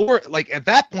like at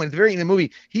that point at the very end of the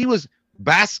movie, he was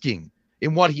basking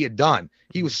in what he had done.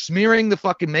 He was smearing the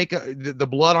fucking makeup, the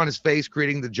blood on his face,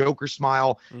 creating the Joker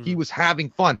smile. He was having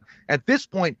fun. At this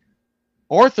point,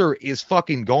 Arthur is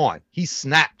fucking gone. He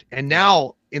snapped. And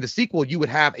now in the sequel, you would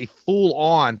have a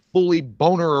fully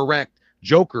boner erect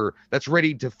Joker that's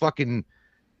ready to fucking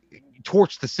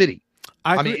torch the city.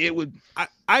 I mean, it would.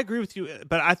 I agree with you,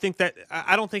 but I think that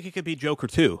I don't think it could be Joker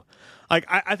 2. Like,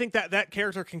 I think that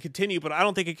character can continue, but I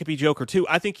don't think it could be Joker 2.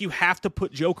 I think you have to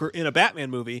put Joker in a Batman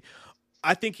movie.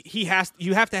 I think you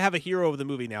have to have a hero of the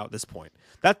movie now at this point.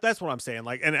 That's what I'm saying.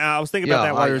 Like, and I was thinking about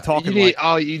that while you were talking.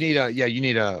 You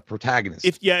need a protagonist.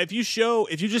 If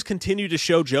you just continue to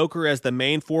show Joker as the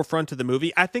main forefront of the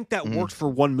movie, I think that worked for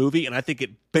one movie, and I think it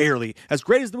barely, as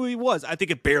great as the movie was, I think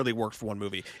it barely worked for one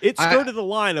movie. It skirted the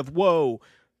line of, whoa,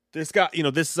 this guy,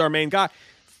 this is our main guy.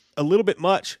 A little bit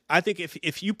much. I think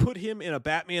if you put him in a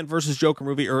Batman versus Joker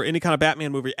movie or any kind of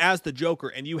Batman movie as the Joker,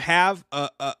 and you have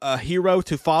a hero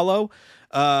to follow,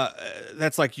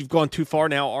 that's like, you've gone too far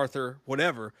now, Arthur,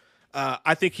 whatever.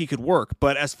 I think he could work.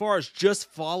 But as far as just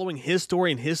following his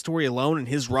story and his story alone and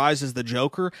his rise as the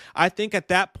Joker, I think at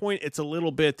that point it's a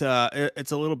little bit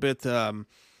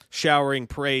showering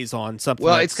praise on something.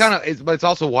 Well, but it's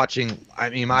also watching. I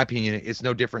mean, in my opinion, it's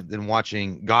no different than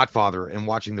watching Godfather and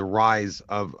watching the rise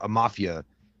of a mafia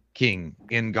king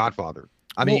in Godfather.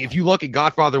 I mean, if you look at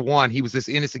Godfather 1, he was this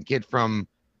innocent kid from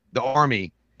the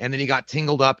army, and then he got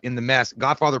tangled up in the mess.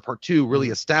 Godfather Part 2 really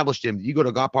established him. You go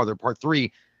to Godfather Part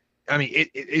 3, I mean,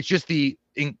 it's just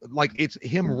it's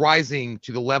him rising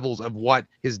to the levels of what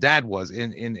his dad was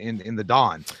in the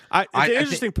Dawn. It's an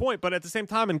interesting point, but at the same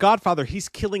time, in Godfather, he's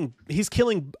killing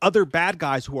other bad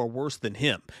guys who are worse than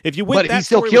him. If you went, but he's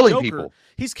still killing people.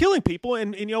 He's killing people,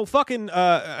 and fucking.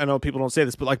 I know people don't say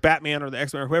this, but like Batman or the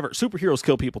X-Men or whoever, superheroes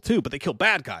kill people too, but they kill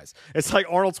bad guys. It's like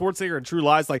Arnold Schwarzenegger in True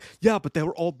Lies, like, yeah, but they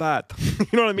were all bad. You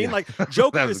know what I mean? Yeah. Like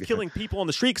Joker is killing people on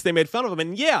the street because they made fun of him,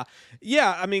 and yeah.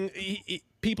 I mean,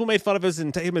 people made fun of him his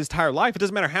entire life. It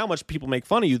doesn't matter how much people make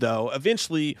fun of you, though.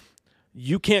 Eventually,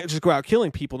 you can't just go out killing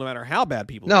people, no matter how bad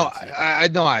people. No, I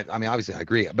mean, obviously, I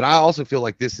agree, but I also feel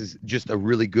like this is just a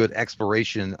really good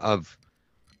exploration of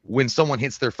when someone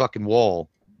hits their fucking wall,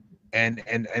 and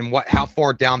how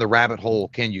far down the rabbit hole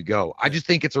can you go? I just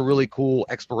think it's a really cool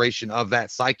exploration of that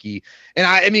psyche, and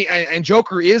I mean,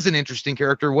 Joker is an interesting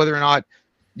character, whether or not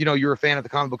you're a fan of the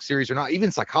comic book series or not.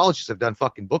 Even psychologists have done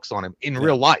fucking books on him in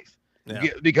real life.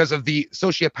 Yeah. Because of the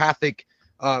sociopathic,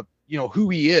 who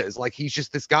he is. Like, he's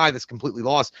just this guy that's completely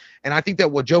lost. And I think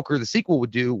that what Joker, the sequel, would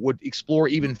do would explore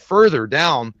even further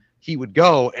down he would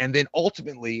go. And then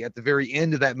ultimately, at the very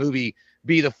end of that movie,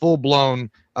 be the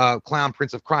full-blown clown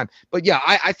prince of crime. But yeah,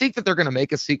 I think that they're going to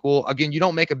make a sequel. Again, you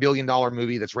don't make $1 billion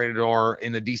movie that's rated R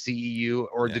in the DCEU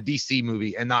or the DC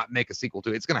movie and not make a sequel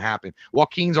to it. It's going to happen.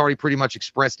 Joaquin's already pretty much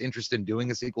expressed interest in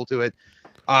doing a sequel to it.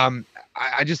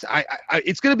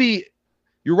 It's going to be,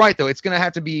 you're right though, it's going to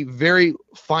have to be very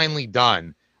finely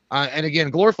done. And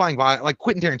again, glorifying violence, like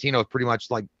Quentin Tarantino pretty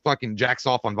much like fucking jacks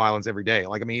off on violence every day.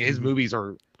 Like, I mean, his movies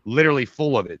are literally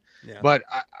full of it. Yeah. But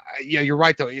yeah, you're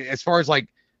right though. As far as like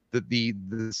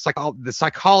the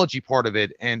psychology part of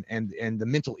it and the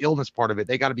mental illness part of it,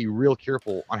 they got to be real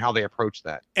careful on how they approach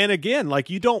that. And again, like,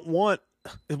 you don't want,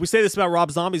 we say this about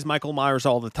Rob Zombie's Michael Myers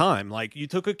all the time. Like, you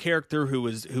took a character who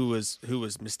was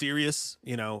mysterious,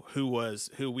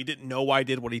 who we didn't know why he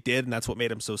did what he did, and that's what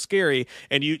made him so scary.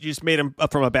 And you just made him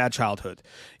from a bad childhood.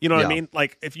 You know what I mean?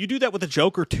 Like, if you do that with the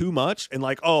Joker too much, and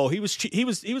like, oh, he was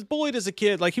bullied as a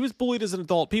kid, like he was bullied as an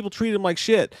adult, people treat him like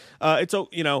shit.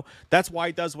 That's why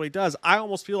he does what he does. I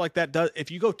almost feel like that does.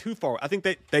 If you go too far, I think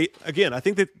that I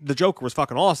think that the Joker was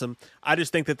fucking awesome. I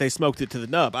just think that they smoked it to the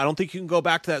nub. I don't think you can go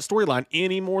back to that storyline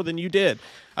any more than you did.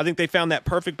 I think they found that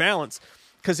perfect balance,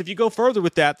 because if you go further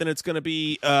with that, then it's going to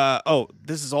be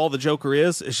this is all the Joker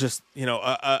is. It's just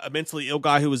a mentally ill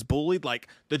guy who was bullied. Like,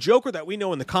 the Joker that we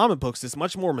know in the comic books is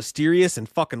much more mysterious and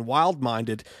fucking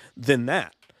wild-minded than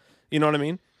that. You know what I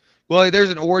mean? Well, there's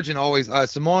an origin always.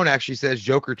 Simone actually says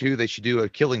Joker 2, they should do a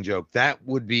Killing Joke. That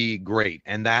would be great,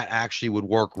 and that actually would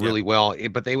work really well.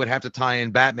 But they would have to tie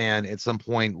in Batman at some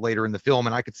point later in the film,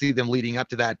 and I could see them leading up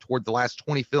to that toward the last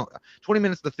 20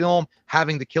 minutes of the film,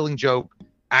 having the Killing Joke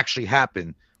actually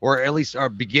happen, or at least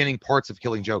beginning parts of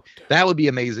Killing Joke. That would be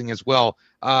amazing as well.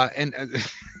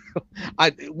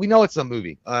 We know it's a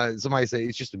movie. Somebody say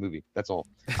it's just a movie. That's all.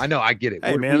 I know. I get it.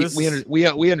 Hey, man,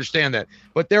 we understand that,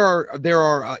 but there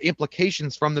are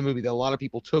implications from the movie that a lot of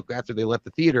people took after they left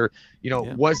the theater.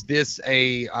 Was this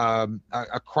a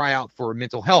cry out for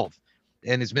mental health?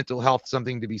 And is mental health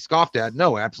something to be scoffed at?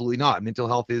 No, absolutely not. Mental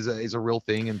health is a real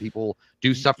thing, and people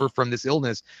do suffer from this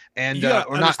illness. And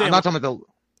I'm not talking about the.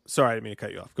 Sorry, I didn't mean to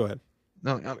cut you off. Go ahead.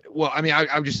 No, well, I mean,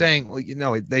 I'm just saying,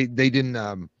 they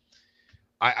didn't.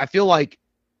 I feel like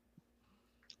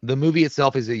the movie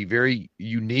itself is a very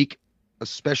unique, a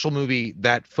special movie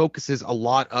that focuses a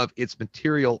lot of its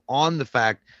material on the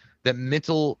fact that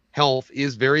mental health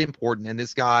is very important. And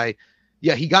this guy,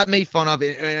 he got made fun of.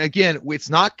 And again, it's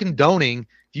not condoning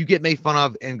if you get made fun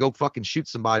of and go fucking shoot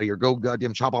somebody or go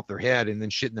goddamn chop off their head and then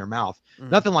shit in their mouth.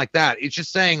 Nothing like that. It's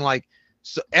just saying, like,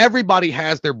 so everybody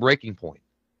has their breaking point.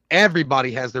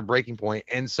 Everybody has their breaking point,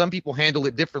 and some people handle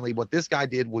it differently. What this guy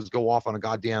did was go off on a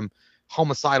goddamn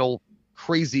homicidal,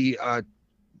 crazy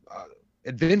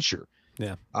adventure.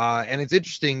 Yeah. And it's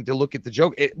interesting to look at the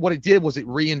Joker. What it did was it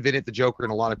reinvented the Joker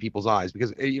in a lot of people's eyes,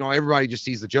 because everybody just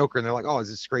sees the Joker and they're like, oh, is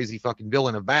this crazy fucking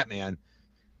villain of Batman?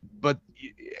 But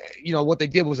what they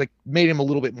did was like made him a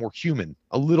little bit more human,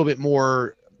 a little bit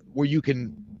more where you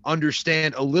can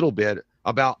understand a little bit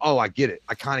about, oh, I get it.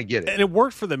 I kind of get it. And it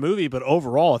worked for the movie, but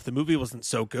overall, if the movie wasn't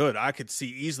so good, I could see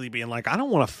easily being like, I don't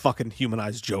want to fucking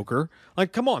humanize Joker.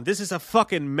 Like, come on, this is a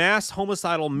fucking mass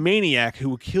homicidal maniac who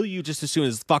will kill you just as soon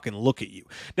as fucking look at you.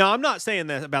 Now, I'm not saying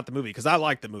that about the movie, because I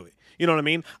like the movie. You know what I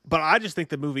mean? But I just think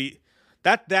the movie,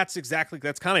 that's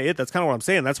kind of it. That's kind of what I'm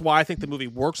saying. That's why I think the movie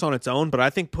works on its own, but I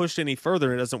think pushed any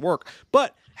further, it doesn't work.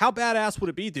 But how badass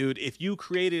would it be, dude, if you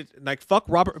created, like, fuck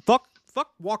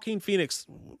Joaquin Phoenix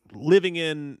living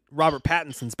in Robert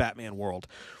Pattinson's Batman world.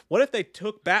 What if they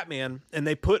took Batman and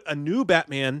they put a new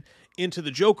Batman into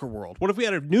the Joker world? What if we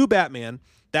had a new Batman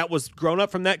that was grown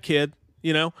up from that kid,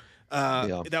 you know,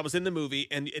 that was in the movie,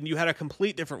 and you had a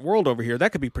complete different world over here?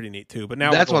 That could be pretty neat too. But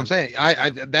now that's what I'm saying.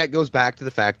 I that goes back to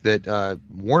the fact that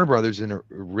Warner Brothers is in a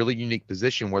really unique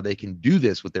position where they can do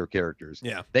this with their characters.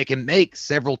 Yeah, they can make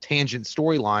several tangent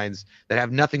storylines that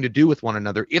have nothing to do with one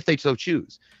another if they so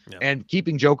choose. Yeah. And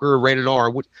keeping Joker rated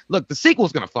R. Look, the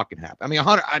sequel's gonna fucking happen. I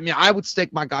mean, I would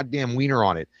stake my goddamn wiener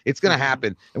on it. It's gonna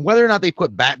happen, and whether or not they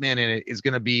put Batman in it is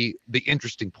gonna be the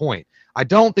interesting point. I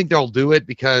don't think they'll do it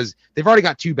because they've already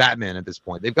got 2 Batman at this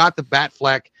point. They've got the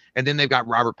Batfleck, and then they've got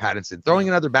Robert Pattinson. Throwing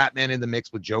another Batman in the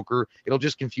mix with Joker, it'll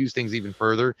just confuse things even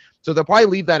further. So they'll probably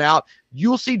leave that out.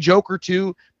 You'll see Joker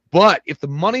too, but if the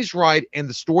money's right and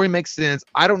the story makes sense,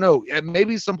 I don't know.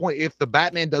 Maybe at some point, if the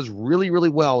Batman does really, really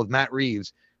well with Matt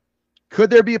Reeves, could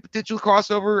there be a potential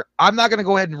crossover? I'm not going to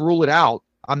go ahead and rule it out.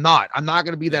 I'm not going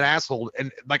to be that asshole.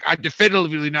 And like, I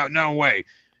definitively no way.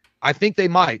 I think they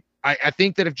might. I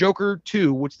think that if Joker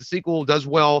 2, which the sequel does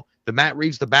well, the Matt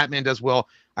Reeves, the Batman does well,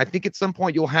 I think at some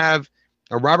point you'll have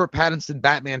a Robert Pattinson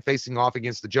Batman facing off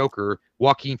against the Joker,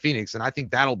 Joaquin Phoenix, and I think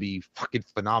that'll be fucking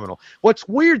phenomenal. What's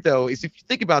weird, though, is if you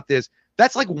think about this,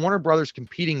 that's like Warner Brothers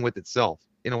competing with itself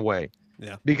in a way.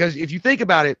 Yeah. Because if you think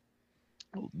about it,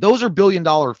 those are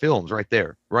billion-dollar films right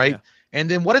there, right? Yeah. And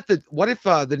then what if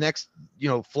the next,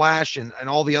 Flash and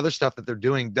all the other stuff that they're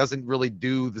doing doesn't really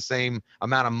do the same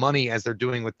amount of money as they're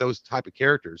doing with those type of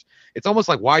characters? It's almost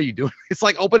like, why are you doing it? It's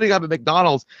like opening up a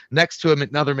McDonald's next to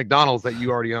another McDonald's that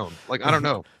you already own. Like, I don't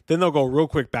know. Then they'll go real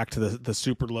quick back to the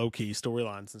super low-key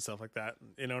storylines and stuff like that.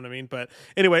 You know what I mean? But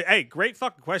anyway, hey, great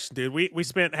fucking question, dude. We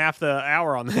spent half the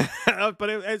hour on that, but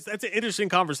it's an interesting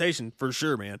conversation for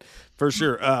sure, man. For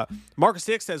sure. Marcus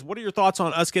Hicks says, what are your thoughts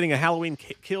on us getting a Halloween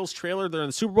Kills trailer during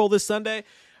the Super Bowl this Sunday?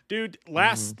 Dude,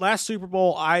 last Super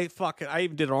Bowl, I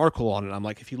even did an article on it. I'm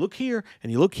like, if you look here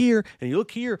and you look here and you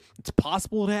look here, it's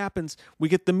possible it happens. We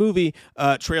get the movie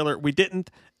trailer. We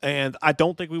didn't, and I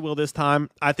don't think we will this time.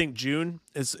 I think June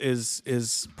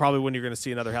is probably when you're going to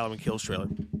see another Halloween Kills trailer.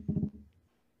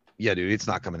 Yeah, dude, it's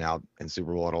not coming out in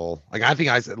Super Bowl at all. Like, I think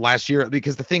I said last year,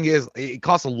 because the thing is, it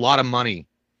costs a lot of money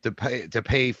to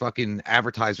pay fucking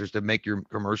advertisers to make your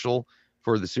commercial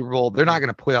for the Super Bowl. They're not going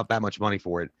to put out that much money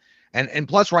for it. And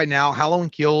plus, right now, Halloween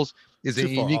Kills is a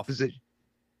unique position.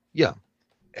 Yeah,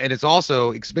 and it's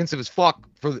also expensive as fuck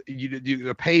for you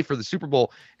to pay for the Super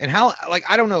Bowl. And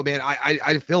I don't know, man.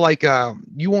 I feel like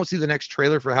you won't see the next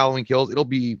trailer for Halloween Kills. It'll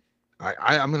be,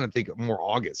 I'm gonna think more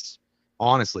August,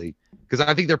 honestly, because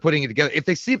I think they're putting it together. If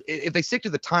they stick to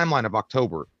the timeline of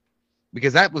October,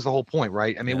 because that was the whole point,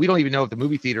 right? I mean, we don't even know if the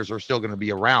movie theaters are still going to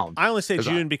be around. I only say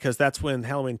June because that's when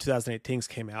Halloween 2018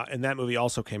 came out, and that movie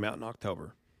also came out in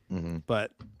October. Mm-hmm.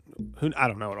 But I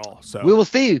don't know at all. So we will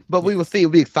see. But we will see.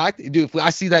 It'll be exciting, dude. If I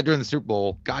see that during the Super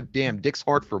Bowl, goddamn, dick's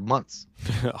hard for months.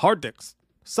 Hard dicks.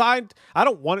 Side. I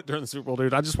don't want it during the Super Bowl,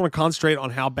 dude. I just want to concentrate on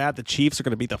how bad the Chiefs are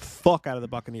going to beat the fuck out of the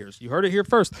Buccaneers. You heard it here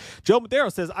first. Joe Madero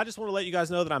says, I just want to let you guys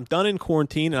know that I'm done in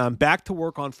quarantine and I'm back to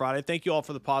work on Friday. Thank you all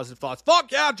for the positive thoughts.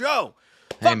 Fuck yeah, Joe.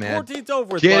 Hey, man. Quarantine's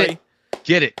over with, buddy.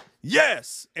 Get it.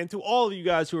 Yes. And to all of you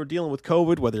guys who are dealing with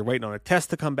COVID, whether you're waiting on a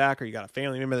test to come back or you got a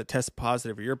family member that tested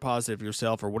positive or you're positive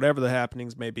yourself or whatever the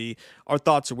happenings may be, our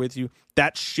thoughts are with you.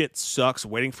 That shit sucks.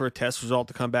 Waiting for a test result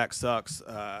to come back sucks.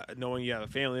 Knowing you have a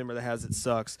family member that has it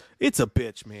sucks. It's a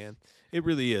bitch, man. It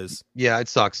really is. Yeah, it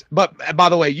sucks. But by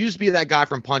the way, you just be that guy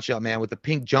from Punch Out, man, with the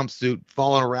pink jumpsuit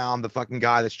following around the fucking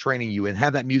guy that's training you and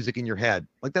have that music in your head.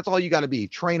 Like, that's all you got to be.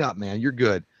 Train up, man. You're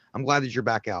good. I'm glad that you're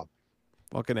back out.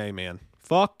 Fucking A, man.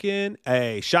 Fucking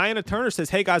A. Cheyenne Turner says,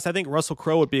 hey, guys, I think Russell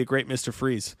Crowe would be a great Mr.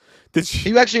 Freeze.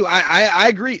 You actually, I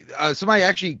agree. Somebody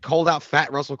actually called out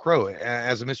fat Russell Crowe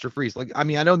as a Mr. Freeze. Like, I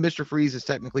mean, I know Mr. Freeze is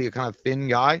technically a kind of thin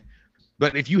guy,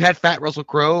 but if you had fat Russell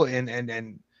Crowe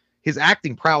and his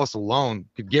acting prowess alone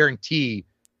could guarantee,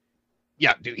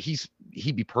 yeah, dude,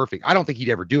 he'd be perfect. I don't think he'd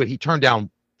ever do it. He turned down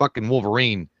fucking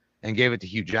Wolverine and gave it to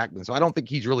Hugh Jackman. So I don't think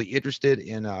he's really interested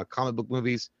in comic book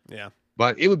movies. Yeah.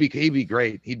 But he'd be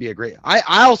great. He'd be a great. I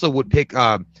also would pick.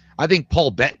 I think Paul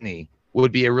Bettany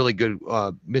would be a really good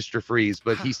Mr. Freeze,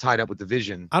 but he's tied up with the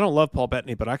Vision. I don't love Paul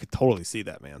Bettany, but I could totally see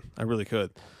that, man. I really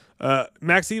could.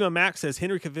 Maxima Max says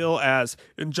Henry Cavill as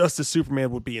Injustice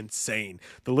Superman would be insane.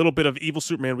 The little bit of evil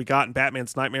Superman we got in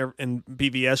Batman's Nightmare and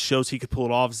BVS shows he could pull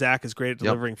it off. Zack is great at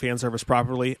delivering fan service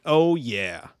properly. Oh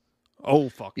yeah. Oh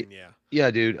fucking yeah.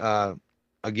 Yeah, dude.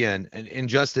 Again, an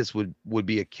Injustice would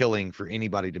be a killing for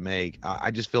anybody to make.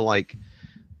 I just feel like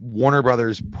Warner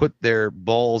Brothers put their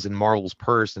balls in Marvel's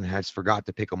purse and has forgot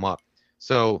to pick them up.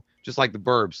 So just like the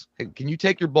Burbs, hey, can you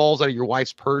take your balls out of your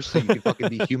wife's purse so you can fucking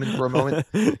be human for a moment?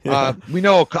 We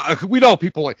know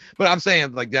people like, but I'm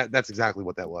saying like that's exactly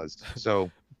what that was. So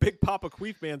Big Papa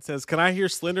Queef Man says, "Can I hear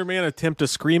Slender Man attempt a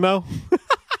screamo?"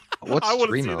 What's I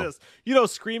want to see screamo? this. You know,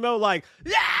 screamo like,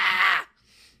 yeah.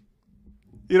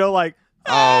 You know, like,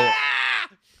 yeah,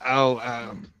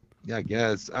 I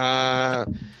guess.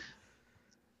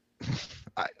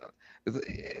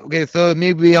 Okay, so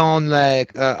maybe on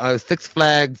like Six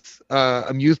Flags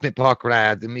amusement park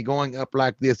rides, and me going up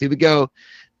like this. Here we go.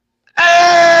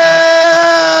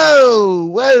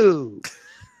 Oh, whoa!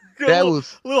 That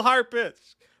was a little higher pitch,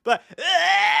 but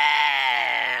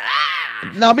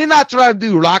no, me not trying to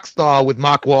do Rockstar with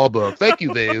Mark Wahlberg. Thank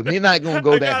you, dude. Me not gonna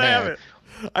go that high.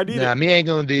 I need it. Me ain't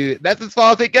gonna do it. That's as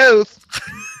far as it goes.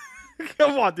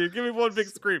 Come on, dude. Give me one big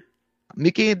scream. Me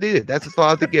can't do it. That's as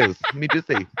far as it goes. Me just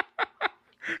say.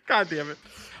 God damn it.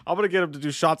 I'm going to get him to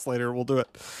do shots later. We'll do it.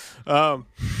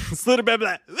 Slender Man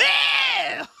like,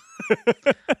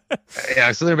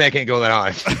 yeah, Slender Man can't go that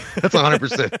high. That's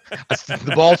 100%.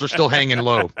 The balls are still hanging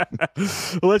low.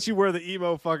 We'll let you wear the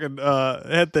emo fucking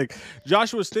head thing.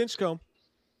 Joshua Stinchcomb.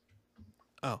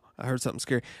 Oh, I heard something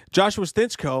scary. Joshua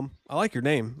Stinchcomb. I like your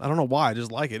name. I don't know why. I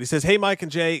just like it. He says, "Hey, Mike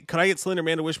and Jay, could I get Slender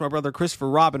Man to wish my brother Christopher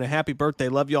Robin a happy birthday?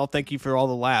 Love y'all. Thank you for all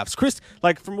the laughs." Chris,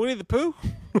 like from Winnie the Pooh?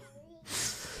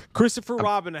 Christopher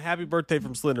Robin, a happy birthday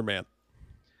from Slender Man.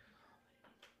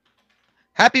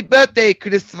 Happy birthday,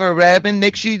 Christopher Robin.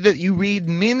 Make sure that you read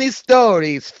many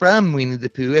stories from Winnie the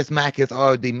Pooh. As Mike has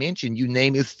already mentioned, your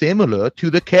name is similar to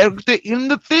the character in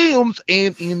the films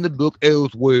and in the book as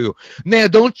well. Now,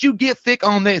 don't you get thick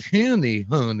on that honey.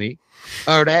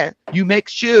 All right? You make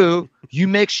sure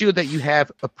that you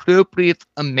have appropriate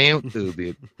amount of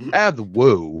it.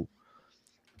 Whoa.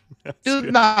 Do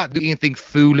not do anything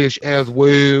foolish as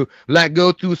well, like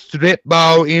go to a strip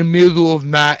bar in the middle of the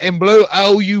night and blow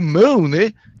all you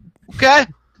money. Okay?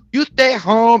 You stay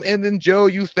home and enjoy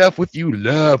yourself with your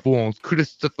loved ones,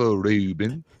 Christopher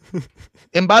Rubin.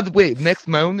 And by the way, next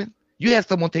morning, you have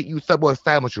someone take you a Subway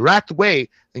sandwich right away,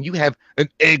 and you have an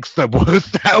egg Subway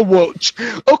sandwich.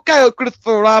 Okay,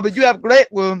 Christopher Robin, you have a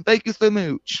great one. Thank you so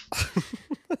much.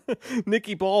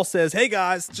 Nikki Ball says, "Hey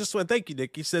guys, thank you,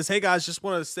 Nikki." Says, "Hey guys, just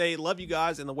wanted to say love you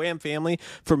guys and the Wham family.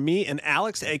 From me and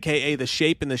Alex, aka the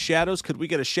Shape in the Shadows. Could we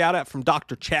get a shout out from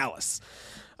Dr. Chalice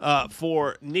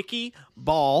for Nikki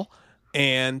Ball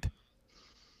and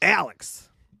Alex?"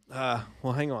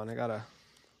 Well, hang on, I gotta.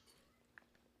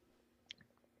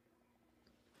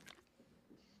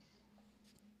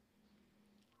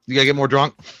 You gotta get more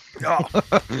drunk.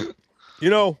 You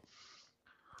know.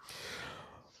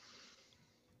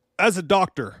 As a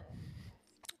doctor,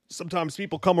 sometimes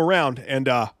people come around and,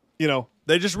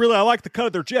 they just really, I like the cut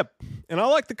of their jib. And I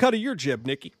like the cut of your jib,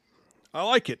 Nikki. I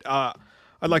like it. I'd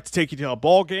like to take you to a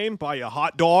ball game, buy you a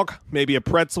hot dog, maybe a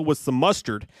pretzel with some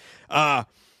mustard. But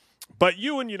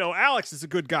you and, Alex is a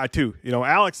good guy too.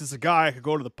 Alex is a guy I could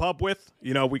go to the pub with.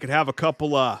 We could have a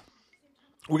couple,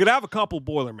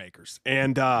 Boilermakers.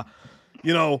 And,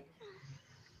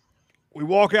 we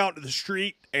walk out to the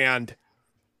street and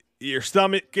your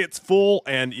stomach gets full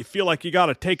and you feel like you got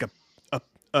to take a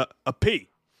pee.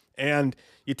 And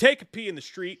you take a pee in the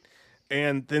street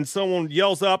and then someone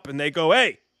yells up and they go,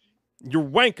 "Hey, your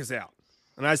wank is out."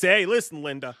 And I say, "Hey, listen,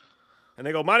 Linda." And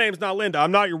they go, "My name's not Linda.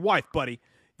 I'm not your wife, buddy.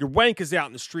 Your wank is out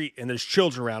in the street and there's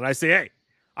children around." And I say, "Hey,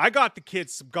 I got the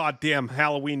kids some goddamn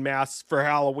Halloween masks for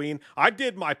Halloween. I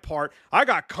did my part. I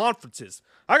got conferences.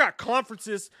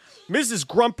 Mrs.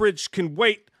 Grumpridge can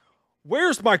wait.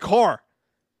 Where's my car?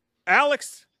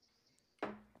 Alex,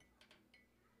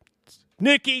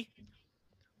 Nikki,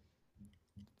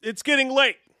 it's getting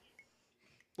late.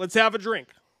 Let's have a drink."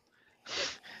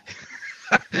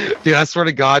 Dude, I swear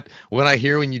to God,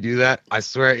 when you do that, I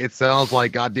swear it sounds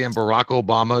like goddamn Barack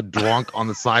Obama drunk on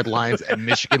the sidelines at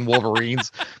Michigan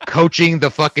Wolverines coaching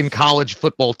the fucking college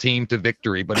football team to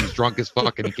victory, but he's drunk as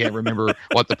fuck and he can't remember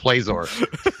what the plays are.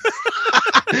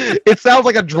 It sounds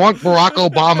like a drunk Barack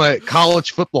Obama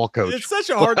college football coach. It's such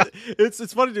a hard.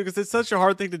 It's funny, dude, because it's such a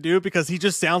hard thing to do because he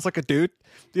just sounds like a dude.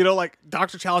 Like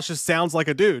Dr. Chalice just sounds like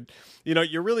a dude.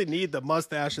 You really need the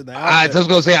mustache and the outfit. I was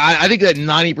going to say, I think that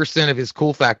 90% of his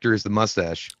cool factor is the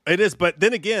mustache. It is, but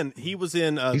then again, he was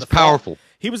in. He's powerful.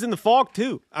 He was in The Fog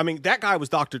too. I mean, that guy was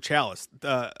Dr. Chalice.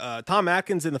 Tom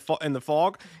Atkins in the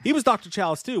Fog. He was Dr.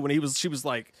 Chalice too. When she was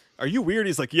like, "Are you weird?"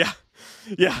 He's like, "Yeah,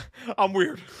 I'm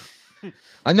weird."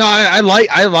 I know.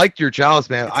 I liked your Chalice,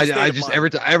 man. I just every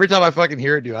time I fucking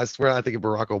hear it, dude, I swear I think of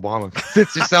Barack Obama. It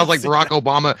just sounds like Barack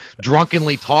Obama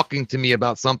drunkenly talking to me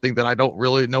about something that I don't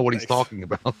really know what he's talking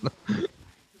about.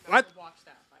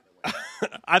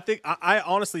 I think I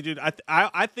honestly, dude,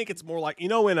 I think it's more like, in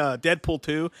Deadpool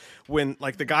 2 when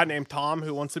like the guy named Tom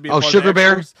who wants to be a part Sugar of the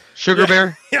Bear, X-Force. Sugar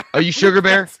Bear. Yeah. Are you Sugar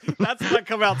Bear? That's what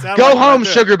come out. Sound Go like home,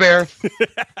 Sugar Bear.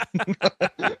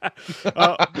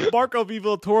 Marco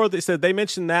Vivillatoro, they said they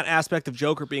mentioned that aspect of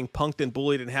Joker being punked and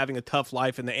bullied and having a tough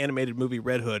life in the animated movie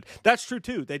Red Hood. That's true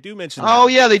too. They do mention that. Oh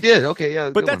yeah, they did. Okay, yeah.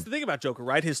 But that's the thing about Joker,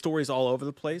 right? His story's all over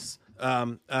the place.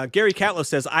 Gary Catlow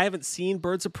says, I haven't seen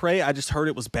Birds of Prey. I just heard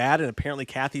it was bad, and apparently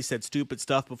Kathy said stupid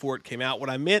stuff before it came out. What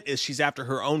I meant is she's after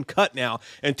her own cut now,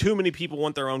 and too many people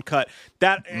want their own cut.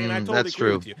 And I totally that's agree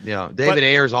true. with you. Yeah, David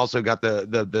Ayers also got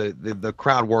the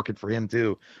crowd working for him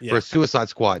too for a Suicide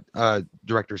Squad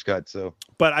director's cut. So,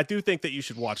 but I do think that you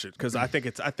should watch it because I think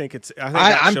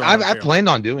I planned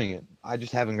on doing it. I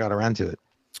just haven't got around to it.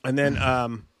 And then,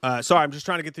 sorry, I'm just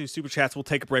trying to get through super chats. We'll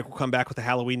take a break. We'll come back with the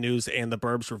Halloween news and the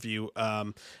Burbs review.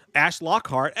 Ash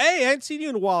Lockhart. Hey, I hadn't seen you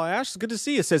in a while, Ash. It's good to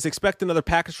see you. Says, expect another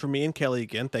package from me and Kelly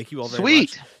again. Thank you all very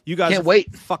much. You guys can't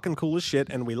wait. Fucking cool as shit,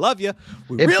 and we love you.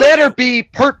 It better be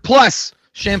Pert Plus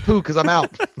shampoo because I'm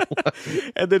out.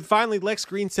 And then finally, Lex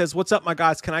Green says, what's up, my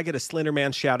guys? Can I get a Slender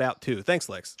Man shout out too? Thanks,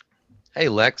 Lex. Hey,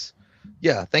 Lex.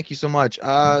 Yeah, thank you so much.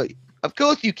 Of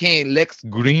course you can, Lex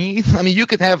Green. I mean, you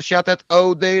could have shout outs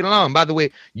all day long. By the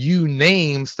way, you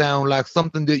names sound like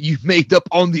something that you made up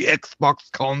on the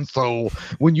Xbox console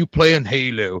when you playing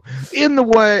Halo. In the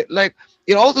way, like,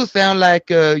 it also sound like,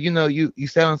 you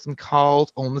selling some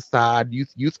calls on the side,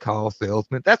 use call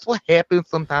salesman. That's what happens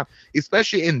sometimes,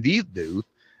 especially in these dudes.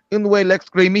 In the way, Lex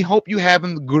Green, we hope you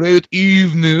having a great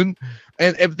evening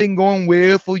and everything going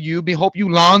well for you. We hope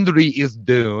you laundry is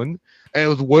done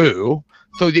as well,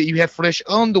 so that you have fresh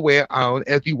underwear on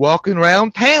as you walking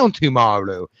around town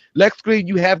tomorrow. Lex Green,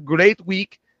 you have a great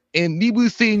week, and we will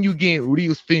see you again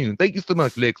real soon. Thank you so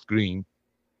much, Lex Green.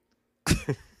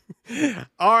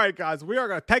 All right, guys, we are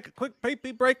going to take a quick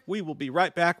pee break. We will be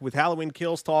right back with Halloween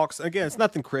Kills talks. Again, it's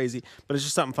nothing crazy, but it's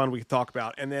just something fun we can talk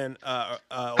about. And then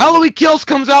Halloween Kills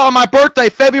comes out on my birthday,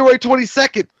 February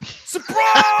 22nd. Surprise!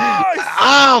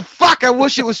 Oh, fuck, I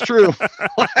wish it was true.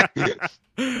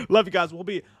 Love you guys. We'll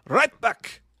be right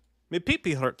back. My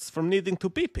pee-pee hurts from needing to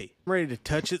pee-pee. I'm ready to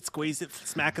touch it, squeeze it,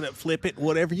 smack it up, flip it,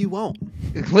 whatever you want.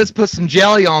 Let's put some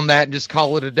jelly on that and just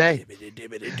call it a day.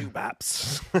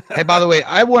 Hey, by the way,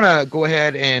 I want to go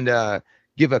ahead and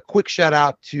give a quick shout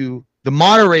out to the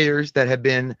moderators that have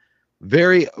been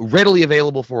very readily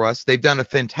available for us. They've done a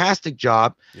fantastic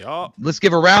job. Yep. Let's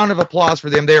give a round of applause for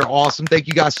them. They're awesome. Thank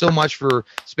you guys so much for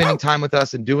spending time with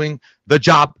us and doing the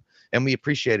job, and we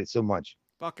appreciate it so much.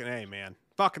 Fucking A, man.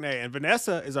 Fucking A. And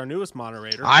Vanessa is our newest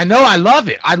moderator. I know. I love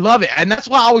it. I love it. And that's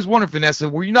why I always wondered, Vanessa,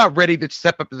 were you not ready to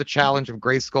step up to the challenge of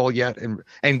Grayskull yet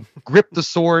and grip the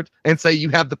sword and say you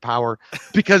have the power?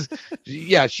 Because,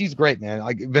 yeah, she's great, man.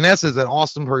 Like, Vanessa is an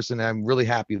awesome person, and I'm really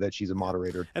happy that she's a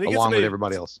moderator along with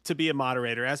everybody else. To be a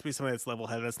moderator, it has to be somebody that's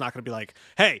level-headed. It's not going to be like,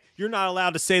 hey, you're not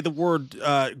allowed to say the word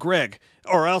Greg,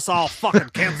 or else I'll fucking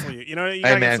cancel you. You know,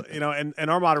 hey, man.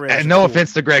 And our moderator. And no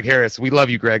offense to Greg Harris, we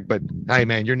love you, Greg, but hey,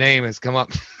 man, your name has come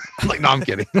up. Like, no, I'm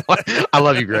kidding. I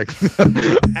love you, Greg.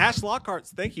 Ash Lockhart,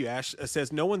 thank you, Ash,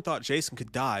 says no one thought Jason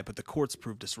could die, but the courts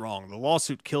proved us wrong. The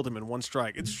lawsuit killed him in one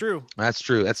strike. It's true. That's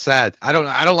true. That's sad. I don't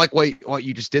like what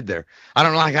you just did there. I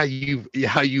don't like how you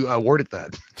worded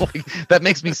that. Like, that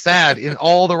makes me sad in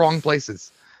all the wrong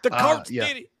places. The courts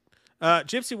did it.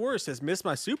 Gypsy Warrior says, miss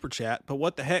my super chat, but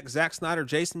what the heck, Zack Snyder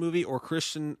Jason movie or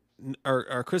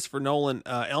Christopher Nolan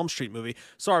Elm Street movie?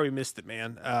 Sorry we missed it,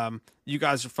 man. You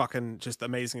guys are fucking just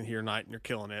amazing here tonight, and you're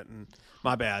killing it, and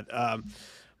my bad.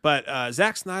 But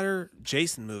Zack Snyder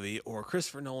Jason movie or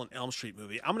Christopher Nolan Elm Street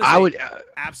movie, I'm gonna say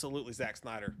absolutely Zack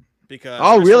Snyder.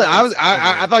 Because really?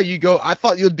 I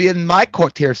thought you'd be in my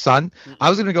court here, son.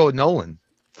 I was gonna go with Nolan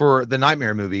for the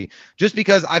Nightmare movie, just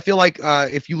because I feel like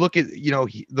if you look at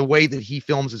the way that he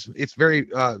films, it's very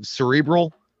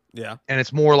cerebral. Yeah, and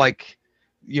it's more like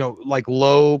like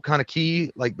low kind of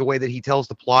key, like the way that he tells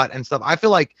the plot and stuff. I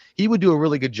feel like he would do a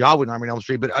really good job with Nightmare on Elm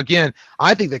Street. But again,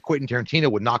 I think that Quentin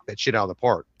Tarantino would knock that shit out of the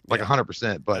park, like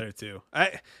 100%. But better too.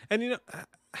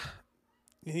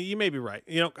 You may be right.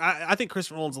 I think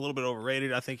Christopher Nolan's a little bit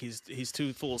overrated. I think he's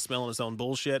too full of smelling his own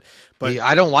bullshit. But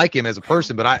I don't like him as a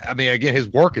person. But I mean, again, his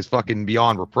work is fucking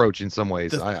beyond reproach in some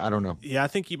ways. I don't know. Yeah, I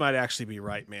think you might actually be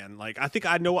right, man. Like, I think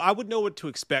I would know what to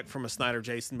expect from a Snyder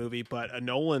Jason movie, but a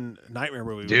Nolan Nightmare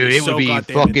movie, dude, it would be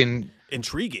fucking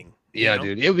intriguing. Yeah,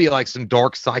 dude, it would be like some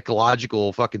dark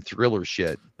psychological fucking thriller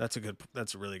shit. That's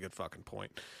a really good fucking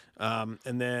point.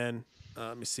 And then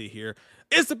let me see here.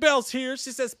 Isabel's here.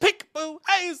 She says, peekaboo.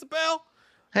 Hey, Isabel.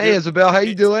 Hey, Isabel, how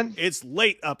you doing? It's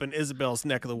late up in Isabel's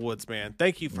neck of the woods, man.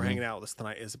 Thank you for hanging out with us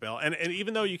tonight, Isabel. And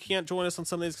even though you can't join us on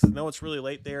some of these because I know it's really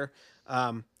late there,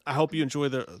 I hope you enjoy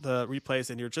the replays,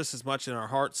 and you're just as much in our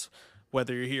hearts,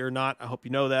 whether you're here or not. I hope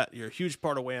you know that. You're a huge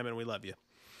part of Wham, and we love you.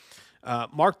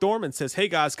 Mark Dorman says, hey,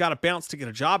 guys, got to bounce to get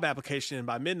a job application in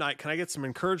by midnight. Can I get some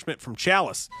encouragement from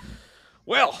Chalice?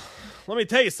 Well, let me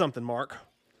tell you something, Mark.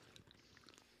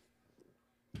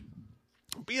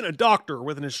 Being a doctor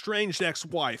with an estranged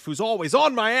ex-wife who's always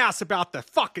on my ass about the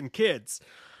fucking kids,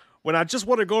 when I just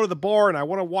want to go to the bar and I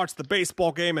want to watch the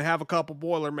baseball game and have a couple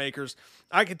Boilermakers,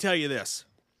 I can tell you this.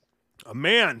 A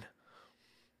man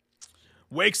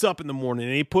wakes up in the morning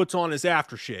and he puts on his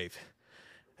aftershave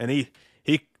and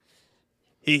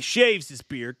he shaves his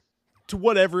beard to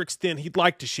whatever extent he'd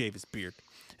like to shave his beard.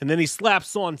 And then he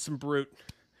slaps on some Brute.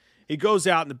 He goes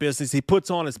out in the business. He puts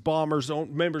on his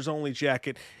members only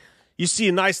jacket. You see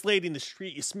a nice lady in the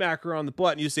street, you smack her on the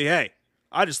butt, and you say, hey,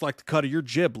 I just like the cut of your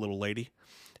jib, little lady.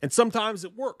 And sometimes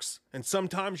it works, and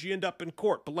sometimes you end up in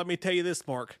court. But let me tell you this,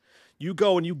 Mark. You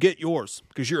go and you get yours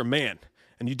because you're a man,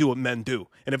 and you do what men do.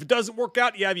 And if it doesn't work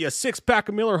out, you have a six-pack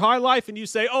of Miller High Life, and you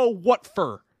say, oh, what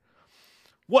for?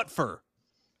 What for?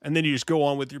 And then you just go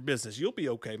on with your business. You'll be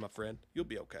okay, my friend. You'll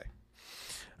be okay.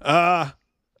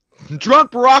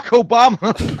 Drunk Barack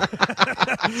Obama.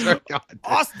 Sorry, God.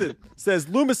 Austin says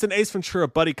Loomis and Ace Ventura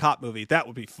buddy cop movie. That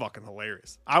would be fucking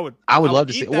hilarious. I would love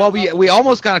to see. Well, we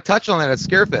almost kind of touched on that at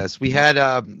Scarefest. We had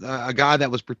a guy that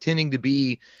was pretending to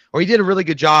be, or he did a really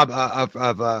good job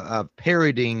of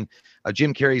parodying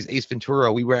Jim Carrey's Ace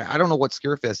Ventura. I don't know what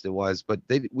Scarefest it was, but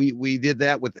we did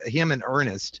that with him and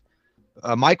Ernest.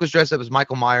 Mike was dressed up as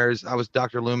Michael Myers. I was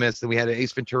Dr. Loomis. Then we had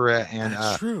Ace Ventura and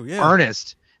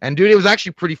Ernest. And dude, it was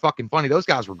actually pretty fucking funny. Those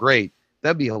guys were great.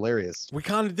 That'd be hilarious. We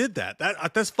kind of did that.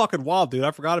 That's fucking wild, dude. I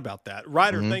forgot about that.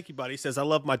 Ryder, thank you, buddy. Says, I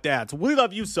love my dad. So we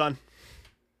love you, son.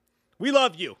 We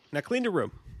love you. Now clean your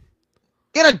room.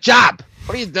 Get a job.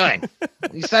 What are you doing?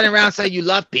 You sitting around saying you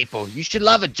love people. You should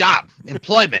love a job.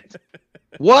 Employment.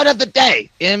 Word of the day.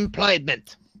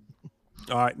 Employment.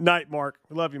 All right. Night, Mark.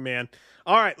 We love you, man.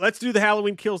 All right, let's do the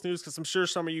Halloween Kills news because I'm sure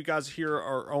some of you guys here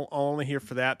are only here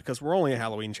for that because we're only a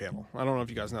Halloween channel. I don't know if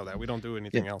you guys know that. We don't do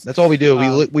anything else. That's all we do.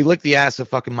 We lick the ass of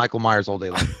fucking Michael Myers all day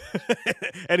long.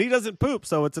 And he doesn't poop,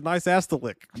 so it's a nice ass to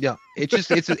lick. Yeah, it's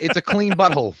a clean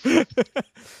butthole.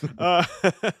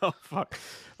 Oh, fuck.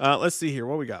 Let's see here.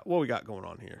 What we got going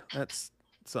on here? That's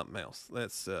something else.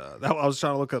 That's I was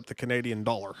trying to look up the Canadian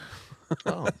dollar.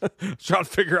 Oh. Trying to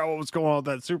figure out what was going on with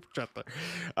that super chat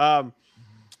there.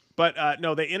 But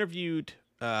no, they interviewed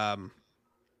John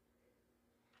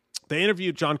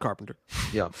Carpenter.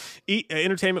 Yeah.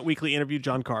 Entertainment Weekly interviewed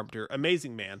John Carpenter.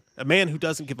 Amazing man. A man who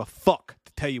doesn't give a fuck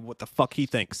to tell you what the fuck he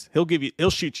thinks. He'll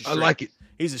shoot you straight. I like it.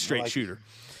 He's a straight shooter.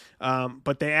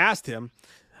 But they asked him,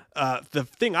 the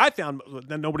thing I found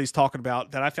that nobody's talking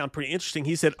about that I found pretty interesting,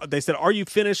 they said, are you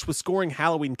finished with scoring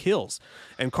Halloween Kills?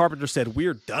 And Carpenter said,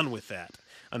 we're done with that.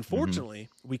 Unfortunately,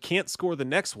 we can't score the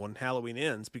next one, Halloween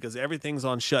Ends, because everything's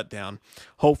on shutdown.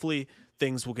 Hopefully,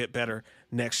 things will get better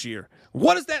next year.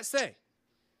 What does that say?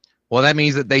 Well, that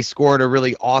means that they scored a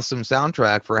really awesome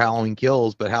soundtrack for Halloween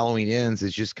Kills, but Halloween Ends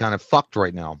is just kind of fucked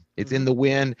right now. It's in the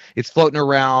wind. It's floating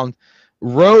around.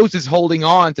 Rose is holding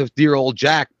on to dear old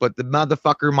Jack, but the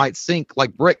motherfucker might sink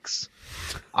like bricks.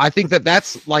 I think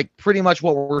that's like pretty much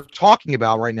what we're talking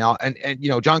about right now. And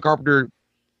John Carpenter,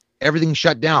 everything's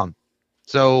shut down.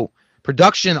 So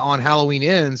production on Halloween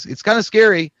Ends, it's kind of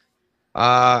scary.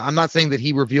 I'm not saying that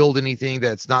he revealed anything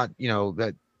that's not,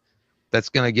 that's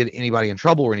going to get anybody in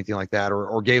trouble or anything like that,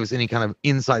 or gave us any kind of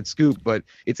inside scoop. But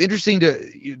it's interesting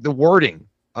the wording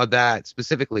of that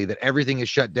specifically, that everything is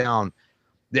shut down.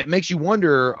 That makes you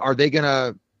wonder, are they going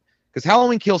to, because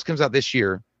Halloween Kills comes out this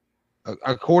year,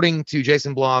 according to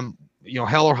Jason Blum,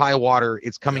 Hell or High Water,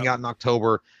 it's coming out in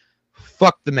October.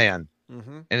 Fuck the man.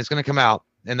 And it's going to come out,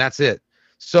 and that's it.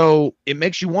 So it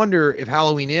makes you wonder if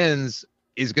Halloween Ends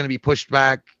is going to be pushed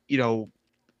back,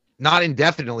 not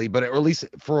indefinitely, but at least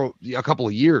for a couple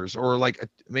of years, or like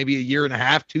maybe a year and a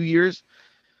half, 2 years.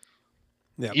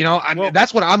 Yeah.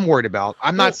 That's what I'm worried about.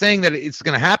 I'm not saying that it's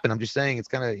going to happen. I'm just saying it's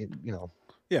kind of,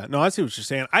 Yeah, no, I see what you're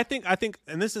saying. I think,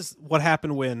 and this is what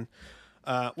happened when,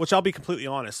 which I'll be completely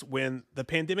honest, when the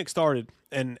pandemic started,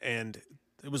 and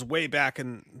it was way back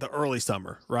in the early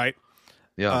summer, right?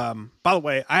 Yeah. By the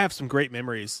way, I have some great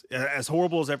memories. As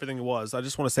horrible as everything was, I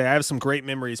just want to say I have some great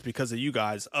memories because of you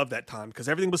guys of that time, because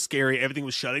everything was scary. Everything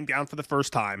was shutting down for the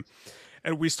first time.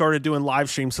 and we started doing live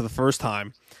streams for the first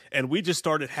time. And we just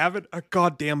started having a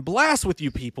goddamn blast with you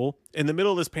people in the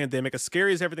middle of this pandemic. As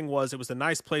scary as everything was, it was a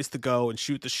nice place to go and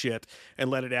shoot the shit and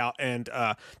let it out. And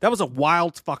that was a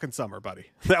wild fucking summer, buddy.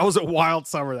 That was a wild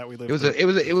summer that we lived.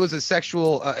 It was a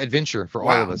sexual adventure for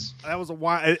all of us. That was a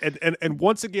wild. And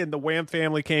once again, the Wham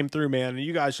family came through, man. And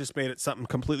you guys just made it something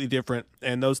completely different.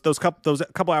 And those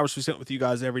couple hours we spent with you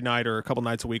guys every night or a couple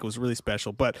nights a week was really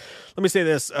special. But let me say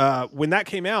this: when that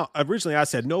came out, originally I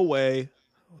said, "No way.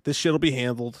 This shit will be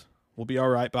handled. We'll be all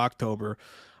right by October."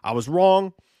 I was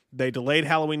wrong. They delayed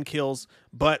Halloween Kills.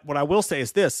 But what I will say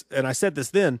is this, and I said this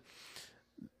then,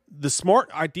 the smart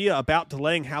idea about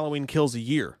delaying Halloween Kills a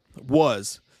year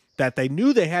was that they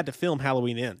knew they had to film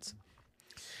Halloween Ends.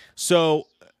 So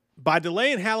by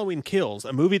delaying Halloween Kills,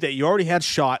 a movie that you already had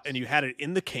shot and you had it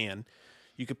in the can,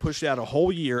 you could push it out a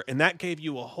whole year, and that gave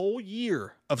you a whole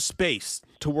year of space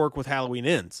to work with Halloween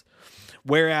Ends.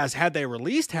 Whereas had they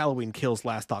released Halloween Kills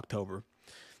last October,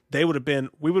 we would have been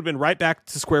right back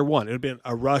to square one. It would have been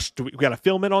a rush. We got to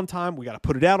film it on time. We got to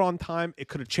put it out on time. It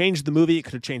could have changed the movie. It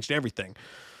could have changed everything.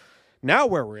 Now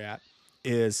where we're at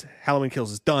is Halloween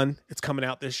Kills is done. It's coming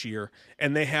out this year,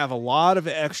 and they have a lot of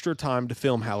extra time to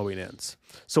film Halloween Ends.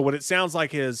 So what it sounds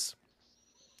like is,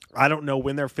 I don't know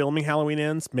when they're filming Halloween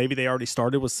Ends. Maybe they already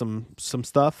started with some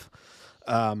stuff.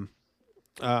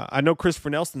 I know Christopher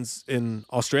Nelson's in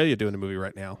Australia doing a movie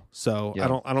right now, so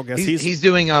yeah. I don't guess he's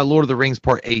doing Lord of the Rings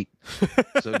Part 8.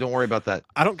 So don't worry about that.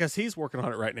 I don't guess he's working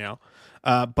on it right now.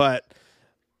 But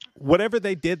whatever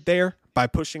they did there by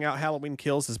pushing out Halloween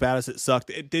Kills, as bad as it sucked,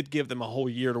 it did give them a whole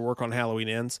year to work on Halloween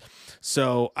Ends.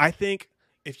 So I think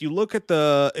if you look at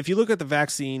the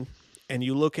vaccine and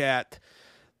you look at,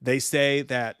 they say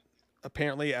that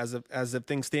apparently as of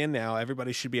things stand now,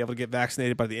 everybody should be able to get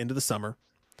vaccinated by the end of the summer.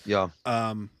 Yeah.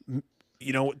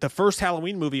 The first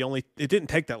Halloween movie it didn't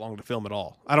take that long to film at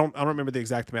all. I don't remember the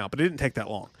exact amount, but it didn't take that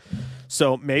long.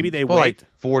 So maybe they wait like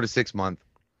 4 to 6 months.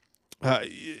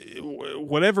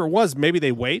 Whatever it was, maybe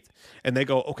they wait and they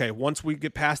go, okay, once we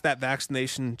get past that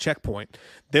vaccination checkpoint,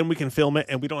 then we can film it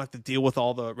and we don't have to deal with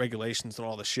all the regulations and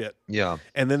all the shit. Yeah.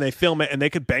 And then they film it and they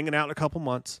could bang it out in a couple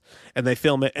months and they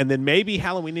film it. And then maybe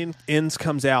Halloween Ends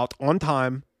comes out on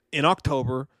time in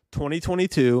October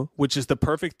 2022, which is the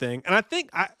perfect thing. And I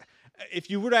think if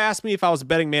you were to ask me if I was a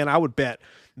betting man, I would bet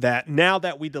that now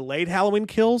that we delayed Halloween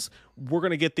Kills, we're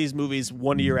going to get these movies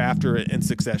 1 year after it in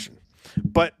succession.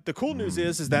 But the cool news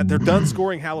is that they're done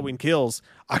scoring Halloween Kills.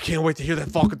 I can't wait to hear that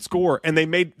fucking score. And they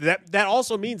made that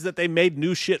also means that they made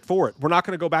new shit for it. We're not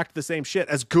going to go back to the same shit.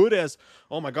 As good as,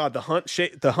 oh my God,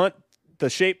 the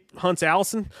shape hunts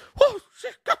Allison. Whoa,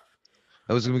 shit. That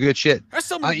was some good shit. That's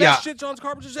some of the best shit John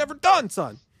Carpenter's ever done,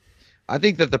 son. I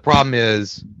think that the problem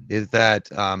is that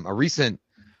a recent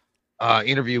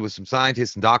interview with some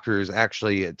scientists and doctors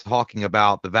actually talking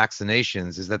about the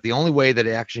vaccinations is that the only way that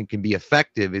it actually can be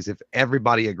effective is if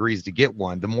everybody agrees to get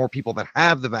one. The more people that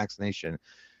have the vaccination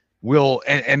will,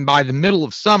 and by the middle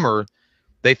of summer,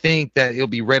 they think that it'll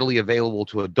be readily available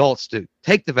to adults to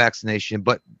take the vaccination.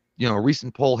 But, a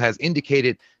recent poll has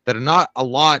indicated that not a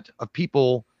lot of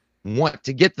people want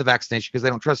to get the vaccination because they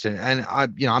don't trust it. And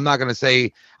I'm not going to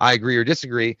say I agree or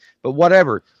disagree, but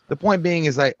whatever. The point being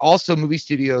is that also movie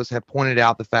studios have pointed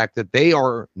out the fact that they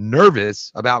are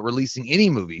nervous about releasing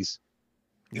any movies,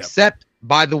 except,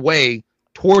 by the way,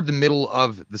 toward the middle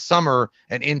of the summer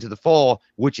and into the fall,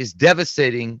 which is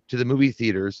devastating to the movie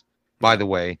theaters. By the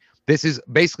way, this is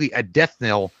basically a death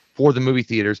knell for the movie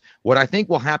theaters. What I think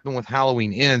will happen with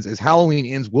Halloween Ends is Halloween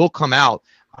Ends will come out.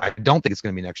 I don't think it's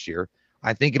going to be next year.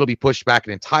 I think it'll be pushed back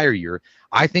an entire year.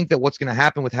 I think that what's going to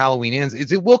happen with Halloween Ends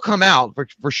is it will come out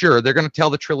for sure. They're going to tell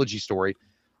the trilogy story.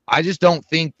 I just don't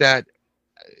think that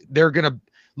they're going to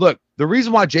look. The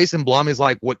reason why Jason Blum is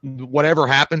like, whatever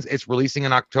happens, it's releasing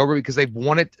in October because they've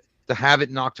wanted to have it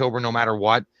in October no matter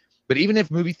what. But even if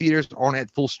movie theaters aren't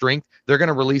at full strength, they're going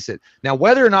to release it. Now,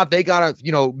 whether or not they got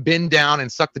to, bend down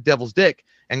and suck the devil's dick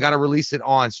and got to release it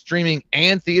on streaming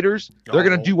and theaters, they're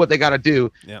going to do what they got to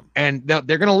do. Yeah. And they're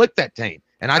going to lick that taint.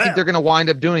 And I think they're going to wind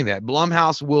up doing that.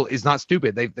 Blumhouse is not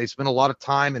stupid. They spent a lot of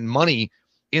time and money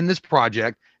in this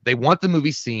project. They want the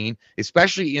movie seen,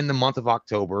 especially in the month of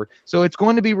October. So it's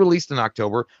going to be released in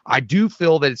October. I do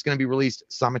feel that it's going to be released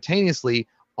simultaneously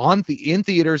in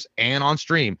theaters and on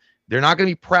stream. They're not going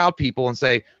to be proud people and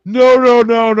say, no,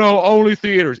 only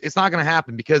theaters. It's not going to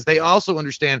happen because they also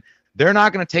understand they're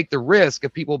not going to take the risk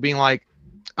of people being like,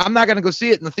 I'm not going to go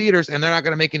see it in the theaters and they're not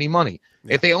going to make any money.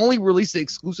 Yeah. If they only release it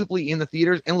exclusively in the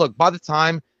theaters, and look, by the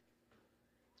time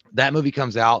that movie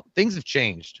comes out, things have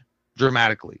changed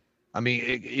dramatically. I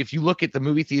mean, if you look at the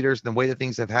movie theaters and the way that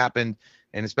things have happened,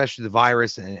 and especially the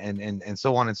virus and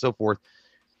so on and so forth,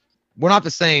 we're not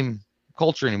the same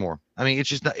culture anymore. I mean, it's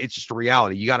just a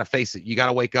reality. You got to face it. You got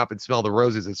to wake up and smell the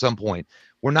roses at some point.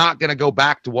 We're not going to go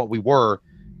back to what we were.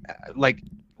 Like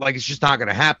it's just not going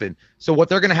to happen. So what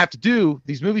they're going to have to do,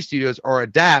 these movie studios, are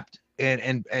adapt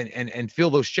and feel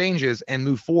those changes and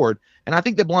move forward. And I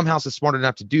think that Blumhouse is smart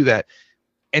enough to do that.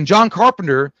 And John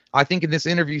Carpenter, I think in this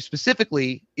interview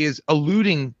specifically, is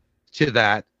alluding to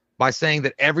that by saying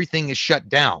that everything is shut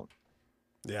down.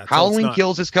 Yeah, Halloween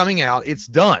Kills is coming out. It's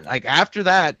done. Like after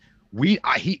that,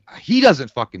 he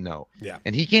doesn't fucking know. Yeah.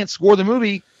 And he can't score the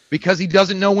movie because he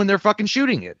doesn't know when they're fucking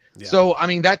shooting it. Yeah. So I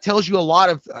mean, that tells you a lot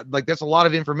of that's a lot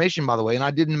of information, by the way. And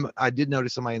I did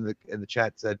notice somebody in the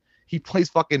chat said he plays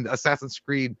fucking Assassin's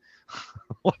Creed,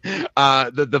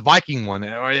 the Viking one,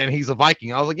 and he's a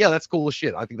Viking. I was like, yeah, that's cool as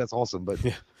shit. I think that's awesome. But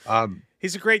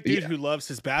he's a great dude who loves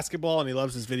his basketball and he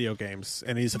loves his video games,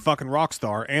 and he's a fucking rock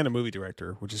star and a movie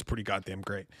director, which is pretty goddamn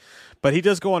great. But he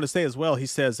does go on to say as well. He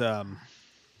says,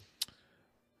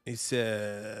 they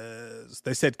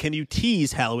said, "Can you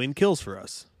tease Halloween Kills for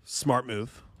us?" Smart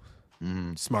move.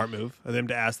 Smart move of them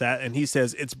to ask that. And he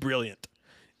says, "It's brilliant.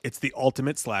 It's the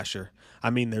ultimate slasher. I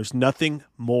mean, there's nothing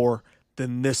more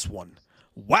than this one."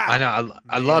 Wow. I know.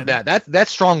 I love that.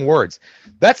 That's strong words.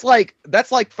 That's like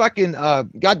fucking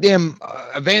goddamn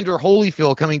Evander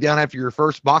Holyfield coming down after your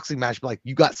first boxing match. Like,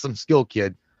 you got some skill,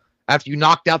 kid. After you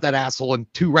knocked out that asshole in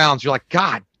 2 rounds, you're like,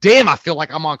 God damn, I feel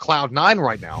like I'm on cloud 9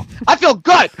 right now. I feel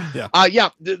good. Yeah.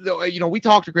 We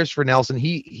talked to Christopher Nelson.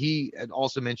 He had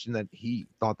also mentioned that he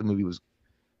thought the movie was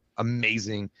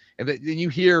amazing. And then you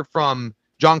hear from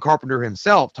John Carpenter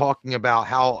himself talking about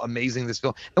how amazing this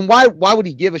film, and why would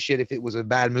he give a shit if it was a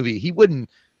bad movie? He wouldn't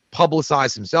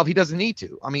publicize himself. He doesn't need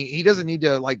to. I mean, he doesn't need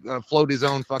to float his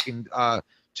own fucking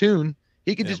tune.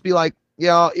 He could just be like,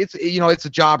 yeah, it's it's a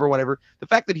job or whatever. The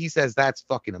fact that he says that's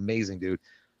fucking amazing, dude.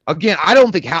 Again, I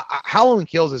don't think Halloween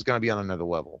Kills is going to be on another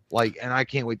level. Like, and I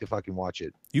can't wait to fucking watch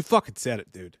it. You fucking said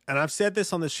it, dude. And I've said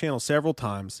this on this channel several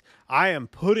times. I am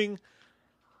putting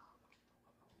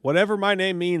whatever my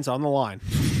name means on the line.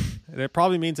 And it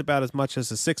probably means about as much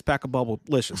as a 6-pack of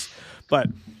Bubblicious. But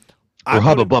or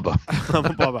Hubba Bubba. Hubba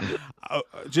Bubba.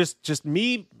 Just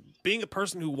me being a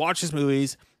person who watches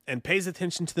movies and pays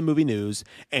attention to the movie news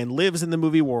and lives in the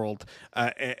movie world,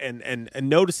 and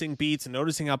noticing beats and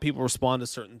noticing how people respond to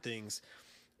certain things.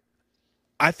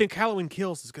 I think Halloween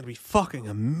Kills is going to be fucking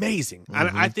amazing.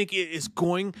 Mm-hmm. I think it is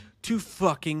going to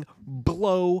fucking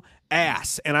blow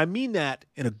ass. And I mean that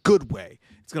in a good way.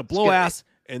 It's going to blow ass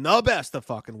in the best of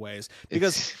fucking ways.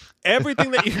 Because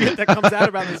everything that you get that comes out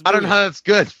about this movie, I don't know how that's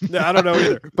good. No, I don't know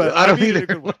either. But I don't mean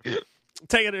either.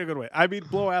 Take it in a good way. I mean,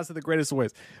 blow ass in the greatest of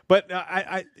ways. But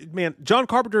man, John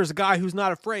Carpenter is a guy who's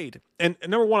not afraid. And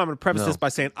number one, I'm going to preface this by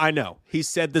saying, I know he's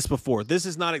said this before. This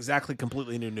is not exactly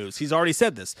completely new news. He's already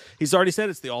said this. He's already said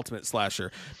it's the ultimate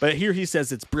slasher. But here he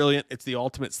says it's brilliant. It's the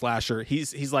ultimate slasher.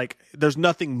 He's like, there's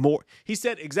nothing more. He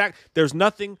said there's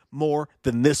nothing more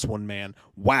than this one, man.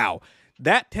 Wow.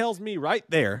 That tells me right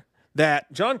there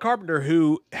that John Carpenter,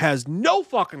 who has no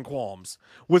fucking qualms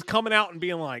with coming out and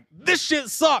being like, this shit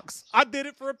sucks. I did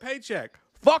it for a paycheck.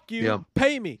 Fuck you.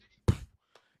 Pay me.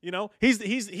 You know, he's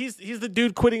the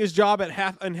dude quitting his job at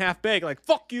half baked. Like,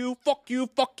 fuck you.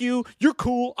 You're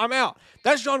cool. I'm out.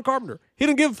 That's John Carpenter. He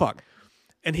didn't give a fuck.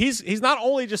 And he's not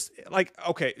only just like,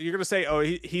 okay, you're going to say, oh,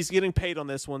 he's getting paid on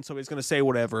this one, so he's going to say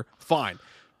whatever. Fine.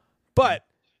 But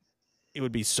it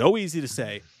would be so easy to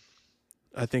say,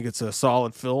 I think it's a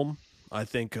solid film. I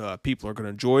think people are going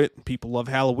to enjoy it. People love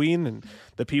Halloween, and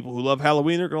the people who love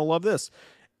Halloween are going to love this,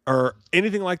 or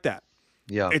anything like that.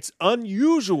 Yeah, it's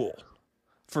unusual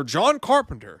for John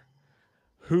Carpenter,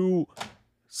 who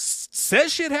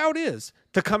says shit how it is,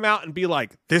 to come out and be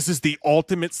like, "This is the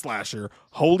ultimate slasher.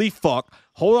 Holy fuck!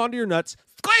 Hold on to your nuts,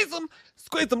 squeeze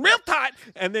them real tight,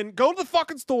 and then go to the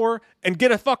fucking store and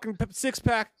get a fucking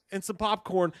 6-pack and some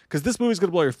popcorn, because this movie's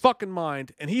gonna blow your fucking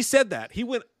mind." And he said that. He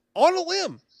went on a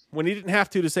limb when he didn't have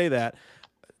to say that.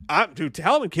 Dude,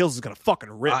 Halloween Kills is gonna fucking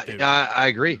rip, dude. I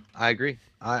agree.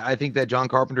 I think that John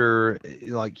Carpenter,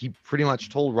 like, he pretty much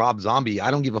told Rob Zombie,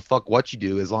 I don't give a fuck what you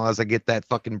do as long as I get that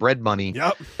fucking bread money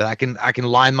that I can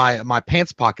line my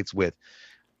pants pockets with.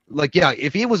 Like, yeah,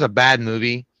 if it was a bad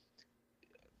movie,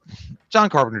 John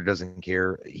Carpenter doesn't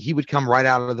care. He would come right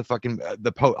out of the fucking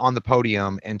on the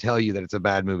podium and tell you that it's a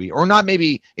bad movie, or not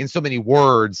maybe in so many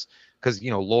words, because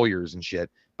lawyers and shit.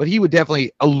 But he would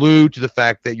definitely allude to the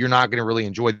fact that you're not going to really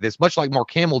enjoy this, much like Mark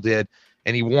Hamill did,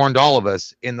 and he warned all of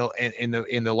us in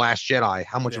the Last Jedi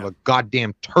how much of a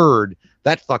goddamn turd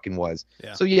that fucking was.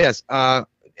 Yeah. So yes,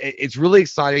 it's really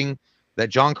exciting that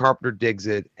John Carpenter digs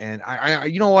it. And I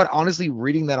you know what, honestly,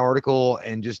 reading that article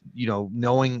and just,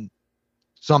 knowing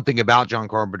something about John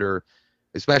Carpenter,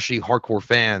 especially hardcore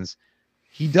fans,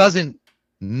 he doesn't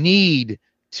need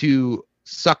to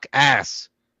suck ass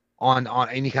on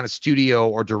any kind of studio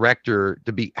or director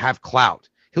to have clout.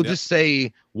 He'll just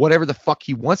say whatever the fuck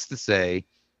he wants to say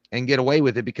and get away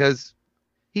with it because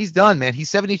he's done, man. He's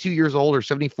 72 years old or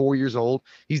 74 years old.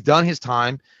 He's done his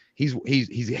time. He's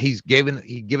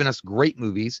given us great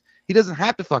movies. He doesn't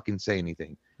have to fucking say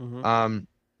anything.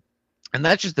 And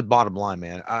that's just the bottom line,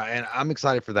 man. And I'm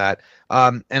excited for that.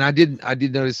 And I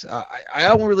did notice. I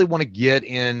don't really want to get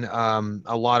in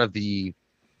a lot of the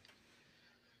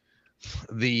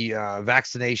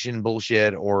vaccination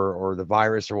bullshit or the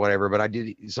virus or whatever, but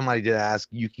somebody did ask,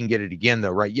 you can get it again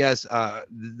though, right? Yes.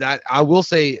 That I will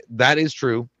say that is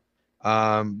true.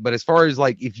 But as far as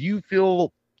like, if you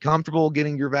feel comfortable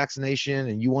getting your vaccination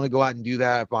and you want to go out and do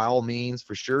that, by all means,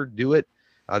 for sure, do it.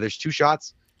 There's 2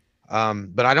 shots.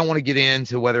 But I don't want to get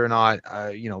into whether or not,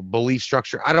 belief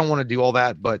structure. I don't want to do all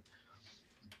that, but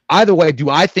either way, do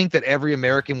I think that every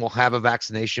American will have a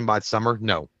vaccination by summer?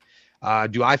 No.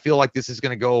 Do I feel like this is going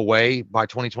to go away by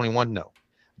 2021? No.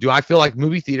 Do I feel like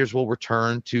movie theaters will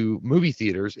return to movie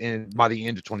theaters by the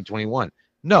end of 2021?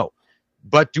 No.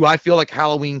 But do I feel like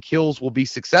Halloween Kills will be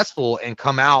successful and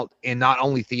come out in not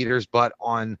only theaters, but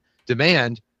on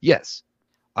demand? Yes.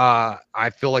 I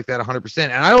feel like that 100%.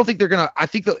 And I don't think I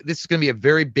think that this is going to be a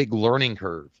very big learning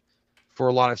curve for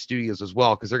a lot of studios as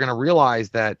well, because they're going to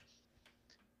realize that,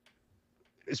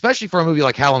 especially for a movie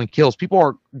like Halloween Kills, people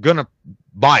are going to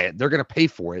buy it. They're going to pay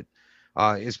for it,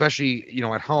 especially,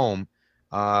 at home.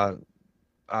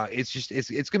 It's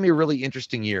going to be a really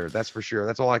interesting year. That's for sure.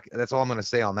 That's all I'm going to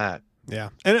say on that. Yeah.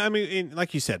 And I mean,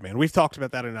 like you said, man, we've talked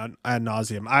about that ad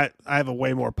nauseum. I have a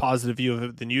way more positive view of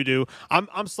it than you do. I'm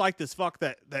psyched as fuck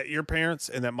that your parents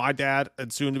and that my dad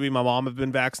and soon to be my mom have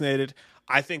been vaccinated.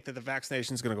 I think that the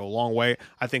vaccination is going to go a long way.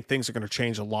 I think things are going to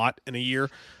change a lot in a year,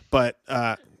 but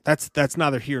that's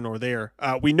neither here nor there.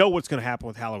 We know what's going to happen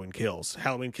with Halloween Kills.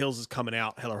 Halloween Kills is coming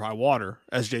out hell or high water,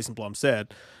 as Jason Blum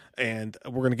said, and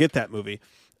we're going to get that movie.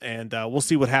 And we'll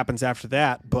see what happens after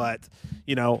that. But,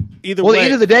 either way. Well, at the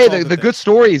end of the day, the good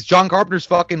story is John Carpenter's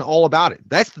fucking all about it.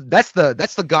 That's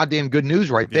the goddamn good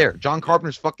news right there. John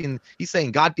Carpenter's he's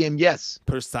saying goddamn yes.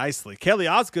 Precisely. Kelly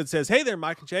Osgood says, hey there,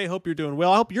 Mike and Jay. Hope you're doing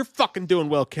well. I hope you're fucking doing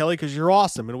well, Kelly, because you're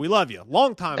awesome and we love you.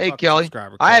 Long time Kelly.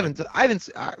 subscriber. Kelly. I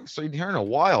haven't seen her in a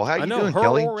while. How you doing,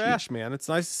 Kelly? Or Ash, man. It's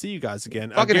nice to see you guys again.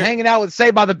 Fucking hanging out with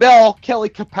Saved by the Bell, Kelly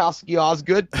Kapowski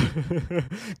Osgood.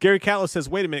 Gary Catlett says,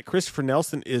 wait a minute, Christopher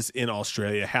Nelson is in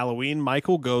Australia. Halloween,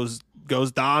 Michael goes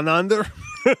down under.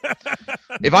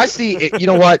 If I see, you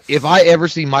know what? If I ever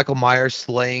see Michael Myers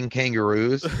slaying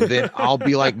kangaroos, then I'll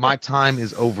be like, my time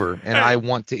is over, and I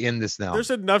want to end this now.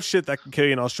 There's enough shit that can kill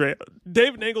you in Australia.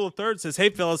 David Engel III says, hey,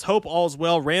 fellas, hope all's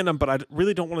well. Random, but I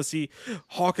really don't want to see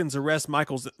Hawkins arrest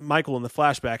Michael in the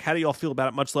flashback. How do y'all feel about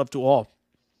it? Much love to all.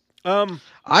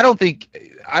 I don't think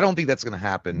that's going to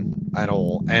happen at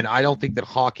all, and I don't think that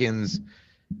Hawkins.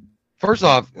 First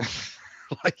off,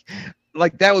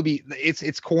 like that would be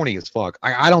it's corny as fuck.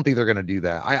 I don't think they're gonna do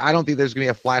that. I don't think there's gonna be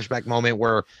a flashback moment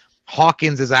where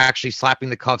Hawkins is actually slapping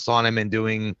the cuffs on him and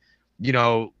doing,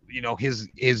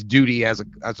 his duty as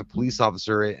a police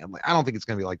officer. I don't think it's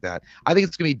gonna be like that. I think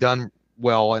it's gonna be done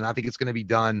well, and I think it's gonna be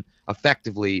done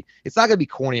effectively. It's not gonna be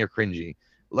corny or cringy.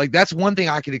 Like, that's one thing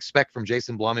I could expect from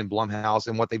Jason Blum and Blumhouse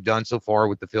and what they've done so far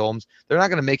with the films. They're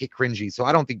not gonna make it cringy. So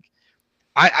I don't think.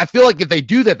 I feel like if they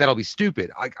do that, that'll be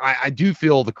stupid. I do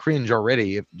feel the cringe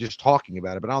already if just talking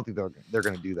about it, but I don't think they're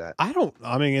going to do that.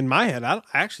 In my head, I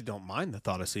actually don't mind the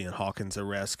thought of seeing Hawkins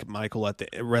arrest Michael at the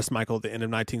end of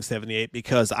 1978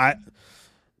 because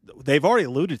they've already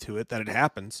alluded to it that it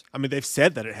happens. I mean, they've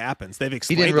said that it happens. They've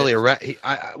explained. He didn't really arrest. He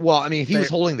was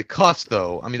holding the cuffs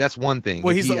though. I mean, that's one thing.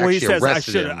 Well, he says I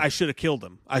should have killed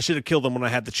him. I should have killed him when I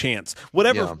had the chance.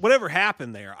 Whatever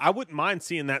happened there, I wouldn't mind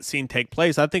seeing that scene take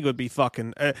place. I think it would be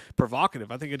fucking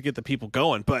provocative. I think it'd get the people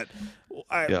going. But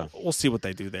we'll see what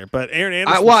they do there. But Aaron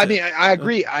Anderson. I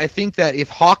agree. I think that if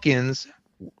Hawkins.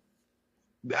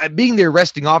 Being the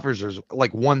arresting officer is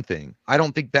like one thing. I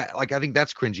don't think that, I think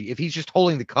that's cringy. If he's just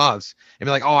holding the cuffs and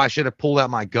be like, oh, I should have pulled out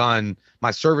my gun,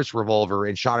 my service revolver,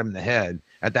 and shot him in the head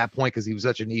at that point because he was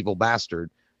such an evil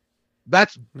bastard.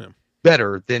 That's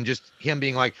better than just him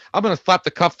being like, I'm gonna slap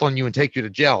the cuffs on you and take you to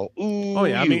jail. Ooh, Oh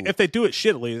yeah, I mean, if they do it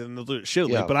shittily, then they'll do it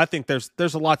shittily. Yeah. But I think there's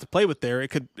a lot to play with there.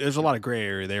 There's a lot of gray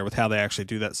area there with how they actually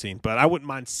do that scene. But I wouldn't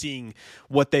mind seeing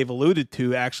what they've alluded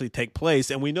to actually take place,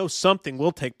 and we know something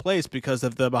will take place because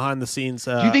of the behind the scenes.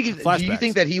 Do you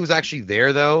think that he was actually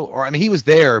there though, or I mean, he was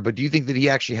there, but do you think that he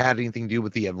actually had anything to do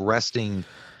with the arresting?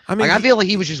 I mean, I feel like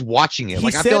he was just watching it.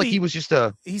 Like I feel like he was just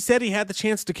a. He said he had the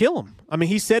chance to kill him. I mean,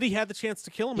 he said he had the chance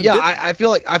to kill him. Yeah, I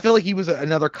feel like he was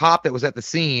another cop that was at the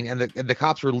scene, and the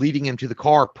cops were leading him to the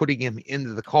car, putting him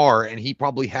into the car, and he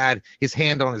probably had his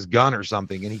hand on his gun or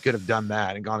something, and he could have done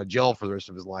that and gone to jail for the rest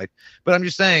of his life. But I'm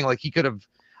just saying, like he could have.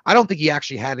 I don't think he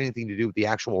actually had anything to do with the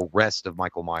actual arrest of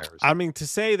Michael Myers. I mean, to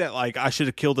say that like I should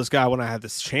have killed this guy when I had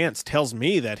this chance tells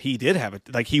me that he did have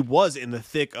it. Like he was in the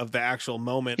thick of the actual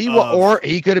moment. Or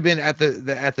he could have been at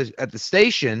the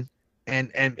station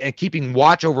and keeping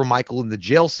watch over Michael in the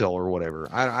jail cell or whatever.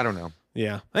 I don't know.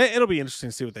 Yeah, it'll be interesting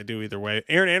to see what they do either way.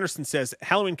 Aaron Anderson says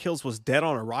Halloween Kills was dead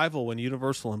on arrival when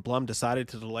Universal and Blum decided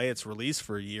to delay its release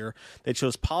for a year. They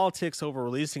chose politics over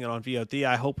releasing it on VOD.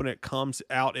 I hope when it comes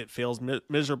out, it fails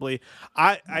miserably.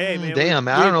 I don't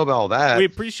know about all that. We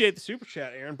appreciate the super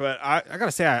chat, Aaron, but I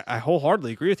gotta say I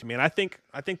wholeheartedly agree with you, man. I think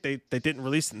they didn't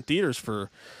release it in theaters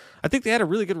for. I think they had a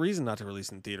really good reason not to release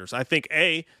it in theaters. I think,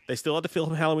 they still had to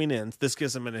film Halloween Ends. This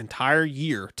gives them an entire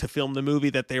year to film the movie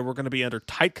that they were going to be under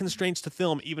tight constraints to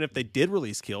film, even if they did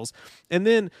release Kills. And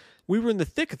then we were in the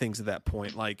thick of things at that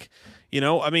point. Like,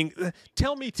 I mean,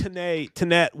 tell me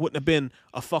Tenet wouldn't have been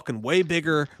a fucking way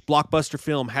bigger blockbuster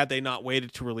film had they not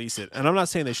waited to release it. And I'm not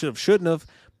saying they shouldn't have,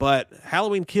 but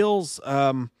Halloween Kills,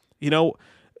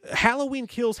 Halloween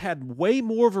Kills had way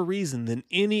more of a reason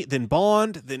than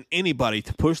Bond, than anybody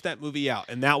to push that movie out,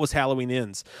 and that was Halloween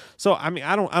Ends. So I mean,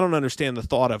 I don't understand the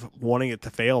thought of wanting it to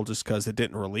fail just because it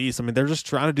didn't release. I mean, they're just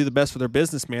trying to do the best for their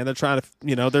business, man. They're trying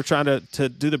to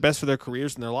do the best for their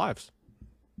careers and their lives.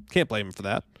 Can't blame them for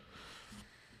that.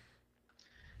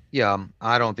 Yeah,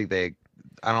 I don't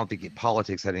think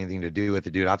politics had anything to do with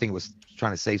it, dude. I think it was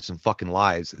trying to save some fucking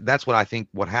lives. That's what I think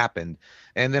what happened.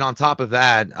 And then on top of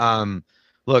that,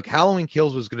 look, Halloween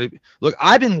Kills was going to look.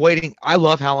 I've been waiting. I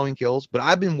love Halloween Kills, but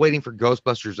I've been waiting for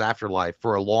Ghostbusters Afterlife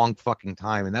for a long fucking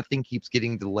time, and that thing keeps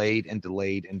getting delayed and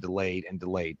delayed and delayed and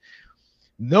delayed.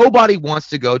 Nobody wants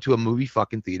to go to a movie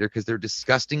fucking theater because they're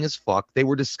disgusting as fuck. They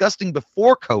were disgusting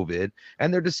before COVID,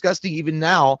 and they're disgusting even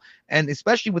now. And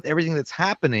especially with everything that's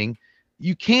happening,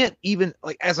 you can't even,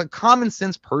 like, as a common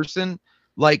sense person,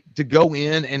 like, to go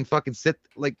in and fucking sit.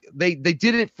 Like, they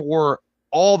did it for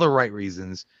all the right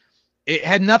reasons. It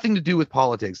had nothing to do with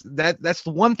politics. That's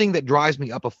the one thing that drives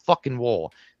me up a fucking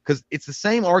wall, because it's the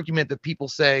same argument that people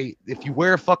say, if you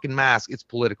wear a fucking mask, it's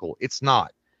political. It's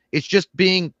not. It's just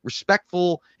being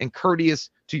respectful and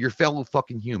courteous to your fellow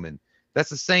fucking human.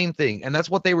 That's the same thing, and that's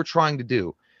what they were trying to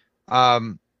do. I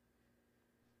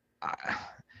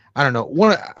don't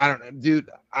know. I don't know, dude.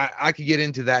 I could get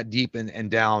into that deep and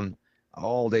down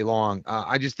all day long.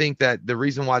 I just think that the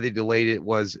reason why they delayed it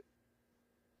was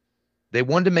they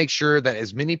wanted to make sure that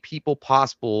as many people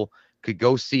possible could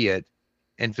go see it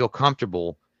and feel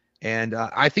comfortable. And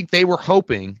I think they were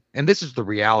hoping, and this is the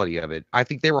reality of it, I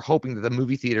think they were hoping that the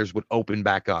movie theaters would open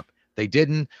back up. They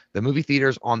didn't. The movie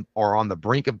theaters are on the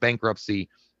brink of bankruptcy.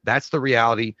 That's the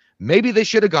reality. Maybe they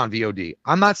should have gone VOD.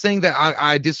 I'm not saying that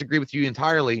I disagree with you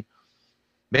entirely.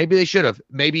 Maybe they should have.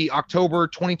 Maybe October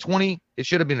 2020, it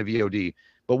should have been a VOD.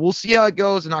 But we'll see how it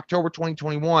goes in October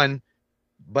 2021.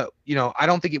 But, I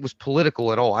don't think it was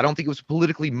political at all. I don't think it was a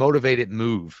politically motivated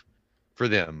move for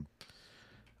them.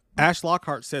 Ash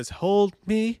Lockhart says, "Hold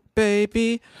me,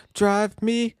 baby, drive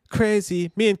me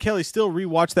crazy." Me and Kelly still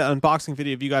rewatch that unboxing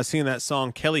video of you guys singing that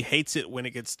song. Kelly hates it when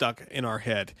it gets stuck in our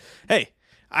head. Hey,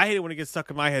 I hate it when it gets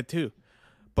stuck in my head too.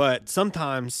 But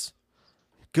sometimes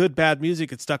good, bad music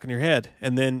gets stuck in your head,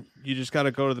 and then you just got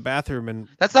to go to the bathroom. And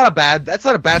that's not a bad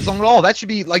song at all. That should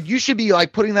be like, you should be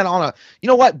like putting that on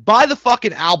buy the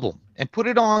fucking album and put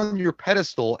it on your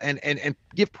pedestal and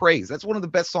give praise. That's one of the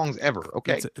best songs ever.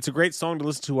 Okay. It's a great song to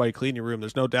listen to while you clean your room.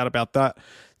 There's no doubt about that.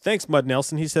 Thanks, Mud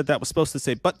Nelson. He said that was supposed to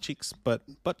say butt cheeks, but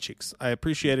butt cheeks. I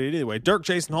appreciate it anyway. Dirk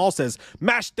Jason Hall says,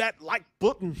 "Mash that like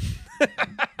button."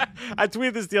 I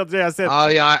tweeted this the other day. I said, "Oh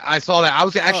yeah, I saw that. I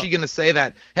was actually going to say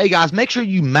that. Hey guys, make sure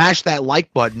you mash that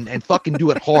like button and fucking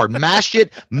do it hard. Mash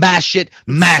it, mash it,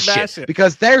 mash it.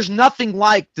 Because there's nothing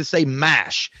like to say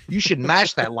mash. You should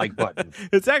mash that like button.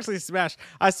 It's actually smash.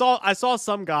 I saw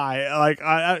some guy like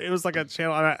it was like a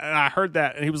channel, and I heard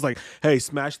that, and he was like, "Hey,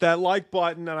 smash that like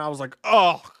button," and I was like,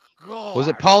 "Oh God. Was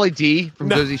it Pauly D from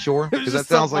No, Jersey Shore? it was Because that just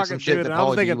some sounds like some fucking shit dude, that and I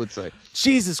was Pauly D thinking, would say.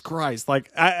 Jesus Christ.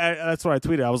 Like, I that's what I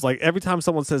tweeted. I was like, every time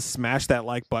someone says smash that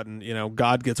like button, you know,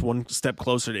 God gets one step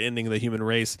closer to ending the human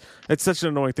race. It's such an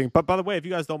annoying thing. But by the way, if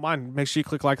you guys don't mind, make sure you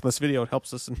click like on this video. It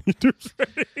helps us in YouTube's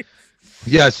ratings.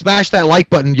 Yeah, smash that like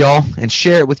button, y'all, and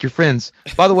share it with your friends.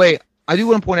 By the way, I do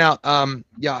want to point out,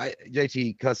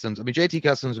 JT Customs. I mean, JT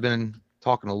Customs have been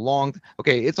talking a long.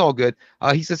 Okay, it's all good.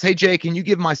 He says, "Hey Jay, can you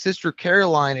give my sister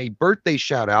Caroline a birthday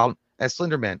shout out as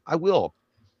Slenderman?" I will.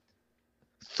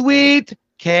 Sweet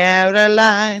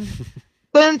Caroline,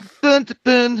 bun, bun,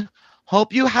 bun.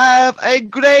 Hope you have a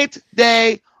great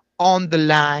day on the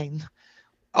line.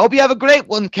 I hope you have a great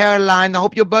one, Caroline. I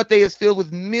hope your birthday is filled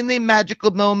with many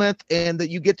magical moments and that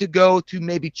you get to go to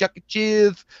maybe Chuck E.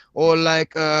 Cheese or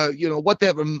like,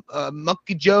 whatever,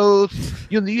 Monkey Joe's.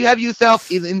 You have yourself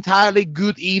an entirely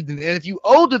good evening. And if you're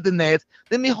older than that,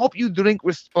 then we hope you drink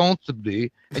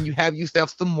responsibly and you have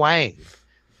yourself some wine.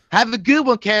 Have a good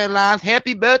one, Caroline.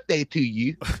 Happy birthday to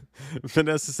you.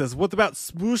 Vanessa says, what about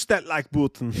smoosh that like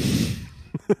button?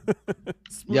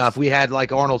 Yeah, if we had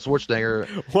like Arnold Schwarzenegger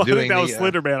Well, I doing think that was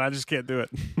Slenderman. I just can't do it.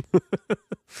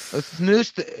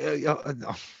 Smoosh,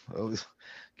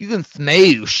 you can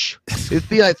smoosh. It'd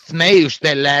be like smoosh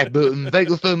that like button. Thank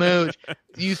you so much.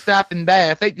 You stopping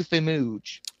by. Thank you so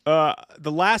much.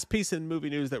 The last piece in movie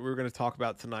news that we were going to talk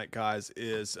about tonight, guys,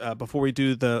 is before we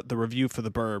do the review for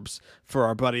the Burbs for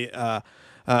our buddy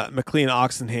McLean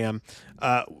Oxenham.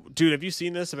 Dude, have you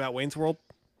seen this about Wayne's World?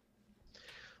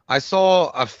 I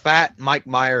saw a fat Mike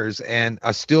Myers and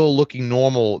a still looking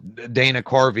normal Dana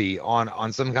Carvey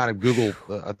on some kind of Google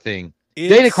thing.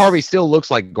 Dana Carvey still looks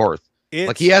like Garth.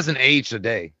 Like he hasn't aged a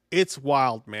day. It's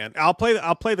wild, man. I'll play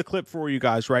the clip for you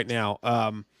guys right now.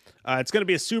 It's gonna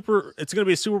be a Super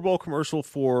Bowl commercial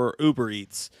for Uber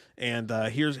Eats, and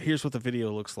here's what the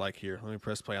video looks like here. Let me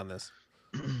press play on this.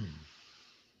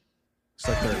 It's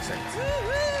like 30 seconds.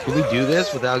 Can we do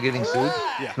this without getting sued?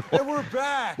 Yeah. And we're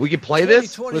back. We can play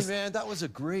this? 2020, man, that was a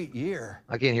great year.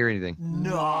 I can't hear anything.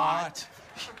 Not.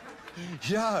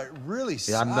 Yeah, it really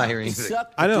sucked. Yeah, I'm not hearing anything.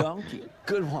 I know. Donkey.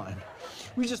 Good one.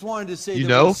 We just wanted to say You that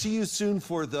know? we'll see you soon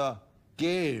for the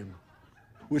game,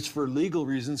 which for legal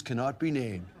reasons cannot be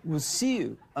named. We'll see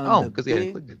you on the 'cause he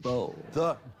hadn't clicked big it. bowl.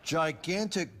 The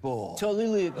gigantic bowl. Totally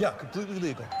legal. Yeah, completely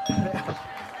legal.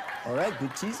 All right,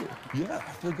 good teaser. Yeah,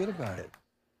 I feel good about it.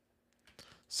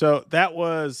 So that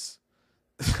was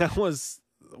Wayne's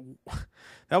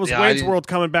didn't- World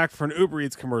coming back for an Uber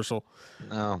Eats commercial.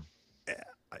 No.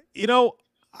 You know,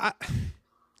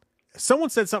 someone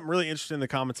said something really interesting in the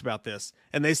comments about this,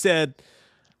 and they said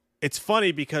it's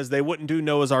funny because they wouldn't do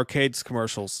Noah's Arcades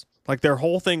commercials. Like their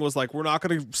whole thing was like, we're not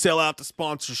going to sell out the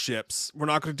sponsorships. We're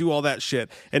not going to do all that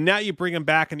shit. And now you bring them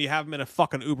back and you have them in a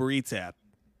fucking Uber Eats ad.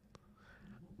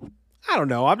 I don't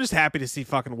know. I'm just happy to see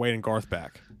fucking Wayne and Garth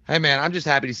back. Hey man, I'm just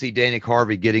happy to see Dana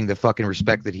Carvey getting the fucking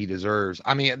respect that he deserves.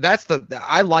 I mean, you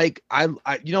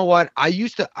know what?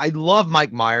 I love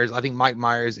Mike Myers. I think Mike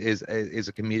Myers is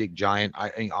a comedic giant.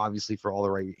 I mean, obviously for all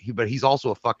the right, but he's also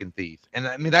a fucking thief. And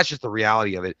I mean, that's just the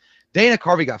reality of it. Dana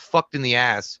Carvey got fucked in the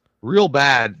ass real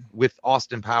bad with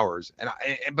Austin Powers.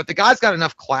 But the guy's got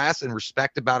enough class and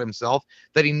respect about himself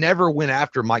that he never went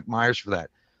after Mike Myers for that.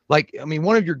 Like, I mean,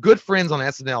 one of your good friends on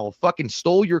SNL fucking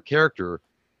stole your character,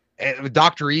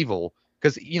 Dr. Evil,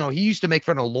 because he used to make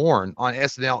fun of Lorne on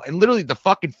SNL, and literally the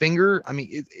fucking finger. I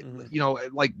mean,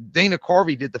 like Dana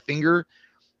Carvey did the finger,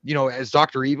 as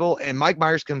Dr. Evil, and Mike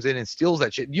Myers comes in and steals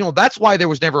that shit. That's why there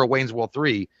was never a Wayne's World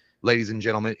 3, ladies and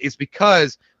gentlemen. It's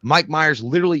because Mike Myers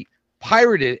literally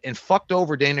pirated and fucked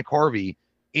over Dana Carvey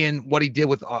in what he did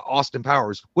with Austin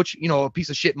Powers, which a piece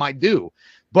of shit might do,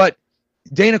 but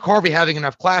Dana Carvey having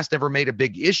enough class never made a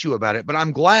big issue about it. But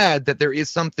I'm glad that there is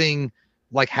something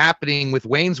like happening with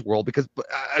Wayne's World, because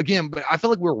again, but I feel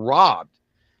like we're robbed,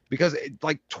 because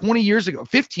like 20 years ago,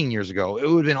 15 years ago, it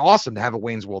would have been awesome to have a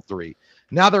Wayne's World 3.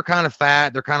 Now they're kind of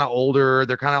fat, they're kind of older,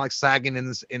 they're kind of like sagging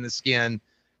in the skin.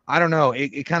 I don't know.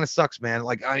 It kind of sucks, man.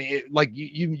 Like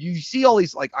you see all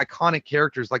these like iconic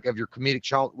characters like of your comedic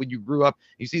child when you grew up.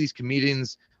 You see these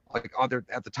comedians like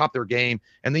at the top of their game,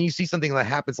 and then you see something that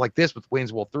happens like this with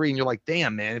Wayne's World 3, and you're like,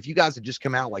 damn, man, if you guys had just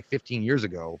come out like 15 years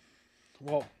ago.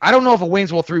 Well, I don't know if a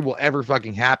Wayne's World 3 will ever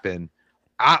fucking happen.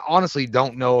 I honestly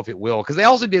don't know if it will, because they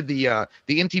also did the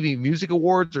MTV Music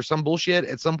Awards or some bullshit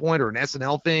at some point, or an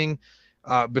SNL thing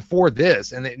before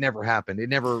this, and it never happened. It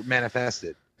never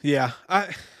manifested. Yeah, I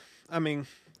mean,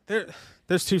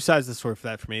 there's two sides of the story for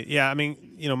that for me. Yeah, I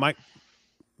mean,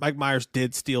 Mike Myers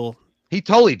did steal He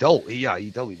totally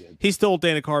did. He stole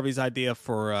Dana Carvey's idea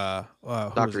for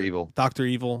Dr. Evil. Dr.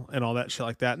 Evil and all that shit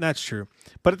like that, and that's true.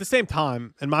 But at the same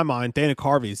time, in my mind, Dana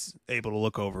Carvey's able to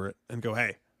look over it and go,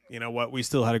 hey, you know what? We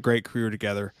still had a great career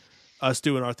together. Us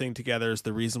doing our thing together is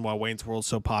the reason why Wayne's World's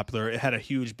so popular. It had a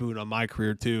huge boon on my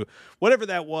career, too. Whatever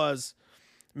that was,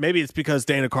 maybe it's because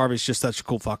Dana Carvey's just such a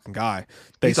cool fucking guy.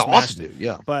 He's awesome, dude,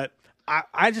 yeah. But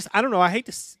I don't know. I hate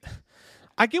to...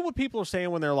 I get what people are saying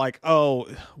when they're like, oh,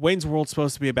 Wayne's World's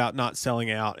supposed to be about not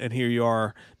selling out, and here you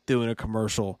are doing a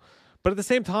commercial. But at the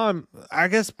same time, I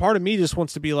guess part of me just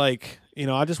wants to be like, you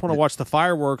know, I just want to watch the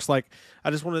fireworks. Like,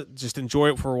 I just want to just enjoy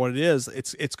it for what it is.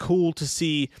 It's cool to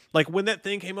see. Like, when that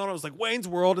thing came on, I was like, Wayne's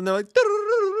World, and they're like,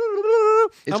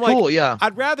 it's I'm cool, like, yeah.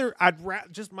 I'd rather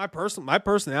just my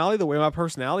personality, the way my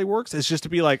personality works, is just to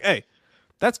be like, hey,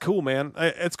 that's cool, man.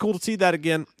 It's cool to see that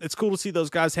again. It's cool to see those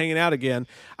guys hanging out again.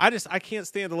 I can't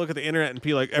stand to look at the internet and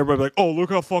be like, everybody like, oh, look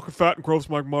how fucking fat and gross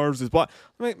Mike Myers is. But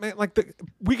man,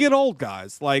 we get old,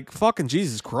 guys. Like, fucking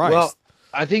Jesus Christ. Well,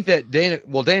 I think that Dana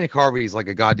Carvey is like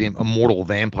a goddamn immortal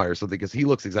vampire, so because he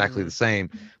looks exactly the same.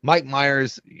 Mike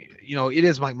Myers, you know, it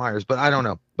is Mike Myers, but I don't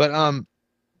know. But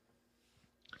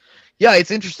yeah,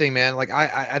 it's interesting, man. Like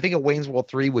I think a Wayne's World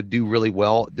 3 would do really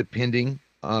well, depending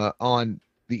on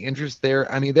the interest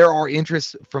there. I mean, there are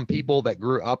interests from people that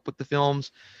grew up with the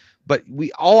films, but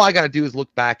all I got to do is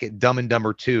look back at Dumb and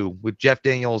Dumber 2 with Jeff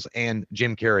Daniels and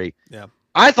Jim Carrey. Yeah,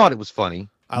 I thought it was funny.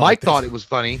 Mike thought it was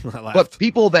funny, but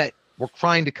people that were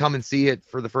trying to come and see it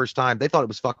for the first time, they thought it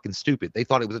was fucking stupid. They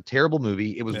thought it was a terrible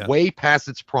movie. It was way past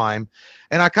its prime,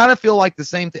 and I kind of feel like the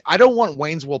same thing. I don't want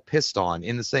Wayne's World pissed on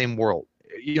in the same world,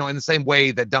 you know, in the same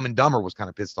way that Dumb and Dumber was kind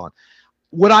of pissed on.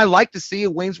 Would I like to see a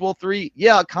Wayne's World 3?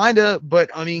 Yeah, kind of. But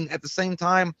I mean, at the same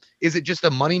time, is it just a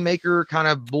moneymaker kind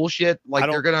of bullshit? Like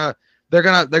they're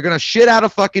gonna shit out a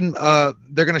fucking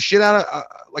they're gonna shit out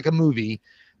like a movie,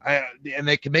 and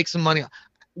they can make some money.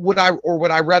 Would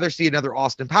I rather see another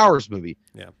Austin Powers movie?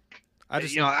 Yeah, I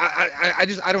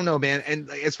don't know, man. And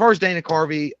as far as Dana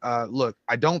Carvey, look,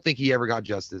 I don't think he ever got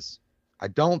justice. I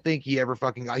don't think he ever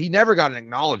he never got an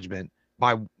acknowledgement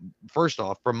first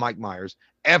off from Mike Myers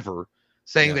ever,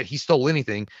 saying that he stole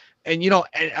anything. And, you know,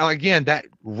 and again, that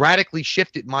radically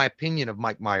shifted my opinion of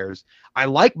Mike Myers. I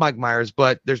like Mike Myers,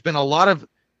 but there's been a lot of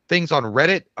things on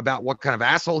Reddit about what kind of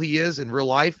asshole he is in real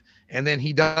life. And then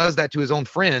he does that to his own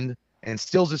friend and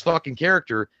steals his fucking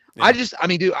character. Yeah. I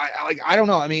mean, dude, I don't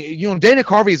know. I mean, you know, Dana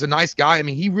Carvey is a nice guy. I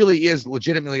mean, he really is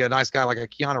legitimately a nice guy, like a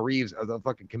Keanu Reeves of the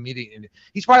fucking comedian.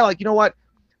 He's probably like, you know what?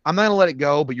 I'm not gonna let it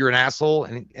go, but you're an asshole.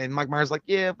 And Mike Myers like,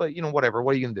 yeah, but you know, whatever.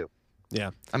 What are you gonna do?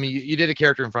 Yeah. I mean, you did a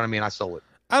character in front of me and I stole it.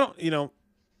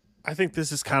 I think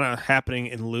this is kind of happening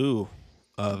in lieu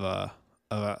of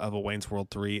a Wayne's World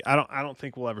 3. I don't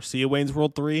think we'll ever see a Wayne's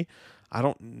World 3. I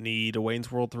don't need a Wayne's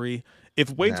World 3. If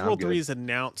Wayne's World 3 is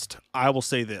announced, I will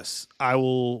say this. I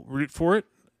will root for it.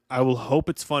 I will hope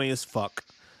it's funny as fuck.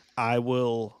 I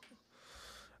will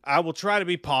try to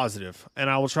be positive, and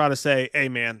I will try to say, hey,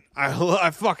 man,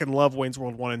 I fucking love Wayne's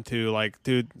World 1 and 2. Like,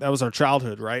 dude, that was our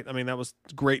childhood, right? I mean, that was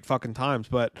great fucking times,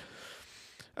 but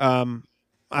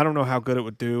I don't know how good it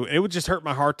would do. It would just hurt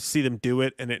my heart to see them do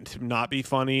it and it to not be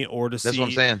funny, or to see. That's what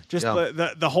I'm saying. Just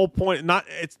the whole point.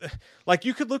 It's like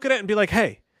you could look at it and be like,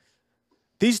 hey,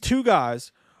 these two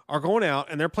guys are going out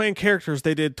and they're playing characters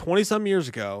they did 20-some years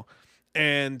ago,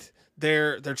 and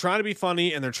they're trying to be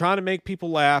funny and they're trying to make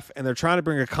people laugh and they're trying to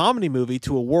bring a comedy movie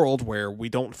to a world where we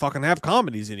don't fucking have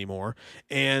comedies anymore,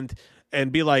 and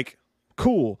be like,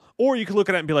 cool. Or you could look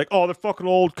at it and be like, oh, they're fucking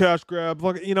old cash grab.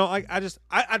 You know,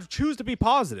 I choose to be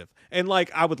positive. And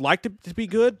like, I would like to be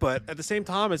good, but at the same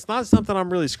time, it's not something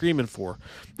I'm really screaming for.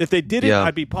 If they did it,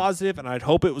 I'd be positive and I'd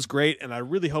hope it was great. And I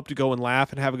really hope to go and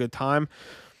laugh and have a good time.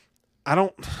 I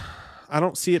don't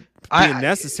see it being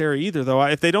necessary either, though.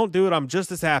 If they don't do it, I'm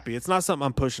just as happy. It's not something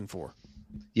I'm pushing for.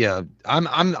 Yeah,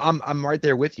 I'm right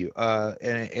there with you. And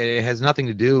it has nothing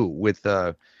to do with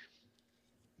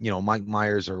you know, Mike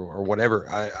Myers or whatever.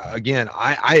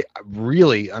 I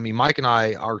really, I mean, Mike and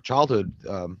I, our childhood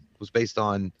was based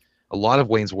on a lot of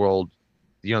Wayne's World.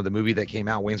 You know, the movie that came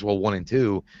out, Wayne's World 1 and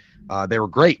 2. They were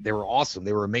great. They were awesome.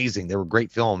 They were amazing. They were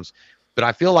great films. But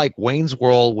I feel like Wayne's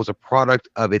World was a product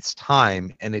of its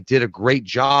time, and it did a great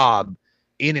job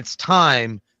in its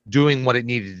time doing what it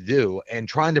needed to do, and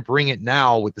trying to bring it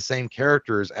now with the same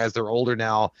characters as they're older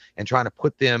now, and trying to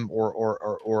put them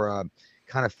or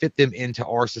kind of fit them into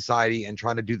our society and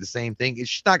trying to do the same thing. It's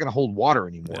just not going to hold water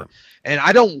anymore. Yeah.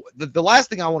 And the last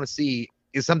thing I want to see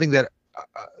is something that,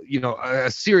 you know, a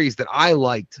series that I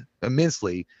liked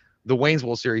immensely, the Wayne's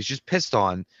World series, just pissed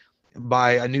on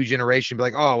by a new generation. Be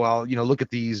like, oh, well, you know, look at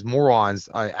these morons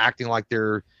acting like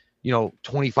they're,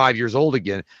 25 years old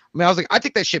again. I mean, I was like, I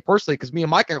take that shit personally because me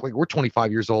and Mike act like we're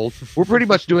 25 years old. We're pretty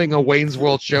much doing a Wayne's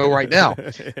World show right now.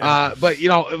 But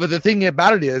the thing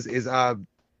about it is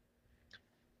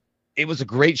it was a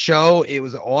great show. It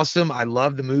was awesome. I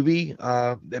loved the movie,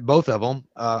 both of them.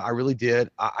 I really did.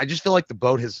 I just feel like the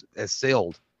boat has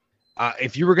sailed.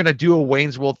 If you were going to do a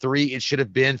Wayne's World 3, it should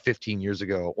have been 15 years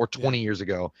ago or 20 years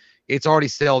ago. It's already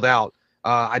sailed out.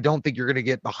 I don't think you're going to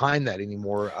get behind that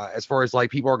anymore. As far as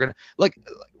like people are going to like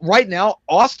right now,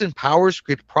 Austin Powers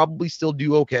could probably still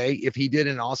do okay. If he did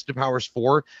an Austin Powers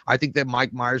 4, I think that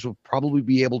Mike Myers would probably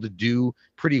be able to do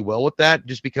pretty well with that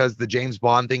just because the James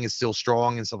Bond thing is still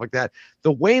strong and stuff like that.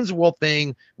 The Wayne's World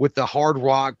thing with the hard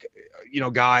rock,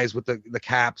 guys with the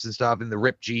caps and stuff and the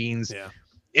ripped jeans. Yeah.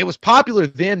 It was popular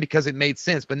then because it made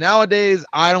sense. But nowadays,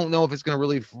 I don't know if it's going to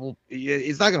really,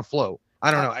 it's not going to flow. I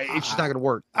don't know. It's just not going to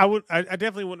work. I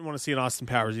definitely wouldn't want to see an Austin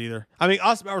Powers either. I mean,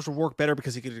 Austin Powers would work better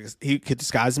because he could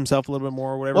disguise himself a little bit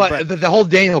more or whatever. Well, the whole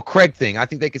Daniel Craig thing, I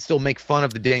think they could still make fun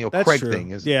of the Daniel Craig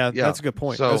thing. Yeah, that's a good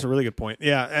point. So, that's a really good point.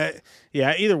 Yeah,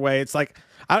 either way, it's like,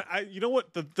 you know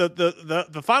what?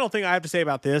 The final thing I have to say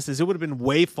about this is it would have been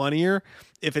way funnier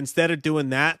if instead of doing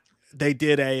that, they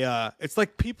did it's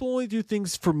like people only do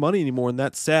things for money anymore, and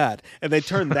that's sad. And they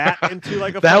turned that into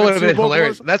like a that would have been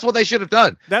hilarious. That's what they should have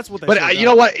done. That's what they. But you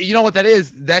know what that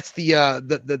is? That's the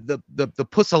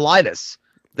pussilitis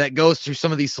that goes through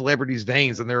some of these celebrities'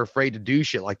 veins, and they're afraid to do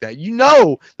shit like that.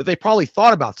 That they probably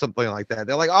thought about something like that.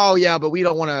 They're like, oh yeah, but we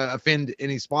don't want to offend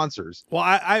any sponsors. Well,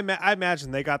 I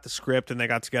imagine they got the script and they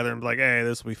got together and be like, hey,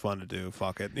 this will be fun to do.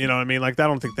 Fuck it. You know what I mean? Like I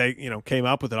don't think they came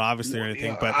up with it obviously or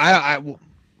anything. But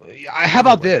how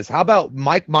about this? How about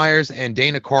Mike Myers and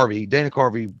Dana Carvey? Dana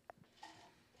Carvey,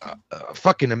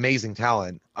 fucking amazing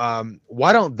talent.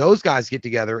 Why don't those guys get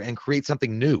together and create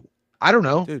something new? I don't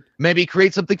know. Dude. Maybe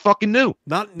create something fucking new.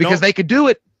 They could do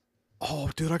it.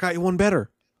 Oh, dude, I got you one better.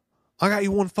 I got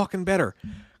you one fucking better.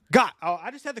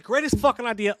 I just had the greatest fucking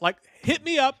idea. Like, hit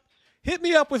me up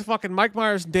with fucking Mike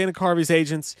Myers and Dana Carvey's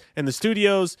agents and the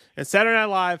studios and Saturday Night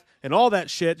Live and all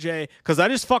that shit, Jay, because I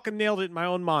just fucking nailed it in my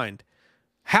own mind.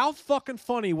 How fucking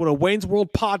funny would a Wayne's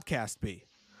World podcast be?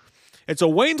 It's a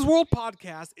Wayne's World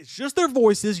podcast. It's just their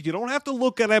voices. You don't have to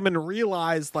look at them and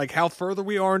realize like how further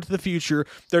we are into the future.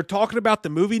 They're talking about the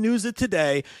movie news of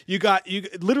today. You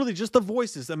literally just the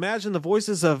voices. Imagine the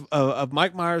voices of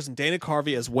Mike Myers and Dana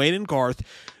Carvey as Wayne and Garth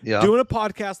doing a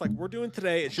podcast like we're doing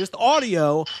today. It's just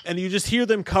audio, and you just hear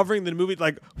them covering the movie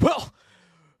like, well,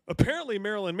 apparently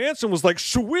Marilyn Manson was like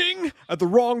swing at the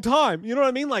wrong time. You know what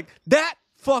I mean? Like that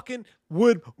fucking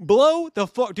would blow the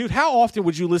fuck. Dude, how often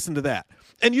would you listen to that?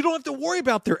 And you don't have to worry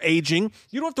about their aging.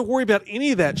 You don't have to worry about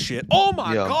any of that shit. Oh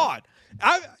my God.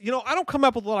 I don't come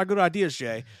up with a lot of good ideas,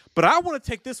 Jay, but I want to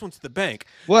take this one to the bank.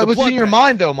 Well, what's in your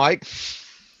mind though, Mike?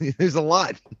 There's a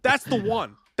lot. That's the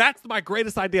one. That's my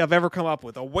greatest idea I've ever come up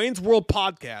with. A Wayne's World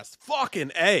podcast.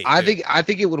 Fucking A. I think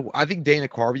Dana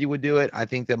Carvey would do it. I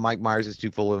think that Mike Myers is too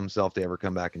full of himself to ever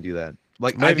come back and do that.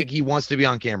 Like, maybe. I think he wants to be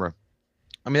on camera.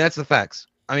 I mean, that's the facts.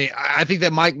 I mean, I think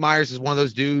that Mike Myers is one of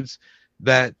those dudes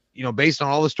that, based on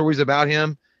all the stories about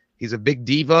him, he's a big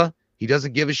diva. He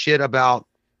doesn't give a shit about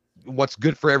what's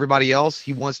good for everybody else.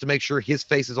 He wants to make sure his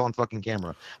face is on fucking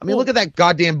camera. I mean, look at that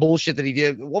goddamn bullshit that he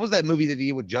did. What was that movie that he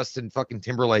did with Justin fucking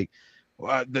Timberlake?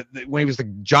 When he was the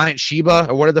giant Sheba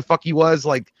or whatever the fuck he was,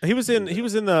 like he was in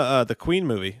the Queen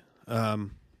movie.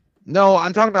 No,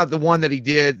 I'm talking about the one that he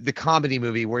did, the comedy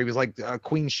movie where he was like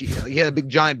Queen Sheba. He had a big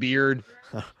giant beard.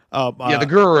 The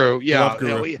Guru. Yeah,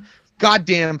 Guru.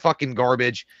 Goddamn fucking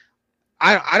garbage.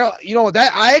 I don't,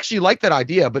 that I actually like that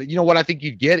idea, but what I think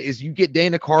you'd get is you get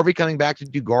Dana Carvey coming back to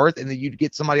do Garth, and then you'd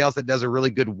get somebody else that does a really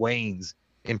good Wayne's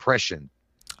impression.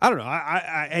 I don't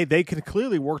know. Hey, they can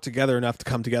clearly work together enough to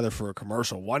come together for a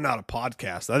commercial. Why not a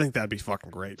podcast? I think that'd be fucking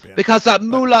great, man. Because that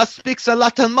moolah speaks a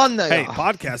lot of money. Hey,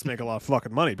 podcasts make a lot of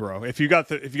fucking money, bro. If you got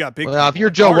big, well, if you're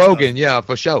Joe Rogan, yeah,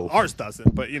 for sure. Ours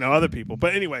doesn't, but other people.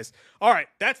 But anyways, all right,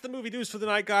 that's the movie news for the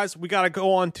night, guys. We got to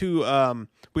go on to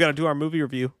we got to do our movie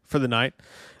review for the night.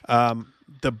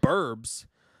 The Burbs,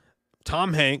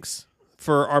 Tom Hanks.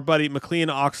 For our buddy McLean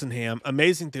Oxenham.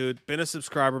 Amazing dude. Been a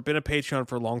subscriber, been a Patreon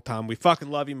for a long time. We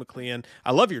fucking love you, McLean.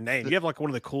 I love your name. You have like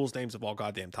one of the coolest names of all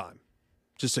goddamn time.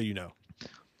 Just so you know.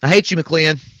 I hate you,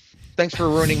 McLean. Thanks for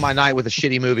ruining my night with a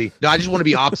shitty movie. No, I just want to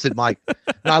be opposite, Mike.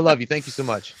 No, I love you. Thank you so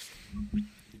much. You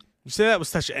say that with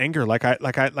such anger, like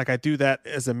I do that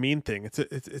as a mean thing.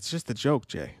 It's just a joke,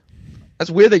 Jay.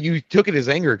 That's weird that you took it as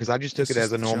anger because I just took it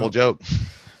as a normal joke.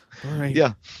 All right.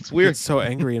 Yeah, it's weird. It's so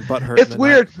angry and butthurt. It's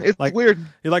weird. It's weird.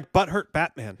 You're like butthurt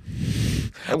Batman.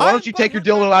 Why don't you take your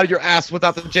dildo out of your ass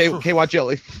without the KY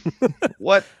jelly?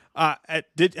 What? Had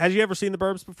you ever seen the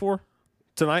Burbs before?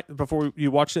 Tonight, before you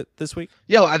watched it this week?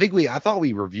 Yeah, I thought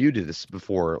we reviewed this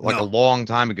before, like a long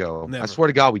time ago. Never. I swear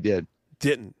to God, we did.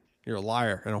 Didn't. You're a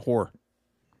liar and a whore.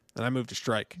 And I moved to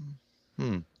strike.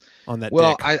 On that.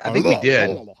 Well, dick. I think we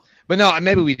did, but no,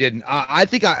 maybe we didn't. I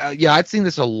think I'd seen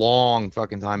this a long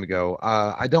fucking time ago.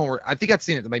 I think I'd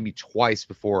seen it maybe twice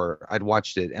before I'd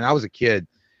watched it, and I was a kid,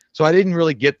 so I didn't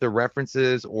really get the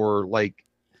references or like,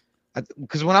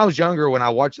 because when I was younger, when I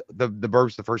watched the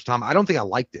Burbs the first time, I don't think I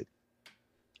liked it.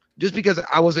 Just because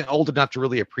I wasn't old enough to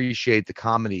really appreciate the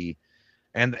comedy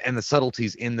and the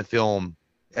subtleties in the film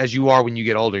as you are when you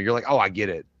get older. You're like, oh, I get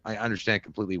it. I understand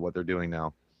completely what they're doing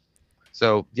now.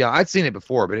 So yeah, I'd seen it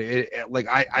before, but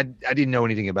I didn't know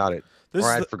anything about it,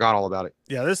 I forgot all about it.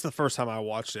 Yeah, this is the first time I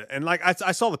watched it, and like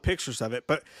I saw the pictures of it,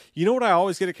 but you know what I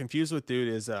always get it confused with, dude,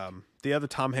 is the other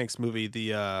Tom Hanks movie,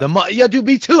 yeah, dude,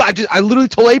 me too. I literally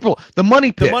told April The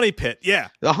Money Pit. The Money Pit, yeah,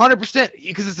 100%,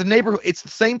 because it's a neighborhood. It's the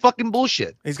same fucking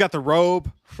bullshit. He's got the robe.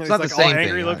 He's not like the same all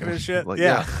angry thing, looking and shit. like,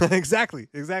 yeah. exactly.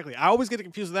 I always get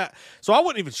confused with that. So I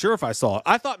wasn't even sure if I saw it.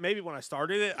 I thought maybe when I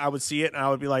started it, I would see it and I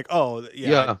would be like, oh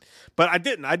yeah. But I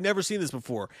didn't. I'd never seen this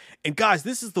before. And guys,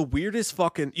 this is the weirdest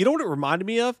fucking. You know what it reminded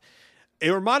me of? It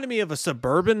reminded me of a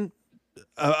suburban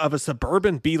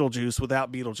Beetlejuice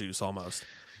without Beetlejuice almost.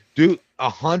 Dude,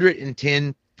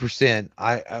 110%.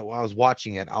 I was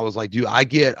watching it. I was like, dude, I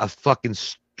get a fucking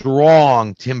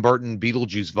strong Tim Burton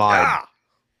Beetlejuice vibe. Yeah.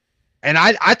 And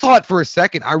I thought for a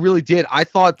second, I really did. I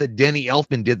thought that Danny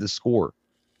Elfman did the score.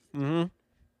 Mm-hmm.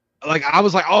 Like, I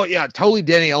was like, oh yeah, totally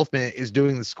Danny Elfman is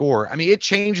doing the score. I mean, it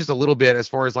changes a little bit as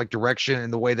far as like direction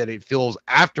and the way that it feels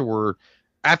after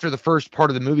the first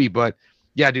part of the movie. But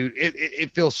yeah, dude,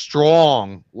 it feels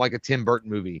strong like a Tim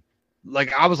Burton movie.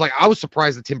 Like, I was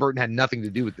surprised that Tim Burton had nothing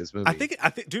to do with this movie. I think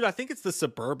it's the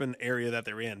suburban area that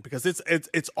they're in, because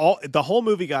it's all, the whole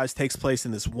movie, guys, takes place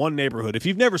in this one neighborhood. If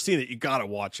you've never seen it, you gotta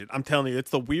watch it. I'm telling you, it's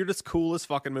the weirdest, coolest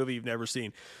fucking movie you've never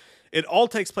seen. It all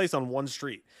takes place on one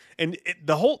street, and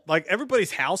the whole, like,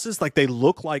 everybody's houses, like, they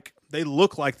look like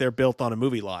they're built on a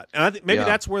movie lot. And I think maybe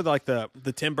that's where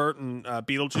the Tim Burton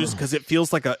Beetlejuice, because it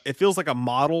feels like a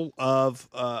model of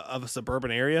a suburban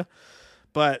area,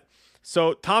 but.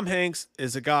 So Tom Hanks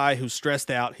is a guy who's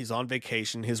stressed out. He's on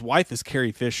vacation. His wife is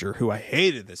Carrie Fisher, who I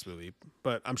hated this movie,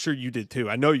 but I'm sure you did too.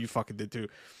 I know you fucking did too.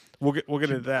 We'll get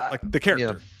into that, like the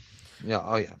character. Yeah.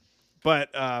 Oh yeah.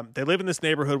 But they live in this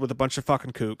neighborhood with a bunch of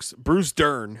fucking kooks. Bruce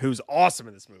Dern, who's awesome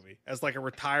in this movie, as like a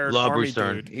retired army Bruce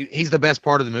Dern. dude. He's the best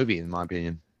part of the movie, in my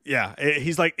opinion. Yeah,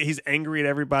 he's angry at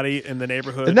everybody in the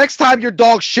neighborhood. The next time your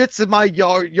dog shits in my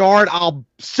yard, I'll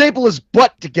staple his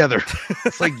butt together.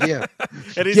 It's like, yeah.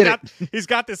 And he's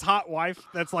got this hot wife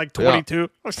that's like 22.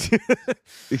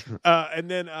 Yeah. And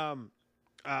then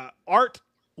Art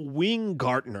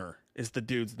Weingartner is the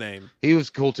dude's name. He was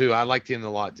cool too. I liked him a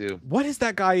lot too. What is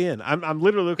that guy in? I'm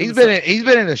literally looking. He's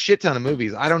been in a shit ton of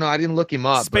movies. I don't know. I didn't look him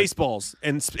up. Spaceballs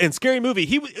and Scary Movie.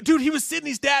 He was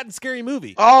Sydney's dad in Scary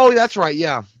Movie. Oh, that's right.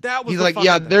 Yeah. That was. He's like,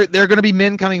 yeah, they're going to be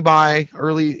men coming by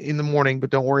early in the morning, but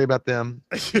don't worry about them.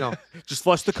 You know. Just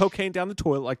flush the cocaine down the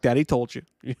toilet like Daddy told you.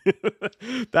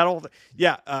 That old.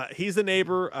 Yeah. He's the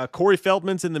neighbor. Corey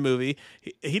Feldman's in the movie.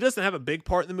 He doesn't have a big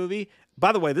part in the movie.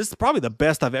 By the way, this is probably the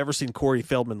best I've ever seen Corey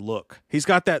Feldman look. He's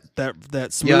got that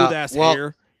smooth ass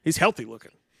hair. He's healthy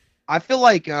looking. I feel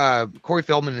like Corey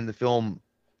Feldman in the film,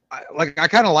 I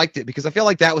kind of liked it because I feel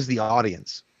like that was the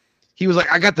audience. He was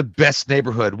like, I got the best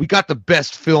neighborhood. We got the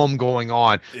best film going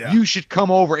on. Yeah. You should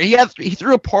come over. And he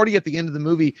threw a party at the end of the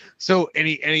movie. And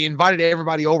he invited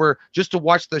everybody over just to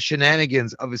watch the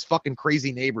shenanigans of his fucking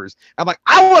crazy neighbors. I'm like,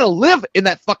 I want to live in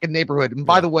that fucking neighborhood. And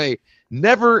by the way,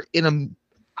 never in a,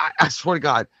 I swear to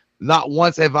God, not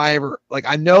once have I ever, like,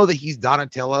 I know that he's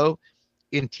Donatello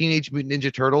in Teenage Mutant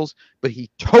Ninja Turtles, but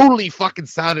he totally fucking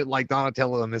sounded like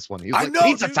Donatello in this one. He was like,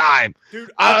 pizza time.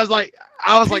 Dude, I was like,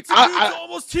 I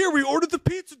almost here. We ordered the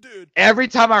pizza, dude. Every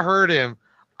time I heard him,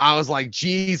 I was like,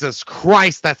 Jesus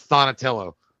Christ, that's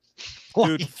Donatello.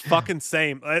 Dude, fucking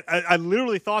same. I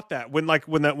literally thought that when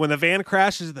the van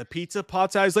crashes and the pizza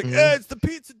pots out, he's like, hey, it's the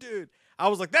pizza dude. I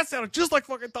was like, that sounded just like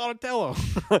fucking Donatello.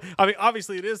 I mean,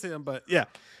 obviously it is him, but yeah.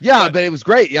 Yeah, but it was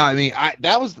great. Yeah, I mean,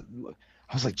 I was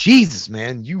like, Jesus,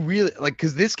 man, you really, like,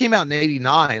 because this came out in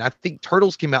 89. I think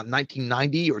Turtles came out in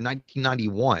 1990 or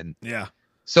 1991. Yeah.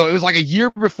 So it was like a year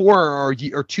before or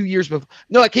 2 years before.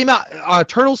 No, it came out.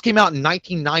 Turtles came out in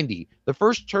 1990. The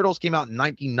first Turtles came out in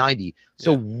 1990.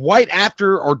 So right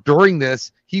after or during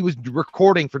this, he was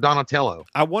recording for Donatello.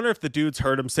 I wonder if the dudes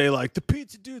heard him say like, "The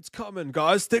pizza dude's coming,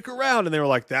 guys, stick around," and they were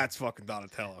like, "That's fucking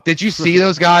Donatello." Did you see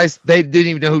those guys? They didn't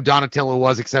even know who Donatello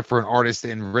was except for an artist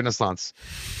in Renaissance.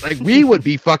 Like we would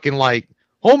be fucking like,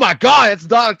 "Oh my god, it's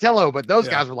Donatello!" But those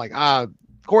guys were like,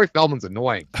 Corey Feldman's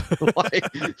annoying. Like,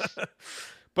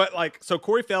 but like, so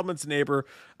Corey Feldman's a neighbor.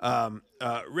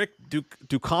 Rick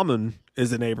Ducommun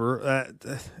is a neighbor.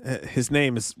 His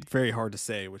name is very hard to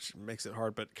say, which makes it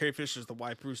hard. But Carrie Fisher's the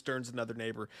wife. Bruce Dern's another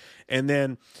neighbor. And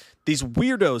then these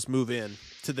weirdos move in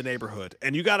to the neighborhood,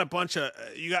 and you got a bunch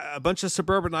of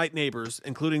suburbanite neighbors,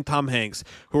 including Tom Hanks,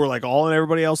 who are like all in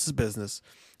everybody else's business.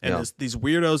 And these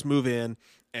weirdos move in.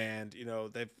 And you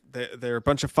know they're a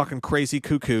bunch of fucking crazy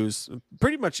cuckoos.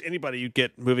 Pretty much anybody you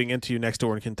get moving into you next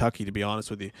door in Kentucky, to be honest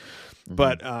with you. Mm-hmm.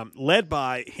 But led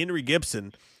by Henry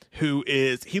Gibson,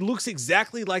 he looks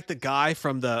exactly like the guy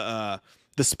from the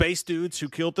space dudes who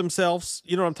killed themselves.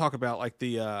 You know what I'm talking about? Like the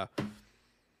you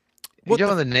talking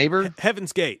about the neighbor?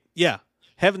 Heaven's Gate. Yeah,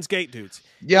 Heaven's Gate dudes.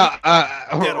 Yeah,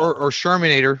 or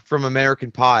Shermanator from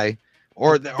American Pie,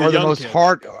 or the most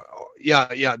hard.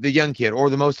 Yeah, the young kid, or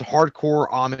the most hardcore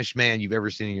Amish man you've ever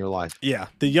seen in your life. Yeah,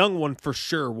 the young one for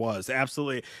sure was,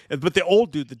 absolutely. But the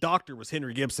old dude, the doctor, was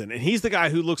Henry Gibson, and he's the guy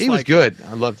who looks like... He was good.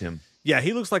 I loved him. Yeah,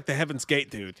 he looks like the Heaven's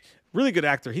Gate dude. Really good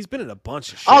actor. He's been in a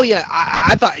bunch of shit. Oh, yeah,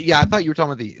 I thought you were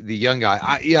talking about the young guy.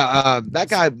 That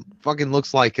guy fucking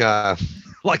looks like...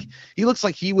 Like he looks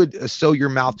like he would sew your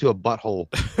mouth to a butthole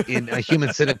in a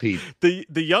Human Centipede. The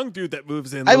young dude that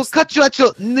moves in... I will cut you at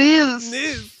your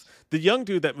knees. The young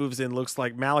dude that moves in looks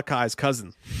like Malachi's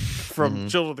cousin from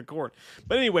Children of the Corn.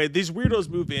 But anyway, these weirdos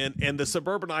move in, and the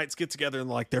suburbanites get together and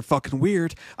like, they're fucking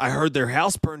weird. I heard their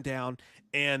house burned down,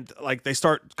 and like they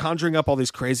start conjuring up all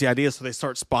these crazy ideas, so they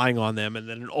start spying on them, and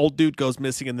then an old dude goes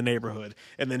missing in the neighborhood,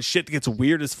 and then shit gets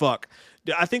weird as fuck.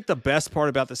 I think the best part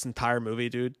about this entire movie,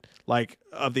 dude, like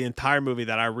of the entire movie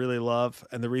that I really love,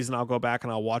 and the reason I'll go back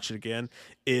and I'll watch it again,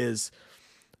 is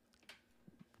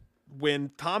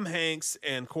when Tom Hanks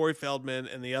and Corey Feldman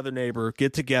and the other neighbor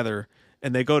get together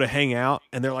and they go to hang out,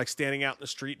 and they're like standing out in the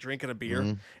street drinking a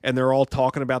beer, and they're all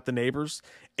talking about the neighbors,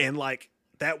 and like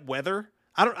that weather,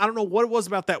 I don't know what it was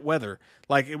about that weather.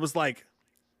 Like it was like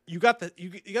you got the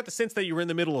sense that you were in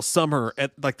the middle of summer,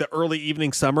 at like the early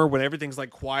evening summer, when everything's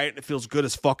like quiet and it feels good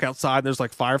as fuck outside, and there's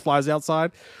like fireflies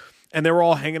outside. And they were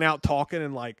all hanging out, talking,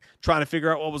 and like trying to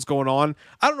figure out what was going on.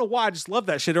 I don't know why. I just love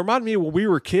that shit. It reminded me of when we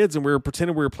were kids and we were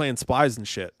pretending we were playing spies and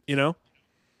shit. You know?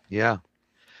 Yeah,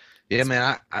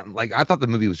 man. I thought the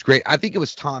movie was great. I think it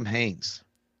was Tom Hanks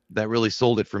that really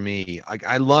sold it for me.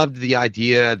 I loved the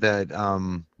idea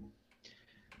that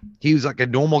he was like a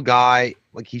normal guy.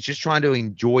 Like he's just trying to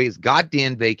enjoy his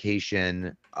goddamn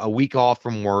vacation, a week off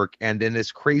from work, and then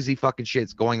this crazy fucking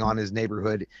shit's going on in his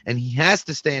neighborhood, and he has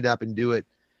to stand up and do it.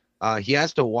 He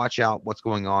has to watch out what's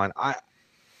going on. I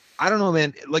don't know,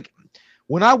 man. Like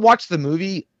when I watch the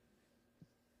movie,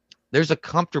 there's a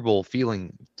comfortable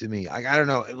feeling to me. I don't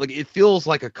know. Like it feels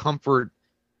like a comfort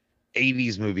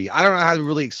 80s movie. I don't know how to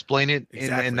really explain it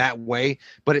in that way,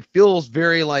 but it feels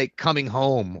very like coming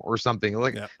home or something.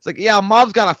 Like it's like, yeah,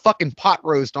 mom's got a fucking pot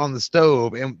roast on the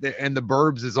stove, and the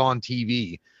Burbs is on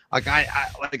TV. Like I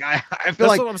feel That's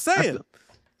like what I'm saying.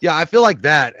 I feel like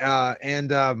that.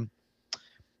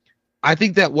 I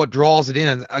think that what draws it in,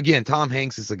 and again, Tom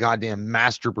Hanks is a goddamn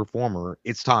master performer.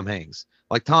 It's Tom Hanks.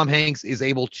 Like Tom Hanks is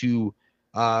able to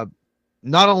not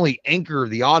only anchor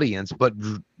the audience, but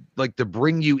like to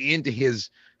bring you into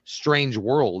his strange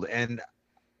world. And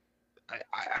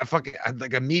I fucking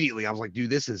like immediately I was like, dude,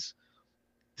 this is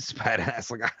badass.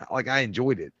 Like I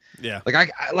enjoyed it. Yeah.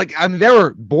 I mean, there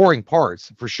were boring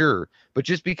parts for sure, but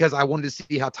just because I wanted to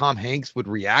see how Tom Hanks would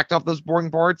react off those boring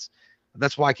parts,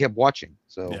 that's why I kept watching.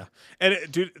 So yeah, and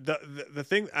dude, the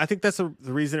thing, I think that's the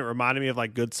reason it reminded me of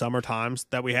like good summer times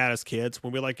that we had as kids,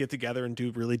 when we like get together and do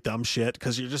really dumb shit,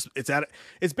 because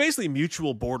it's basically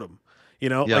mutual boredom. You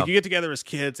know, like you get together as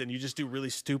kids and you just do really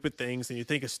stupid things, and you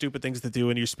think of stupid things to do,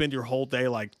 and you spend your whole day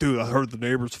like, dude, I heard the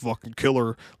neighbor's fucking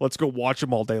killer. Let's go watch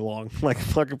him all day long. Like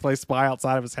fucking play spy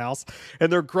outside of his house.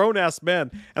 And they're grown ass men.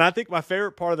 And I think my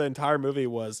favorite part of the entire movie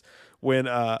was when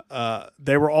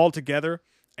they were all together.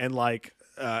 And like,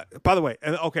 by the way,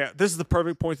 and okay, this is the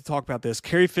perfect point to talk about this.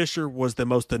 Carrie Fisher was the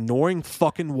most annoying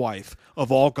fucking wife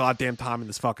of all goddamn time in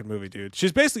this fucking movie, dude.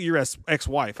 She's basically your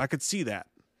ex-wife. I could see that.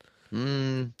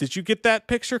 Did you get that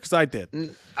picture? Because I did.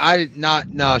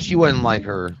 No, she wasn't like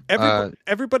her.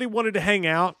 Everybody wanted to hang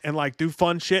out and like do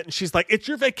fun shit, and she's like, "It's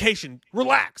your vacation.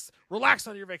 Relax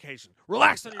on your vacation.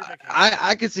 Relax on your vacation."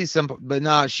 I could see some, but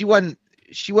no, she wasn't.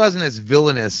 She wasn't as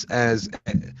villainous as.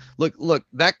 Look,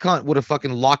 that cunt would have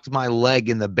fucking locked my leg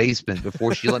in the basement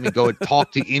before she let me go and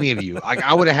talk to any of you. Like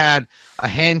I would have had a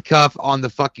handcuff on the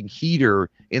fucking heater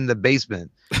in the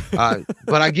basement. But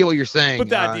I get what you're saying. But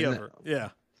the idea of her,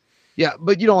 yeah. Yeah,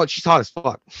 but you know what? She's hot as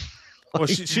fuck. Well,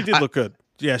 she did look good.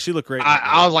 Yeah, she looked great.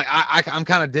 I was like, I'm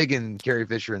kind of digging Carrie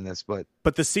Fisher in this, but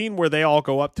the scene where they all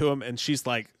go up to him and she's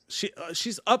like,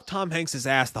 she's up Tom Hanks's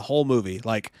ass the whole movie.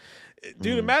 Like,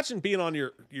 dude, imagine being on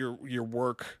your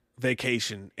work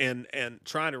vacation and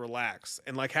trying to relax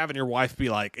and like having your wife be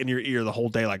like in your ear the whole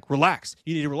day, like, relax.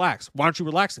 You need to relax. Why aren't you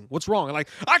relaxing? What's wrong? And like,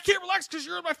 I can't relax because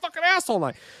you're in my fucking ass all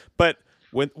night. But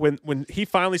when he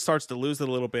finally starts to lose it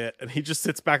a little bit and he just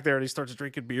sits back there and he starts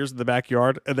drinking beers in the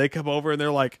backyard and they come over and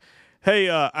they're like, hey,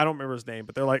 I don't remember his name,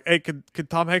 but they're like, hey, could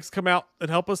Tom Hanks come out and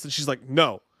help us? And she's like,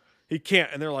 no, he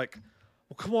can't. And they're like,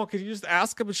 well, come on, can you just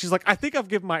ask him? And she's like, I think I've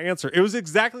given my answer. It was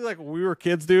exactly like when we were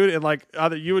kids, dude. And like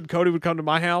either you and Cody would come to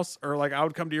my house or like I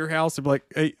would come to your house and be like,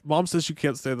 hey, mom says you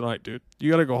can't stay the night, dude.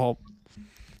 You got to go home.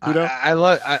 You know? I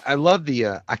love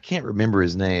the, I can't remember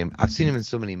his name. I've seen him in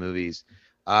so many movies.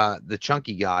 The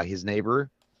chunky guy, his neighbor,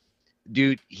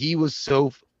 dude, he was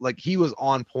so like he was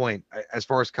on point as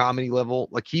far as comedy level.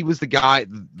 Like he was the guy,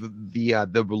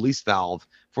 the release valve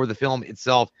for the film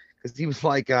itself, because he was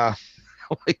like,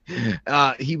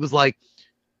 he was like,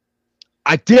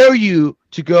 I dare you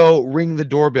to go ring the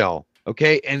doorbell.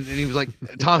 Okay. And he was like,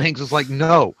 Tom Hanks was like,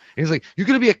 no. And he's like, you're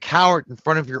going to be a coward in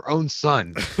front of your own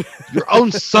son, your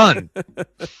own son.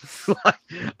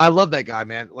 I love that guy,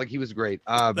 man. Like he was great.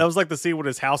 That was like the scene when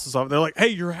his house is on. They're like, hey,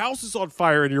 your house is on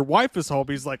fire and your wife is home.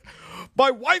 He's like, my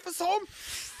wife is home.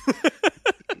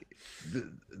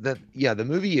 The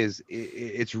movie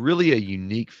it's really a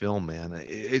unique film, man.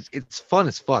 It's fun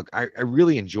as fuck. I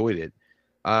really enjoyed it.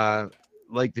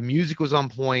 Like the music was on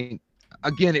point.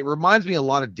 Again, it reminds me a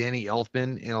lot of Danny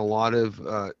Elfman in a lot of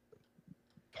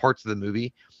parts of the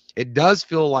movie. It does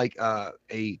feel like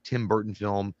a Tim Burton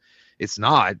film. It's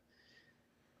not.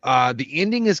 The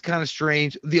ending is kind of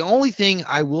strange. The only thing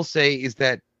I will say is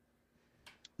that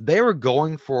they were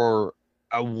going for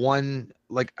an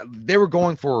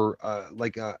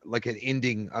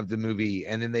ending of the movie,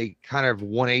 and then they kind of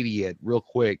 180 it real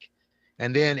quick,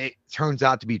 and then it turns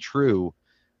out to be true.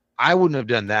 I wouldn't have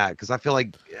done that because I feel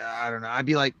like I don't know. I'd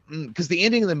be like, because the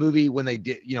ending of the movie when they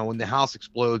did, when the house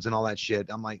explodes and all that shit,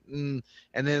 I'm like, and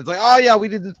then it's like, oh yeah, we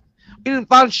didn't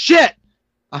find shit.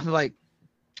 I'm like,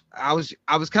 I was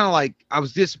kind of like, I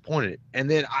was disappointed, and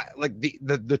then I like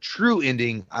the true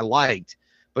ending I liked,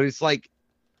 but it's like,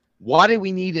 why did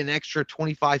we need an extra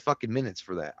 25 fucking minutes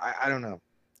for that? I don't know.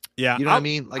 Yeah, you know what I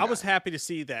mean. Like I was happy to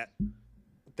see that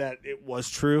it was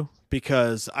true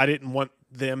because I didn't want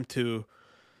them to.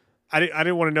 I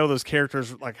didn't want to know those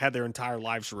characters like had their entire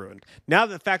lives ruined. Now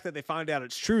the fact that they find out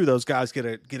it's true, those guys get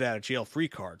a get out of jail free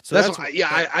card. So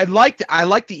I liked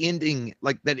the ending,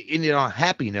 like that it ended on a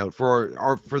happy note for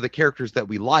the characters that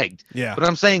we liked. Yeah. But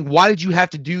I'm saying, why did you have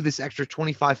to do this extra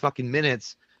 25 fucking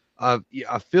minutes of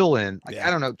a fill in? Like,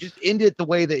 I don't know, just end it the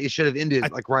way that it should have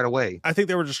ended, like right away. I think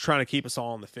they were just trying to keep us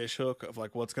all on the fish hook of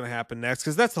like what's going to happen next,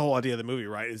 because that's the whole idea of the movie,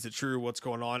 right? Is it true? What's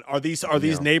going on? Are these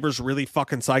neighbors really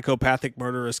fucking psychopathic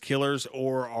murderous killers,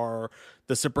 or are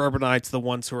the suburbanites the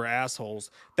ones who are assholes?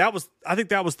 I think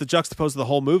that was the juxtapose of the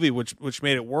whole movie, which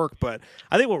made it work. But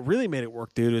I think what really made it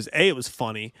work, dude, is A, it was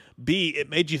funny. B,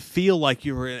 it made you feel like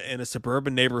you were in a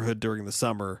suburban neighborhood during the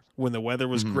summer when the weather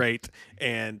was great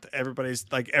and everybody's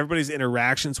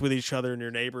interactions with each other and your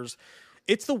neighbors.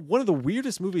 It's one of the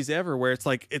weirdest movies ever, where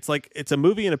it's a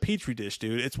movie in a petri dish,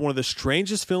 dude. It's one of the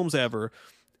strangest films ever.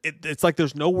 It's like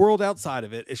there's no world outside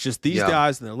of it. It's just these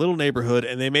guys in their little neighborhood,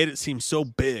 and they made it seem so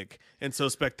big and so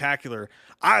spectacular.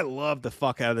 I love the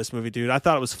fuck out of this movie, dude. I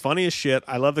thought it was funny as shit.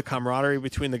 I love the camaraderie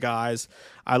between the guys.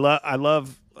 I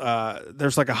love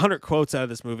there's like 100 quotes out of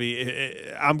this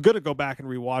movie. I'm gonna go back and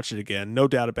rewatch it again, no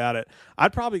doubt about it.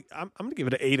 I'm gonna give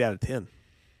it an 8 out of 10.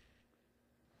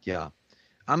 Yeah,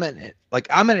 I'm at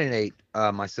an 8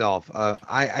 myself.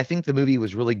 I think the movie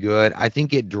was really good. I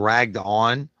think it dragged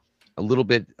on a little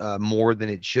bit more than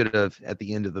it should have at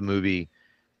the end of the movie.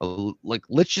 Like,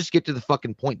 let's just get to the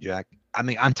fucking point, Jack. I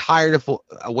mean, I'm tired of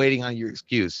waiting on your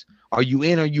excuse. Are you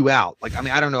in or you out? Like, I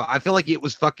mean, I don't know. I feel like it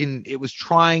was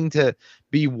trying to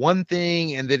be one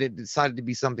thing and then it decided to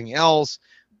be something else.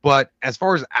 But as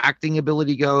far as acting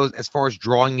ability goes, as far as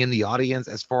drawing in the audience,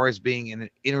 as far as being an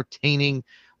entertaining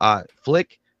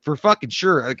flick, for fucking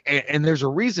sure. Like, and there's a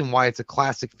reason why it's a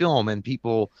classic film and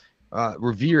people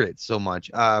revere it so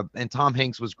much. And Tom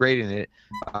Hanks was great in it.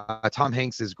 Tom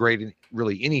Hanks is great in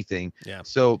really anything. Yeah.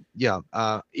 So yeah,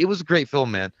 it was a great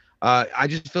film, man. I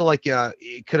just feel like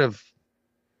it could have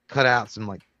cut out some,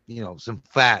 like, some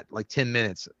fat, like 10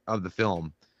 minutes of the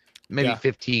film, maybe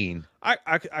 15.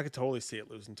 I could totally see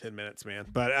it losing 10 minutes, man.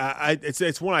 But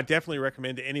it's one I definitely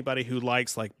recommend to anybody who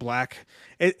likes like black.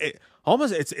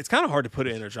 It's kind of hard to put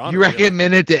it in a genre. You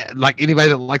recommend it to like anybody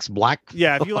that likes black?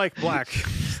 Yeah, if you like black.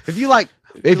 If you like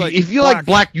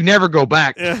black, you never go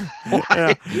back. Yeah.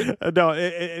 No,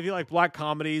 if you like black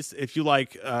comedies, if you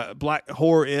like black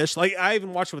horror-ish, like I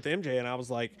even watched it with MJ, and I was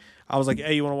like,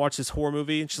 hey, you want to watch this horror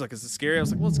movie? And she's like, is it scary? I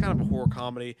was like, well, it's kind of a horror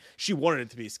comedy. She wanted it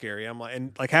to be scary. I'm like,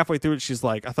 and like halfway through it, she's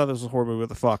like, I thought this was a horror movie. What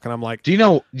the fuck? And I'm like, you're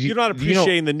not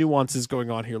appreciating the nuances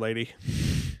going on here, lady.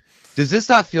 Does this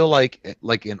not feel like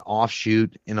an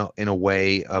offshoot in a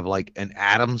way of like an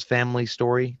Addams Family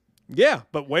story? Yeah,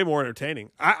 but way more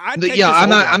entertaining.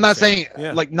 I'm not saying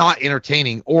like not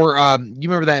entertaining. Or you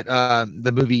remember that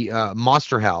the movie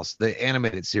Monster House, the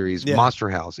animated series Monster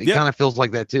House? It kind of feels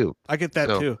like that too. I get that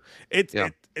too. It's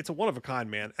a one of a kind,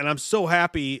 man, and I'm so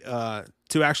happy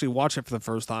to actually watch it for the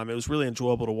first time. It was really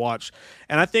enjoyable to watch,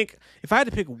 and I think if I had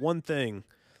to pick one thing.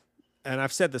 And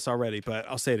I've said this already, but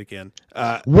I'll say it again.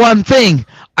 One thing,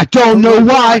 I don't know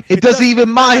why. It doesn't even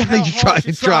mind.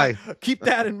 You try. Keep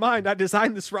that in mind. I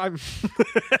designed this rhyme.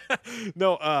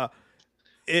 No,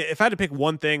 if I had to pick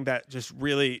one thing that just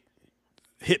really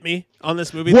hit me on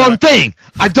this movie. One thing,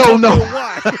 I don't know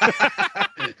why.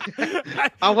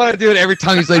 I want to do it every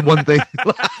time you say one thing.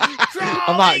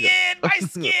 Crawling in my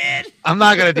skin. I'm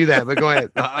not gonna do that, but go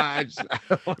ahead.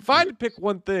 If I had to pick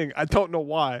one thing, I don't know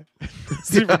why.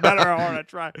 It's even better how hard I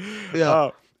try. Yeah.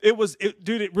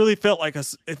 Dude, it really felt like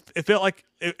it felt like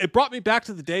it brought me back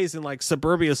to the days in like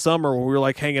suburbia summer when we were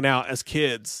like hanging out as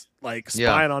kids, like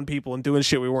spying on people and doing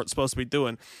shit we weren't supposed to be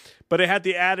doing. But it had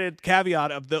the added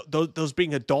caveat of those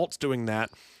being adults doing that,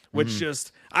 which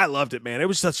just, I loved it, man. It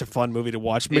was such a fun movie to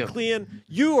watch. Yeah. McLean,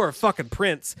 you are a fucking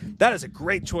prince. That is a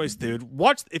great choice, dude.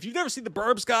 If you've never seen The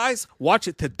Burbs, guys, watch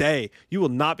it today. You will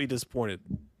not be disappointed.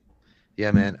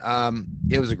 Yeah, man.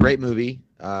 It was a great movie.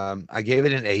 I gave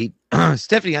it an 8.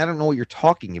 Stephanie, I don't know what you're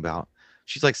talking about.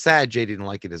 She's like, sad Jay didn't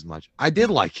like it as much. I did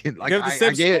like it. Like,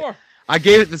 I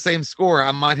gave it the same score.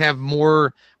 I might have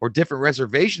more or different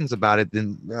reservations about it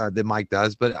than Mike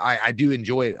does, but I do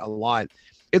enjoy it a lot.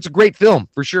 It's a great film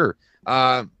for sure.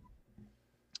 Yeah,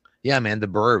 man, The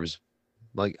Burbs.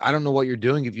 Like, I don't know what you're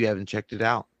doing if you haven't checked it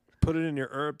out. Put it in your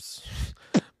herbs.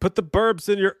 Put the Burbs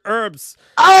in your herbs.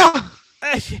 Ah!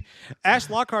 Ash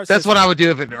Lockhart. That's what I would do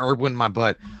if an herb went in my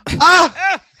butt.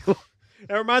 Ah!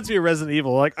 It reminds me of Resident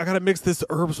Evil. Like, I gotta mix this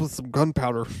herbs with some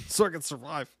gunpowder so I can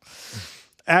survive.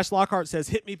 Ash Lockhart says,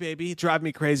 hit me, baby. Drive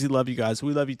me crazy. Love you guys.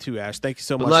 We love you too, Ash. Thank you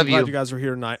so much. Love I'm glad you. you guys were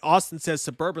here tonight. Austin says,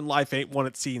 suburban life ain't what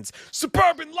it seems.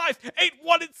 Suburban life ain't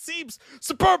what it seems.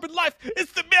 Suburban life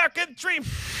is the American dream.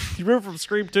 You remember from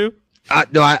Scream 2?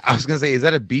 No, I was going to say, is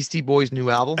that a Beastie Boys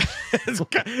new album?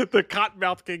 The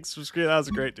Cottonmouth Kings from Scream. That was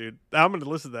a great, dude. I'm going to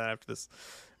listen to that after this.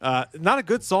 Not a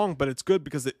good song, but it's good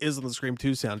because it is on the Scream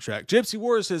 2 soundtrack. Gypsy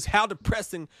Warrior says, how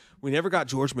depressing. We never got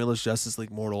George Miller's Justice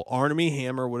League Mortal. Armie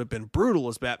Hammer would have been brutal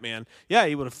as Batman. Yeah,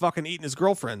 he would have fucking eaten his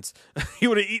girlfriends. He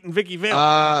would have eaten Vicky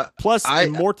Vale. Plus,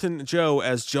 Morton Joe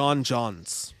as John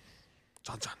Johns.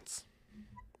 John Johns.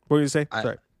 What were you going to say?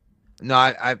 Sorry. No,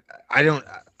 I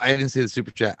didn't see the super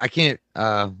chat. I can't.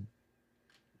 I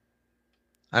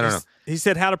don't know. He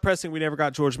said, how depressing we never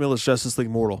got George Miller's Justice League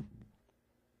Mortal.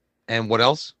 And what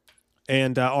else?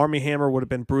 And Armie Hammer would have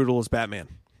been brutal as Batman.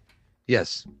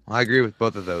 Yes, I agree with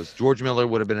both of those. George Miller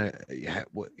would have been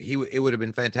it would have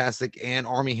been fantastic, and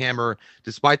Armie Hammer,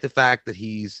 despite the fact that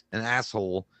he's an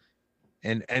asshole,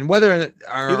 and whether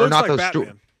or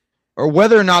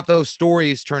not those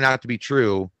stories turn out to be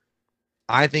true,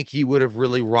 I think he would have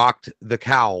really rocked the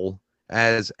cowl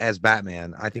as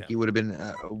Batman. I think he would have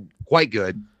been quite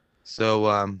good. So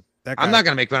I'm not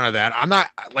gonna make fun of that. I'm not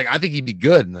like, I think he'd be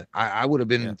good. I would have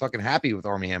been fucking happy with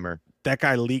Armie Hammer. That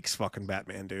guy leaks fucking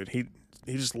Batman, dude. He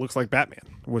just looks like Batman,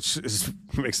 which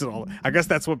makes it all. I guess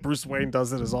that's what Bruce Wayne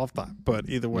does in his off time. But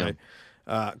either way,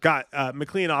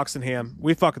 McLean Oxenham,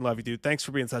 we fucking love you, dude. Thanks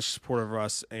for being such a supporter of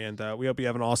us, and we hope you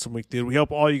have an awesome week, dude. We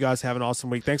hope all you guys have an awesome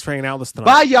week. Thanks for hanging out with us tonight.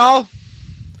 Bye, y'all.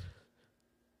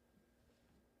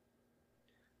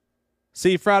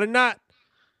 See you Friday night.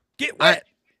 Get wet.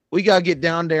 We gotta get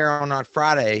down there on our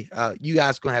Friday. You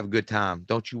guys gonna have a good time.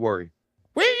 Don't you worry.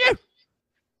 Will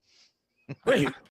you?